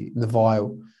in the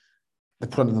vial, they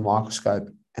put it under the microscope,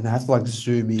 and they have to like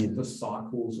zoom in. The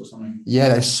cycles or something. Yeah,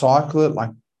 they cycle it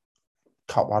like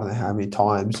I don't know how many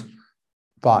times,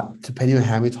 but depending on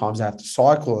how many times they have to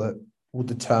cycle it will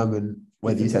determine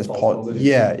whether you test positive.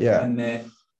 Yeah. And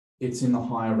it's in the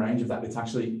higher range of that. It's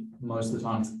actually most of the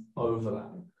time it's over that.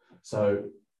 So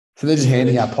they're just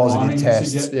handing out positive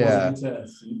tests. Yeah.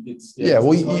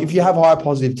 If you have high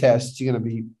positive tests, you're going to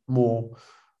be more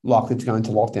likely to go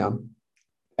into lockdown.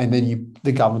 And then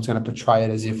the government's going to portray it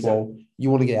as if, well, you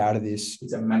want to get out of this.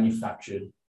 It's a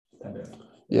manufactured pandemic.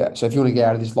 Yeah. So if you want to get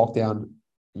out of this lockdown,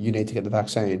 you need to get the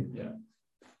vaccine. Yeah.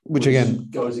 Which again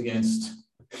goes against,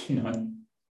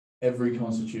 every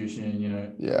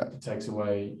constitution, it takes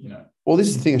away, Well, this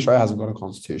is the thing, Australia hasn't got a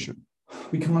constitution.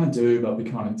 We kind of do, but we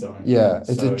kind of don't. Yeah,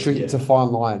 it's a trick, it's a fine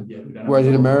line. Yeah, whereas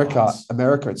in America,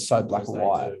 it's so black and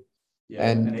white. Yeah,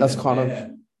 and that's kind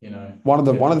of one of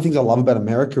the things I love about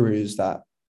America is that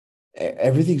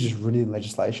everything's just written in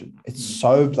legislation. It's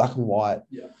so black and white.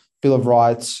 Yeah. Bill of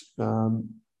Rights, the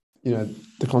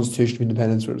Constitution of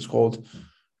Independence, what it's called.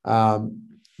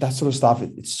 That sort of stuff.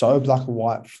 It's so black and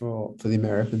white for the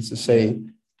Americans to see,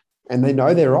 and they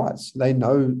know their rights. They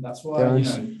know that's why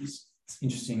it's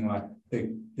interesting. Like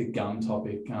the gun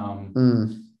topic,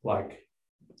 like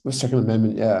the Second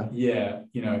Amendment. Yeah,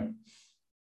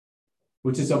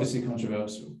 which is obviously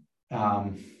controversial.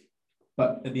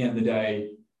 But at the end of the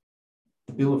day,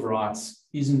 the Bill of Rights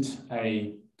isn't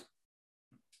a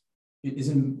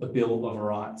bill of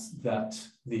rights that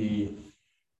the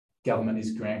government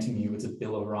is granting you. It's a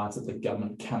bill of rights that the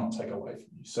government cannot take away from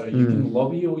you. So you can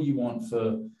lobby all you want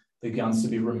for the guns to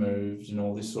be removed and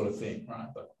all this sort of thing, right?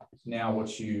 But now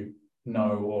what you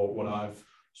know, or what I've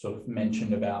sort of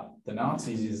mentioned about the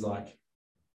Nazis is like,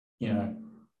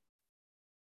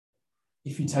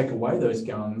 if you take away those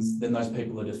guns, then those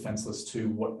people are defenseless to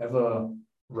whatever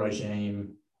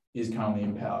regime is currently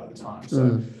in power at the time.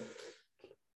 So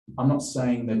I'm not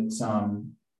saying that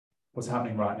what's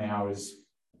happening right now is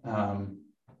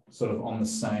sort of on the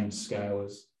same scale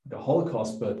as the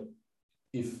Holocaust, but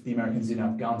if the Americans didn't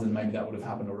have guns, then maybe that would have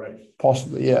happened already.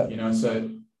 Possibly, yeah.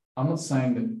 So I'm not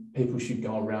saying that people should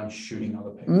go around shooting other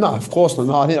people. No, of course not.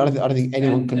 No, I don't think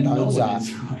anyone condones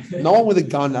that. No one with a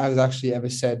gun has actually ever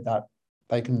said that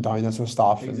they condone that sort of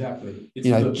stuff. Exactly.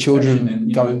 And, children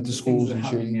going to schools and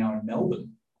shooting. Now in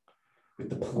Melbourne, with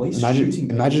the police shooting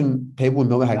people. Imagine people in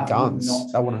Melbourne had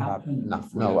guns. That wouldn't happen.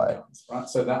 No way. Guns, right?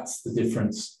 So that's the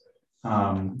difference.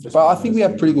 But I think we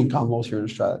have pretty good gun laws here in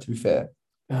Australia, to be fair.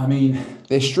 I mean,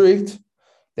 they're strict,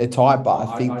 they're tight, but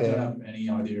I think I don't have any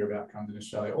idea about guns in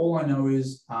Australia. All I know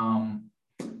is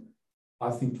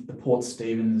I think the Port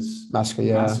Stephens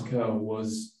massacre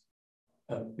was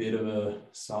a bit of a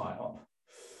psyop,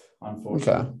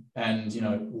 unfortunately. Okay. And,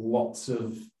 lots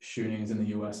of shootings in the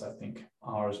US, I think,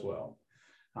 are as well.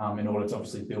 In order to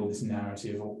obviously build this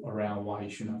narrative around why you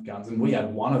shouldn't have guns. And we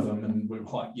had one of them and we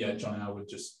were like, yeah, John Howard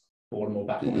just bought them all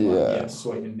back. And we were like, yeah,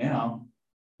 sweet. And now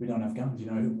we don't have guns.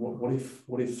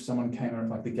 What if someone came out,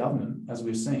 like the government, as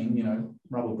we've seen,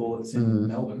 rubber bullets in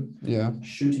Melbourne,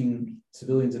 shooting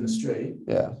civilians in the street.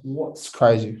 Yeah. What's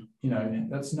crazy?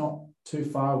 That's not too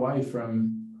far away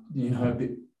from, a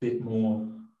bit more.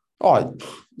 Oh,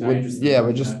 we're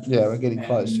getting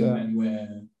close. Yeah.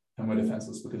 And we're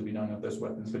defenseless because we don't have those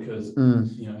weapons because,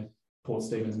 Port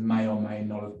Stephens may or may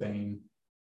not have been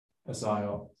a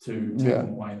psyop to take them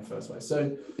away in the first place.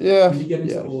 So when you get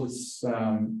into all this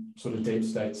sort of deep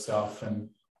state stuff and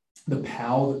the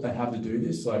power that they have to do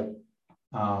this, like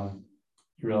you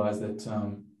realize that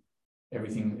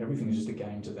everything is just a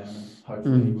game to them, and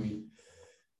hopefully we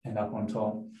end up on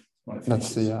top when it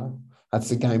finishes. That's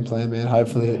the game plan, man.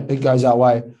 Hopefully it goes that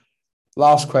way.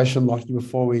 Last question, Lachlan,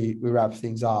 before we wrap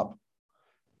things up.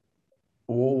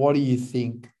 What do you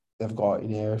think they've got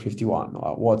in Area 51?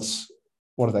 Like, what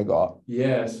have they got?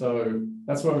 Yeah, so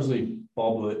that's where obviously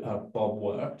Bob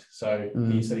worked. So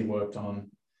he said he worked on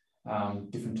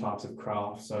different types of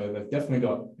craft. So they've definitely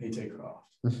got ET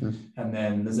craft. Mm-hmm. And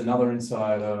then there's another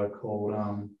insider called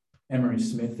Emery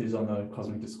Smith, who's on the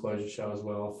Cosmic Disclosure show as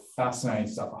well. Fascinating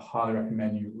stuff. I highly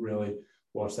recommend you really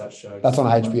watch that show. That's on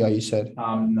HBO, you said?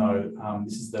 No,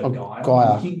 this is the Gaia.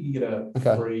 Gaia. I think you can get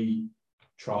a free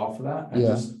trial for that. And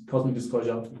just Cosmic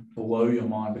Disclosure blow your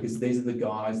mind because these are the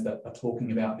guys that are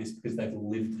talking about this because they've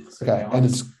lived this. Okay, and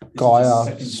it's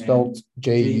Gaia spelled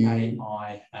GAIA.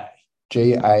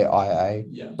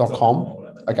 GAIA.com.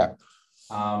 Okay.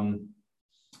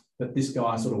 But this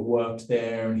guy sort of worked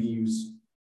there and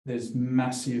there's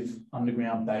massive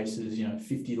underground bases,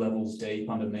 50 levels deep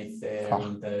underneath there.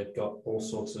 And they've got all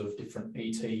sorts of different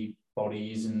ET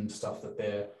bodies and stuff that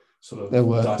they're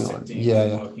dissecting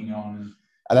and working on.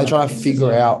 Are they trying to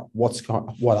figure out what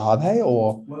are they?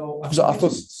 Or I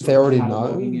thought they already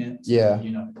know.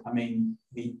 I mean,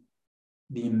 the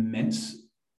immense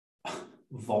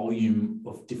volume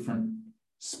of different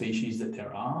species that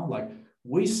there are, like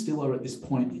we still are at this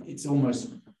point, it's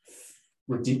almost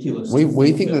ridiculous.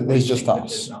 We think that there's just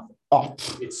us.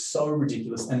 It's so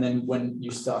ridiculous. And then when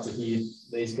you start to hear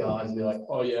these guys be like,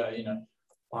 oh yeah,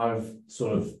 I've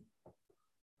sort of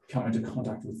come into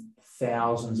contact with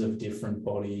thousands of different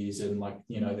bodies and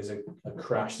there's a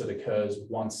crash that occurs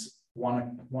one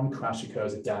crash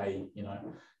occurs a day,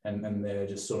 and they're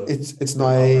just sort of it's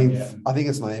naive. I think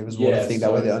it's naive as well to think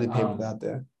that we're the only people out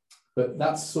there. But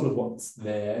that's sort of what's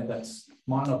there. That's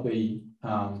might not be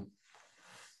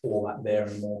all that there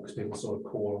anymore because people sort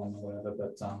of call on or whatever.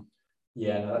 But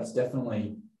that's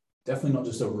definitely not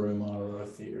just a rumor or a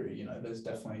theory. There's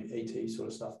definitely ET sort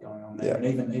of stuff going on there,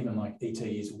 and even like ET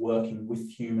is working with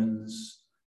humans,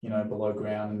 below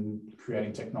ground and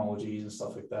creating technologies and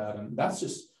stuff like that. And that's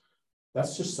just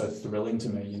so thrilling to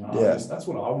me. That's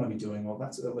what I want to be doing. Well,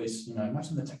 that's at least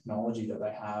imagine the technology that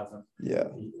they have and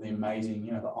the amazing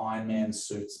the Iron Man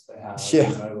suits that they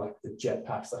have. Like the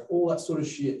jetpacks, like all that sort of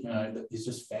shit. That is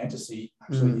just fantasy.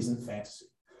 Actually, isn't fantasy.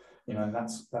 And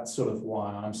that's sort of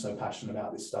why I'm so passionate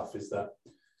about this stuff is that,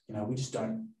 we just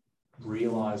don't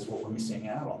realize what we're missing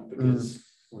out on because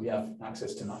we have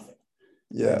access to nothing.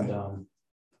 Yeah. And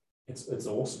it's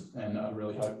awesome. And I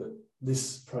really hope that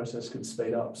this process could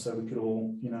speed up so we could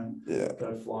all,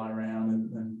 go fly around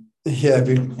and it'd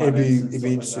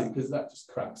be interesting. Because that just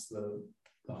cracks the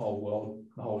whole world,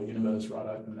 the whole universe right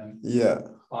open. And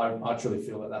I truly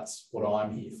feel that that's what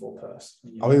I'm here for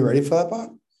personally. Are we ready for that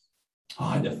part?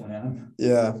 I definitely am.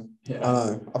 Yeah. I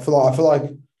know. I feel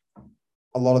like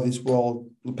a lot of this world,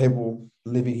 people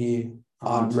living here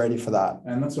aren't ready for that.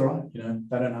 And that's all right. They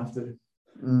don't have to.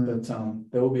 But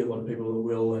there will be a lot of people that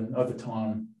will, and over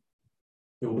time,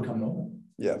 it will become normal.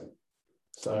 Yeah.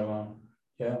 So,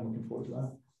 I'm looking forward to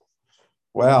that.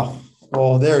 Wow.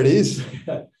 Well, there it is.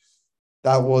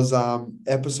 That was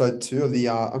episode 2 of the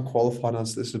Unqualified and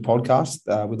Unsolicited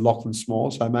Podcast with Lachlan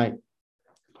Small. So, mate,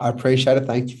 I appreciate it.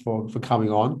 Thank you for coming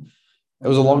on. It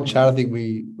was a long chat. I think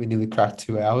we nearly cracked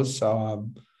 2 hours. So,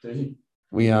 Did you?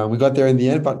 we got there in the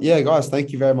end. But yeah, guys,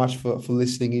 thank you very much for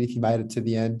listening. And if you made it to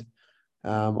the end,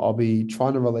 I'll be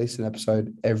trying to release an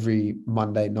episode every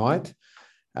Monday night,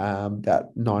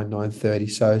 about 9:30.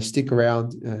 So stick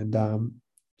around and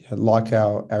like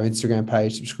our Instagram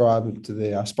page, subscribe to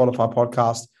the Spotify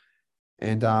podcast,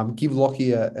 and give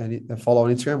Lockie a follow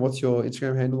on Instagram. What's your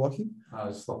Instagram handle, Lockie?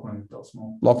 It's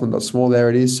Lachlan.small. Lachlan.small. There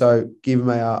it is. So give him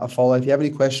a follow. If you have any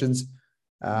questions,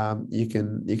 you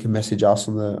can message us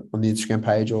on the Instagram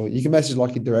page, or you can message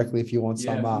Lockie directly if you want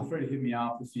some. Feel free to hit me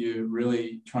up if you're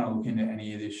really trying to look into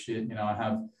any of this shit. You know, I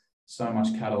have so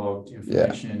much catalogued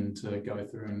information to go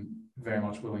through, and very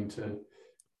much willing to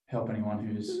help anyone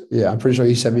who's. Yeah, I'm pretty sure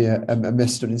you sent me a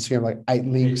message on Instagram, like 8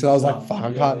 links, and I was like,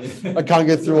 fuck, I can't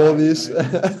get through all of this.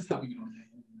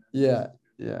 Yeah.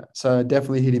 So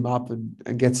definitely hit him up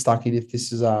and get stuck in if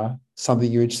this is something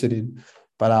you're interested in.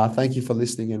 But thank you for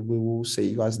listening, and we will see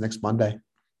you guys next Monday.